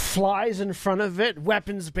flies in front of it,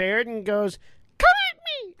 weapons bared, and goes, "Come at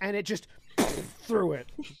me!" And it just threw it.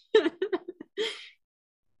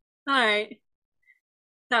 Alright.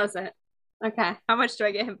 That was it. Okay, how much do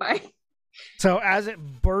I get hit by? So as it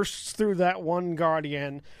bursts through that one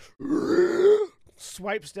guardian,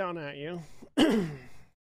 swipes down at you.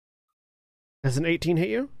 Does an 18 hit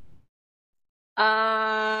you?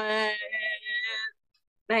 My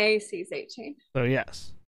AC is 18. So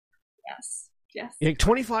yes. Yes. You take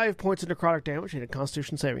 25 points of necrotic damage and a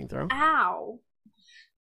Constitution saving throw. Ow.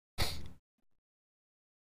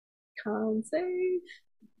 Con save.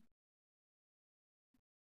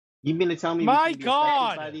 You mean to tell me My we can be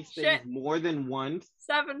God! affected by these things Shit. more than once?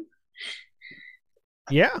 7.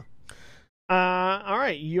 Yeah. All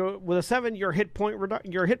right. You with a 7, your hit point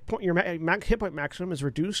hit point maximum is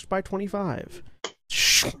reduced by 25.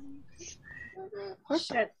 Shit.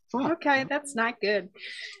 Okay, that's not good.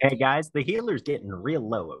 Hey guys, the healer's getting real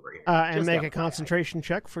low over here. And Just make a FYI. concentration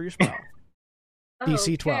check for your spell.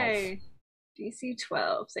 DC 12. Okay. DC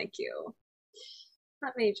 12, thank you.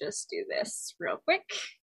 Let me just do this real quick.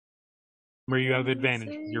 Where you have advantage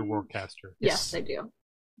with your warcaster. Yes, I do.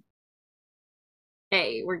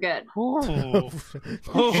 Hey, we're good.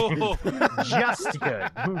 Just good.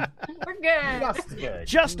 We're good. Just good.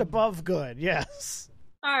 Just above good, yes.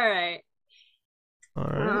 Alright. All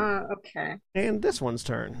right. Okay. And this one's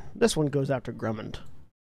turn. This one goes after Grummond.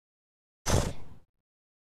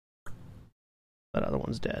 That other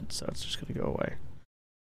one's dead, so it's just going to go away.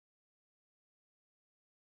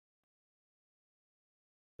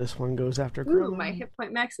 This one goes after Grummond. Ooh, my hit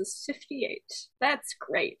point max is 58. That's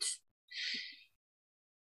great.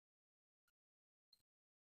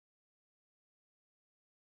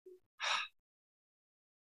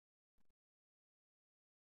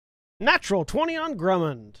 Natural 20 on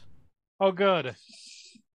Grummond. Oh, good.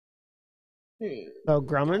 So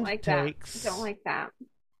Grummond Like takes that. Don't like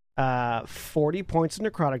that. 40 points of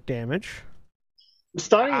necrotic damage. I'm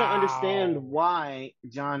starting to Ow. understand why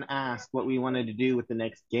John asked what we wanted to do with the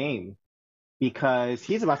next game. Because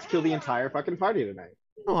he's about to kill the entire fucking party tonight.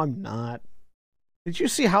 No, I'm not. Did you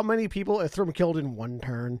see how many people Ithram killed in one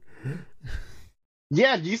turn?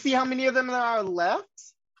 Yeah, do you see how many of them there are left?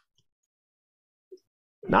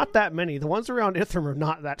 Not that many. The ones around Ithram are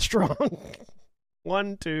not that strong.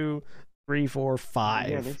 1, 2, 3, 4, 5.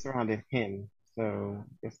 Yeah, they surrounded him. So, I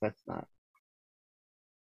guess that's not.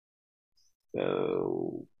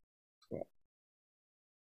 So.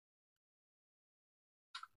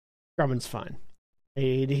 Grummond's fine.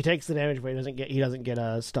 He takes the damage, but he doesn't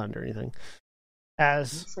get stunned or anything. I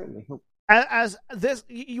certainly hope. As this,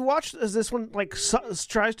 you watch as this one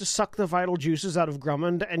tries to suck the vital juices out of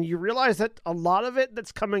Grummond, and you realize that a lot of it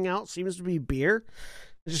that's coming out seems to be beer.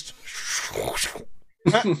 It's just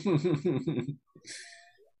Good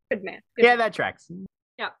man. Good Yeah, man. that tracks.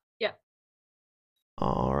 Yep.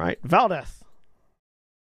 all right. Valdeth.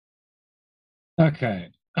 Okay.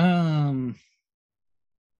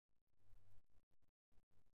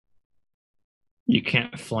 You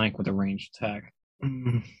can't flank with a ranged attack.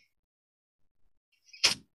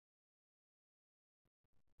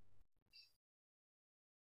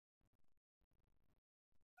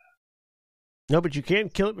 No, but you can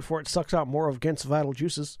kill it before it sucks out more of Gent's vital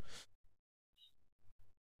juices.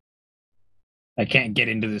 I can't get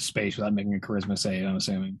into this space without making a charisma save, I'm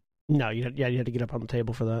assuming. No, you had to get up on the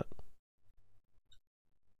table for that.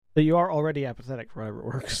 So you are already apathetic for however it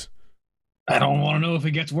works. I don't want to know if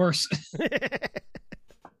it gets worse.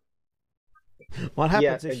 What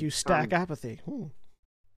happens Yeah, if you stack apathy?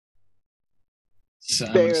 So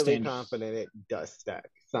I'm Fairly standing- confident it does stack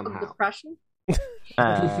Of somehow. depression.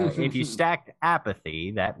 If you stacked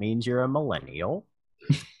apathy, that means you're a millennial.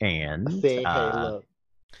 And Say, hey, look,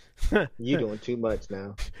 you doing too much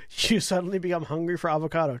now. You suddenly become hungry for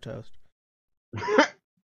avocado toast.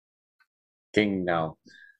 King now.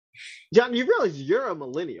 John, you realize you're a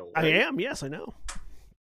millennial, I right? am, yes, I know.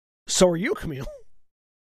 So are you, Camille.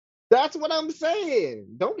 That's what I'm saying.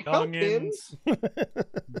 Don't help him.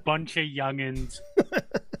 Youngins. Bunch of youngins.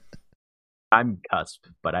 I'm cusp,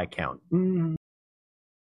 but I count.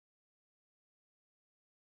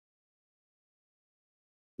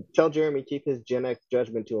 Tell Jeremy keep his Gen X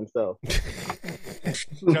judgment to himself.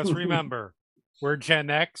 Just remember, we're Gen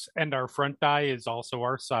X, and our front eye is also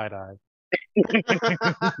our side eye.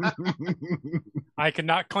 I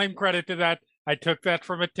cannot claim credit to that. I took that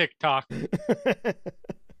from a TikTok.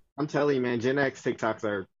 I'm telling you, man, Gen X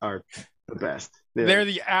TikToks are the best. They're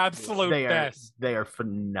the absolute best. They are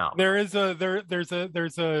phenomenal. There's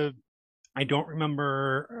a I don't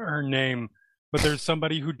remember her name, but there's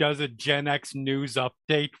somebody who does a Gen X news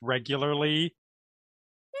update regularly.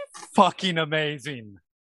 It's fucking amazing.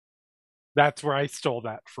 That's where I stole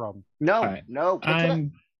that from. No, Right. no.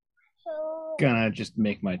 I'm gonna just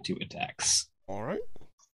make my 2 attacks. All right.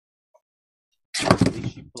 At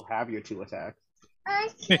least you will have your 2 attacks.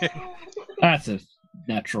 That's a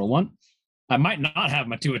natural one. I might not have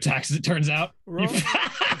my 2 attacks, as it turns out. Roll.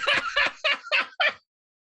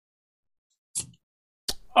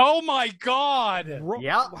 Oh my god!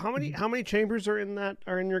 Yeah. How many chambers are in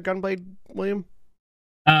your gunblade, William?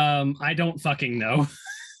 I don't fucking know.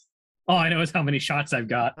 All I know is how many shots I've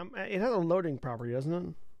got. It has a loading property, doesn't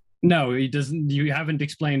it? No, it doesn't. You haven't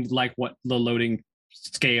explained like what the loading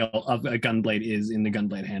scale of a gunblade is in the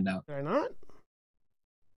gunblade handout. Did I not?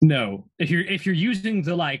 No, if you're using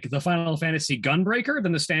the Final Fantasy Gunbreaker,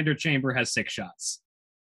 then the standard chamber has 6 shots.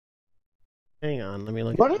 Hang on, let me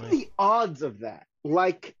look. What are the odds of that?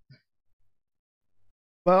 Like,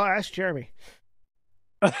 Well, ask Jeremy.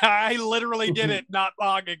 I literally did it not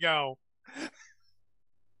long ago.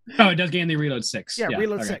 Oh, it does gain the reload 6. Yeah,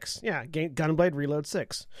 reload okay. 6. Yeah, gunblade reload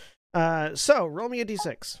 6. So roll me a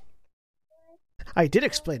d6. I did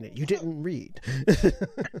explain it. You didn't read.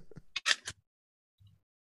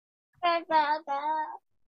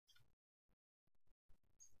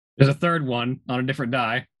 There's a third one on a different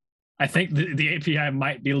die. I think the API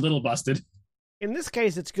might be a little busted. In this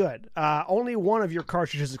case, it's good. Only one of your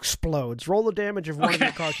cartridges explodes. Roll the damage of one of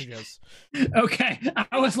your cartridges. Okay,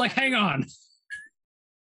 I was like, hang on.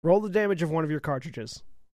 Roll the damage of one of your cartridges.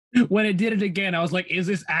 When it did it again, I was like, is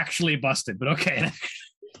this actually busted? But okay,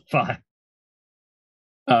 fine.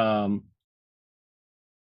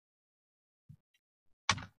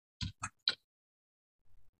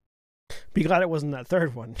 Be glad it wasn't that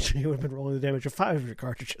third one. You would have been rolling the damage of 5 of your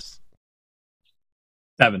cartridges.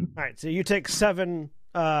 7. All right, so you take 7.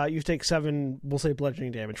 You take 7. We'll say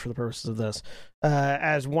bludgeoning damage for the purposes of this,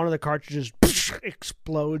 as one of the cartridges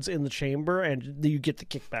explodes in the chamber, and you get the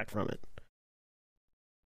kickback from it.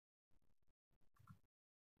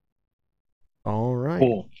 All right.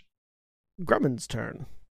 Cool. Grumman's turn.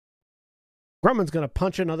 Grumman's gonna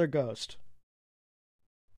punch another ghost.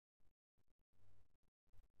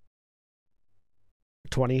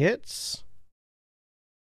 $20 hits.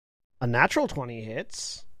 A natural 20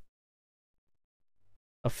 hits.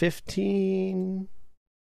 A 15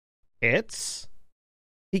 hits.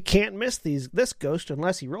 He can't miss this ghost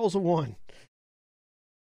unless he rolls a 1.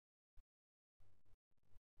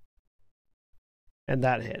 And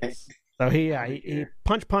that hits. So he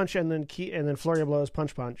punch and then flurry of blows,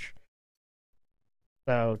 punch.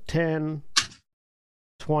 So 10,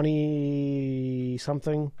 20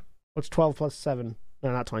 something. What's 12 plus 7?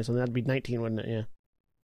 No, not 20 something. That'd be 19, wouldn't it?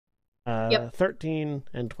 Yeah. Yep. 13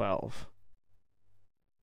 and 12.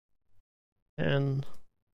 10,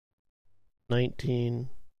 19.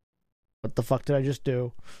 What the fuck did I just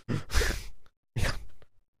do?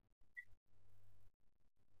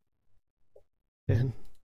 10,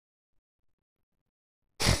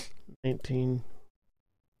 19.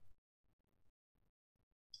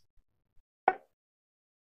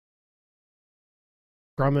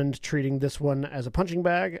 Drummond treating this one as a punching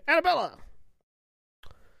bag. Annabella!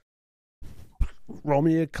 Roll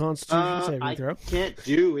me a Constitution saving throw. I can't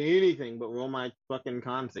do anything but roll my fucking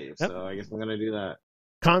con save, Yep. so I guess I'm gonna do that.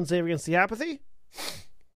 Con save against the apathy.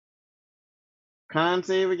 Con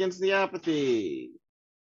save against the apathy.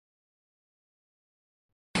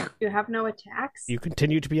 You have no attacks? You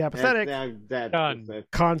continue to be apathetic. Done.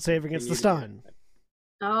 Con save against the stun.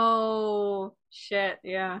 Oh, shit,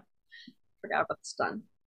 yeah. Forgot about the stun.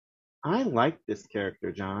 I like this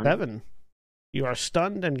character, John. 7. You are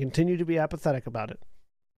stunned and continue to be apathetic about it.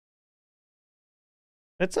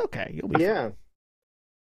 It's okay. You'll be fine.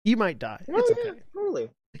 You might die. It's okay. Totally.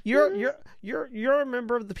 You're a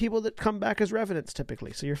member of the people that come back as revenants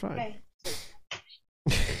typically, so you're fine.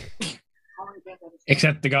 Okay.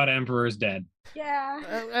 Except the God Emperor is dead.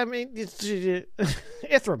 Yeah. I mean, it's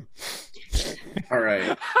Ithram. All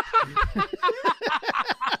right.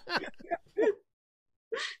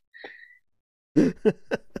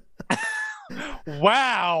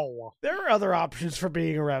 Wow. There are other options for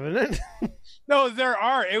being a revenant. No, there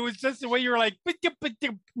are. It was just the way you were like,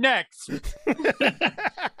 next.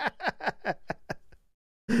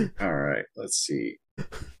 All right, let's see.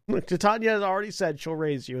 Look, Titania has already said she'll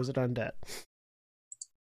raise you as an undead.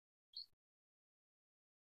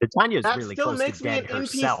 Titania's That really still close makes to me an dead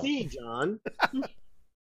herself. NPC, John.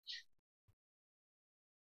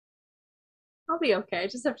 I'll be okay. I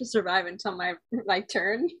just have to survive until my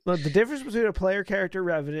turn. Look, the difference between a player character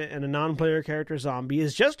revenant and a non-player character zombie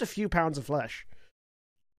is just a few pounds of flesh.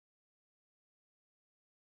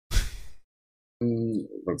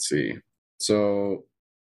 Let's see. So,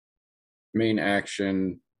 main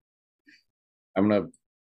action. I'm gonna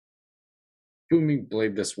booming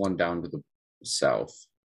blade this one down to the south.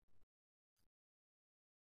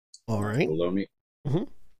 All right. Below me. Mm-hmm.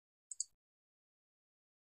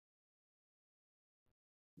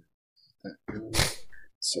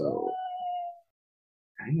 So,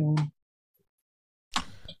 hang on.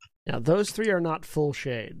 Now, those three are not full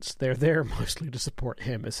shades. They're there mostly to support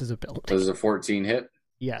him as his ability. This is a 14 hit.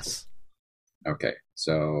 Yes. Okay,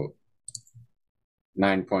 so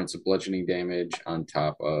 9 points of bludgeoning damage on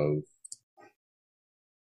top of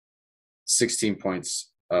 16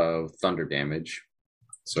 points of thunder damage.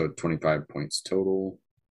 So 25 points total.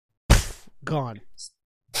 Gone.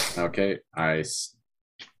 Okay, I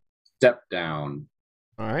step down.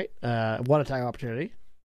 All right. One attack opportunity.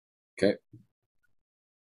 Okay.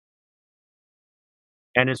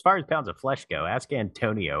 And as far as pounds of flesh go, ask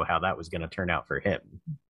Antonio how that was going to turn out for him.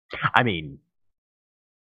 I mean,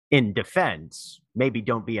 in defense, maybe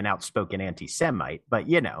don't be an outspoken anti-Semite, but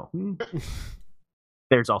you know,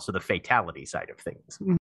 there's also the fatality side of things.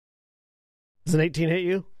 Does an 18 hit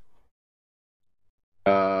you?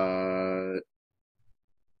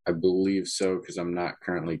 I believe so, because I'm not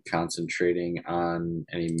currently concentrating on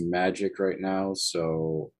any magic right now,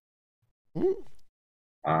 so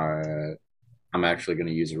I'm actually going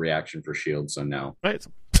to use a reaction for shield, so no. Right.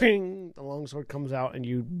 So, ping! The longsword comes out and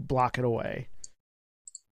you block it away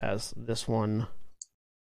as this one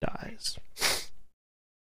dies.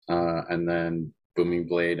 And then booming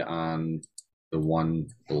blade on the one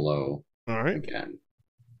below. All right. Again.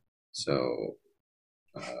 So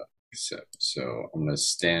I'm going to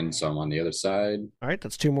stand, so I'm on the other side. All right.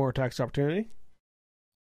 That's 2 more attacks opportunity.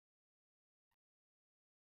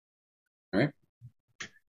 All right.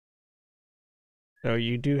 So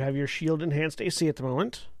you do have your shield enhanced AC at the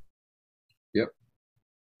moment. Yep.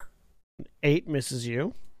 8 misses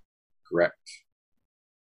you. Correct.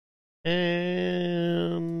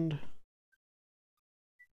 And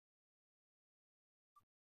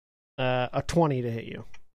a 20 to hit you.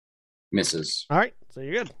 Misses. All right, so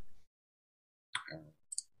you're good.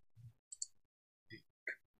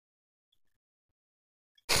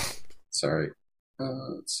 Sorry.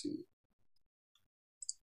 Let's see.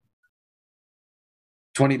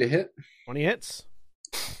 20 to hit. 20 hits.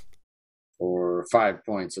 For 5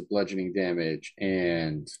 points of bludgeoning damage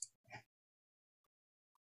and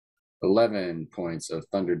 11 points of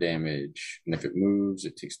thunder damage. And if it moves,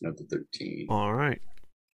 it takes another 13. All right.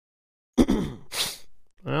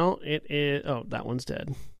 Well, it is... Oh, that one's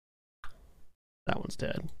dead. That one's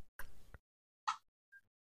dead.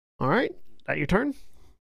 All right. That your turn?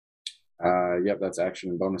 Yep, that's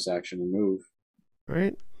action and bonus action and move. All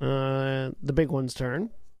right. The big one's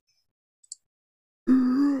turn.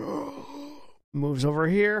 Moves over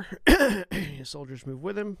here. His soldiers move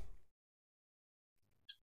with him.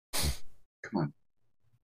 Come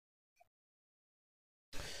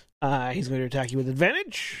on. He's going to attack you with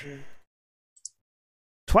advantage.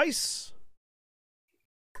 Twice.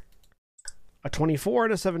 A 24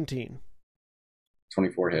 and a 17.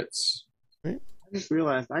 24 hits. I just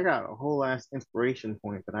realized I got a whole ass inspiration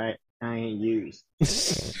point that I ain't used.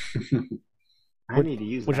 I need to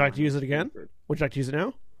use it. Would you like to use it again? Would you like to use it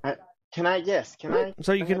now? Can I? Yes. Can I?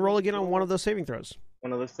 So you can roll again on one of those saving throws.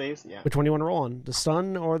 One of those saves? Yeah. Which one do you want to roll on? The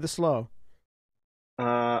stun or the slow?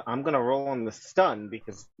 I'm going to roll on the stun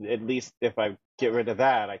because at least if I get rid of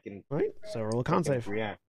that, I can... All right, so roll a con save.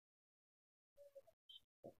 React.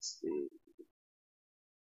 Let's see.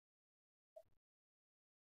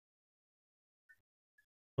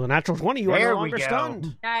 Well, a natural 20, you are no longer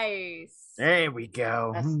stunned. Nice. There we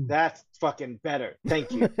go. That's fucking better.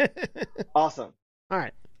 Thank you. Awesome. All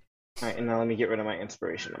right. All right, and now let me get rid of my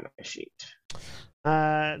inspiration on my sheet.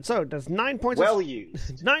 So it does 9 points. Well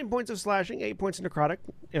used. 9 points of slashing, 8 points of necrotic.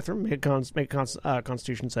 Ithram, make a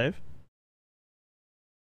Constitution save.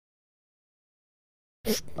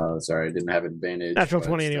 Sorry, I didn't have advantage. Natural but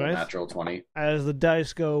 20 still anyways. Natural 20. As the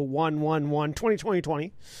dice go 1, 1, 1, 20, 20,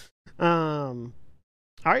 20.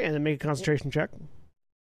 All right, and then make a concentration check.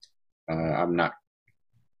 I'm not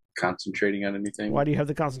concentrating on anything. Why do you have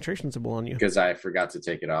the concentration symbol on you? Because I forgot to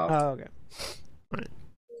take it off. Oh, okay. All right.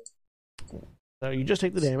 So you just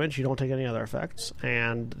take the damage. You don't take any other effects.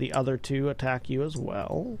 And the other two attack you as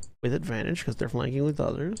well with advantage because they're flanking with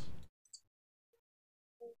others.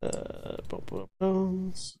 Boom.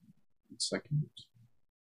 1 second.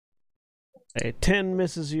 A 10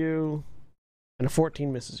 misses you, and a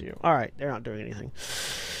 14 misses you. All right, they're not doing anything.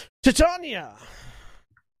 Titania!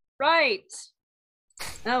 Right.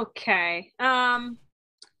 Okay.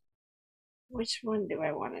 Which one do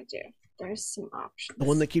I want to do? There's some options. The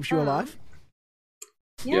one that keeps you alive?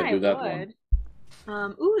 Yeah, do that I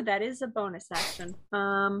would. Ooh, that is a bonus action.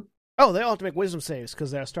 Oh, they all have to make wisdom saves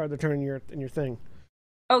because they started their turn in your thing.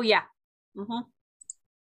 Oh yeah. Is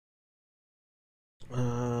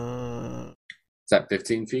that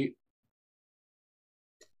 15 feet?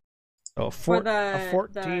 So a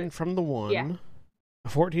 14 from the one. Yeah. A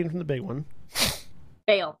 14 from the big one.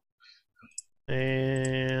 Fail.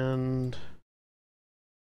 And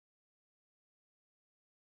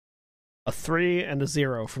a 3 and a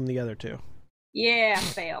 0 from the other two. Yeah,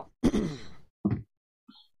 fail.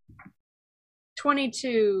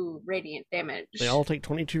 22 radiant damage. They all take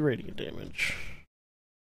 22 radiant damage.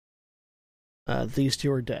 These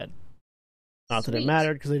two are dead. Not that it Sweet.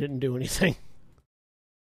 mattered because they didn't do anything.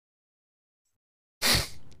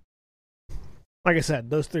 Like I said,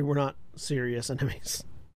 those three were not serious enemies.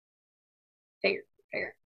 Fair.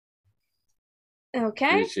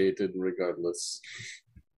 Okay. Appreciated regardless.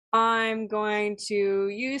 I'm going to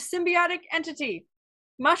use symbiotic entity.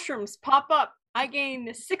 Mushrooms pop up. I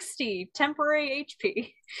gain 60 temporary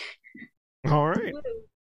HP. All right.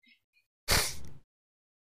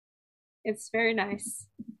 It's very nice.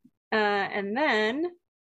 And then,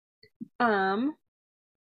 I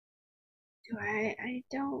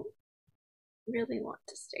don't really want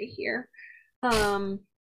to stay here.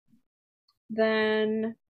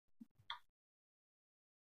 Then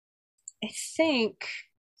I think,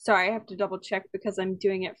 sorry, I have to double check because I'm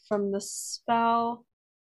doing it from the spell.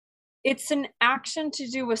 It's an action to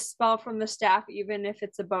do a spell from the staff, even if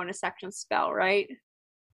it's a bonus action spell, right?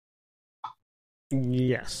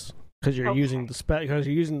 Yes, because you're using the because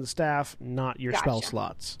you're using the staff, not your spell Gotcha.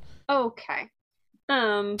 slots. Okay.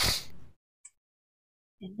 In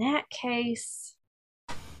that case,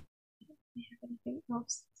 do we have anything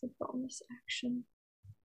else that's a bonus action?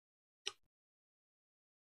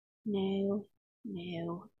 No.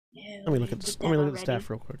 Let me look at the staff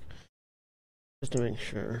real quick, just to make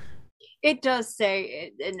sure. It does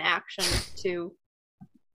say an action to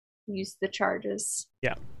use the charges.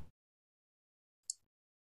 Yeah,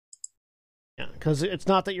 because it's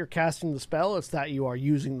not that you're casting the spell; it's that you are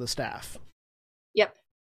using the staff. Yep.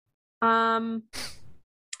 And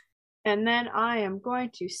then I am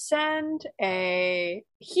going to send a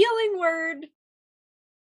healing word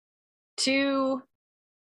to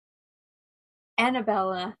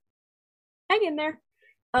Annabella. Hang in there.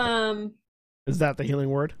 Is that the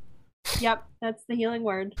healing word? Yep, that's the healing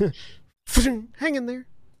word. Hang in there.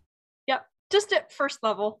 Yep, just at first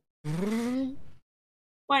level.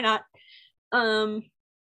 Why not?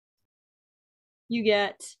 You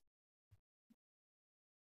get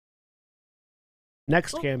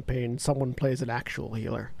Next campaign, someone plays an actual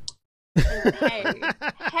healer.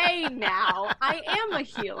 hey now, I am a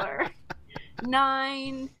healer.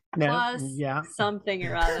 9 plus something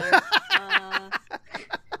or other.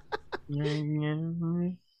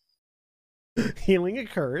 Healing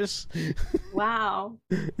occurs. Wow.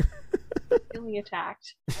 Feeling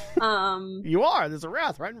attacked. You are. There's a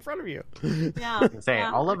wrath right in front of you.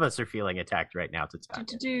 Yeah. All of us are feeling attacked right now. What's a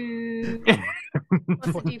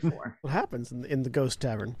D4? What happens in the ghost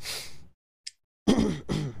tavern?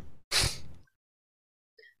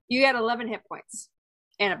 You get 11 hit points,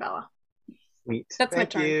 Annabella. Sweet. That's my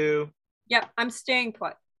turn. Thank you. Yep, I'm staying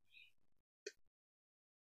put.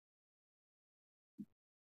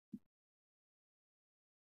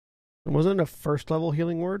 Wasn't it a first level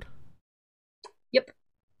healing word?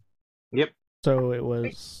 Yep. So it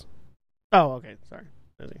was. Oh, okay. Sorry.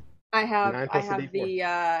 I have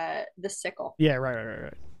D4. the sickle. Yeah.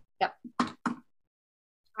 Right. Yep.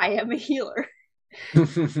 I am a healer.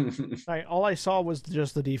 All I saw was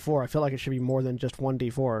just the D4. I feel like it should be more than just one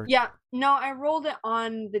D4. Yeah. No, I rolled it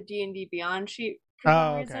on the D&D Beyond sheet for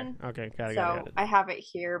some reason. Okay. Got it. I have it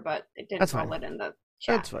here, but it didn't roll it in the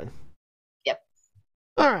chat. That's fine. Yep.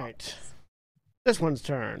 All right. This one's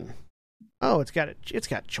turn. Oh, it's got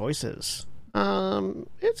choices.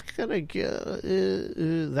 It's gonna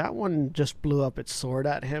that one just blew up its sword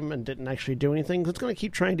at him and didn't actually do anything. It's gonna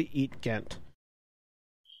keep trying to eat Gent.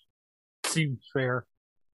 Seems fair.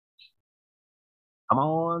 Come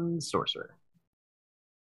on, sorcerer.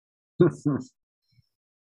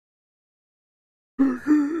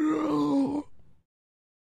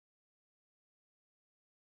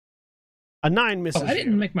 A 9 misses. Oh, I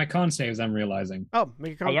didn't you. make my con saves. I'm realizing. Oh,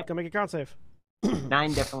 make a con. Yep. Go make a con save.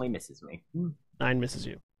 9 definitely misses me. 9 misses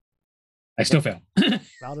you. I still fail.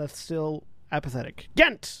 Valdeth's still apathetic.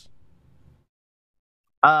 Gent.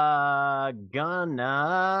 Gonna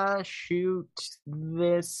shoot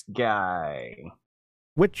this guy.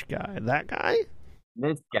 Which guy? That guy?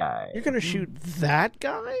 This guy. You're gonna shoot that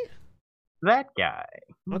guy? That guy.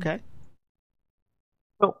 Okay.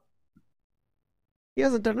 Cool. He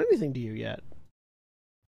hasn't done anything to you yet.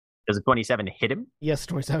 Does a 27 hit him? Yes,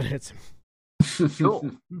 27 hits him.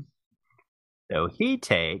 Cool. So he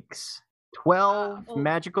takes 12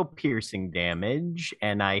 magical piercing damage,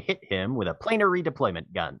 and I hit him with a planar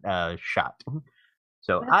redeployment gun shot.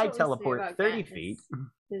 So That's I what we say teleport about 30 Gran feet.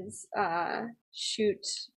 Is shoot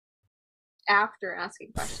after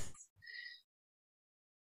asking questions.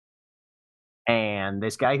 And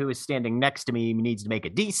this guy who is standing next to me needs to make a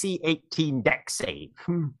DC 18 dex save.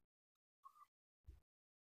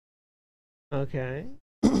 Okay.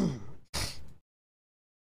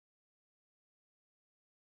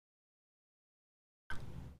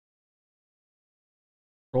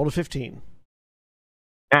 Roll to 15.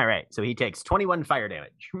 All right, so he takes 21 fire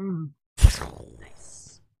damage.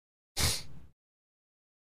 Nice.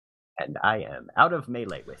 And I am out of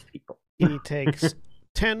melee with people. He takes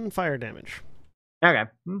 10 fire damage. Okay.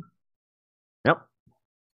 Nope.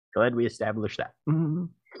 Glad we established that.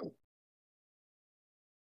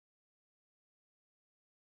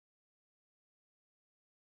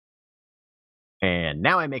 And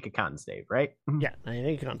now I make a con save, right? Yeah, I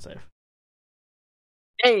make a con save.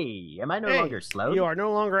 Hey, am I no Hey, longer slow? You are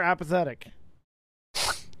no longer apathetic.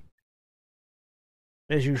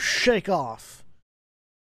 As you shake off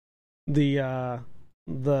the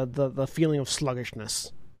feeling of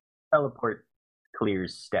sluggishness. Teleport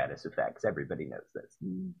clears status effects. Everybody knows this.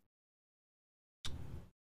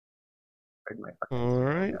 Where'd my fucking All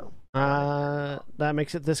right. go? That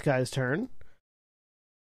makes it this guy's turn.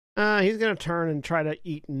 He's gonna turn and try to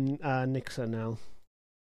eat Nixa now.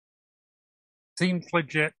 Seems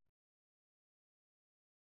legit.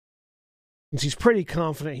 Since he's pretty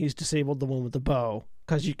confident he's disabled the one with the bow,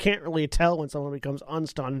 because you can't really tell when someone becomes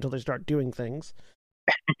unstunned until they start doing things.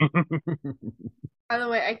 By the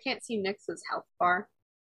way, I can't see Nix's health bar.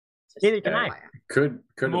 Just Neither can I. FYI. Could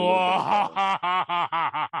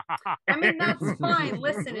I mean, that's fine.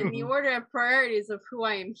 Listen, in the order of priorities of who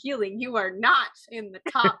I am healing, you are not in the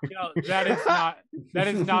top. No, that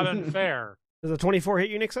is not unfair. Does a 24 hit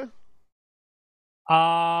you, Nixa?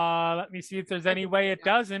 Let me see if there's any way it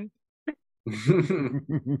doesn't.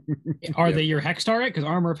 Are they your hex target? Because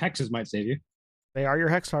armor of hexes might save you. They are your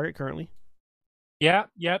hex target currently.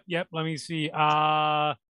 Yep. Let me see.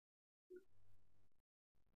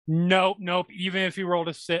 Nope. Even if you rolled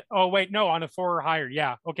a 6. Oh, wait, no, on a 4 or higher.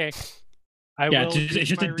 Yeah, okay. It's use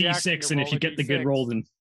just my a reaction D6, to and if roll you a get the good D6. roll, then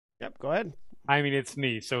Yep, go ahead. I mean, it's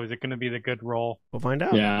me, so is it going to be the good roll? We'll find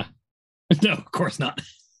out. yeah. No, of course not.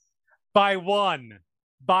 By one.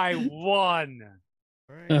 All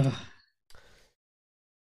All right.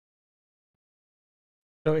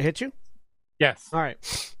 So it hits you? Yes. All right.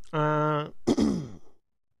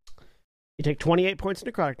 You take 28 points of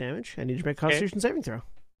necrotic damage and need to make a Constitution saving throw.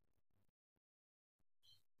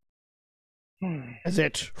 As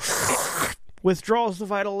it withdraws the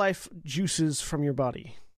vital life juices from your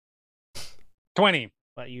body. 20.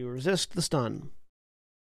 But you resist the stun.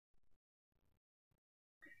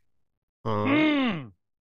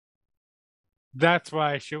 That's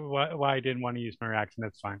why I didn't want to use my reaction.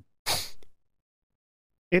 That's fine.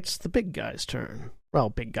 It's the big guy's turn. Well,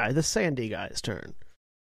 big guy, the sandy guy's turn.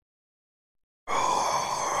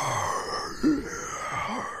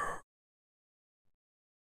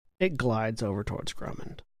 It glides over towards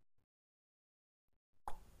Grummond.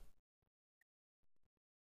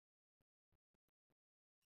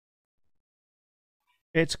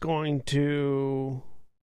 It's going to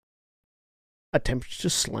attempt to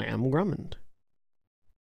slam Grummond.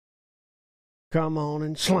 Come on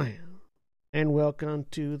and slam. And welcome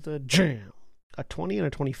to the jam. A 20 and a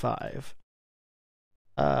 25.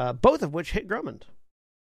 Both of which hit Grummond.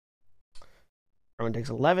 Grummond takes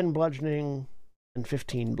 11 bludgeoning and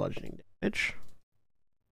 15 bludgeoning damage.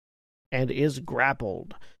 And is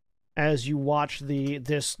grappled. As you watch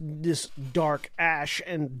this dark ash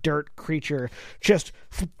and dirt creature just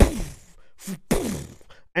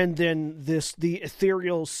and then the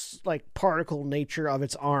ethereal like particle nature of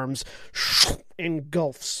its arms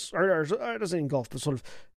engulfs, or it doesn't engulf, but sort of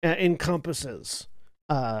encompasses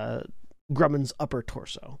Grumman's upper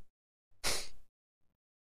torso.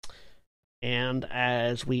 And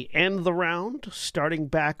as we end the round, starting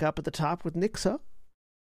back up at the top with Nixa,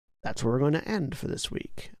 that's where we're going to end for this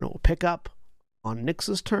week. And we'll pick up on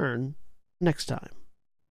Nixa's turn next time.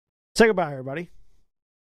 Say goodbye, everybody.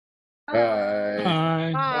 Bye.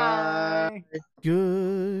 Bye. Bye.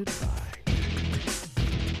 Goodbye.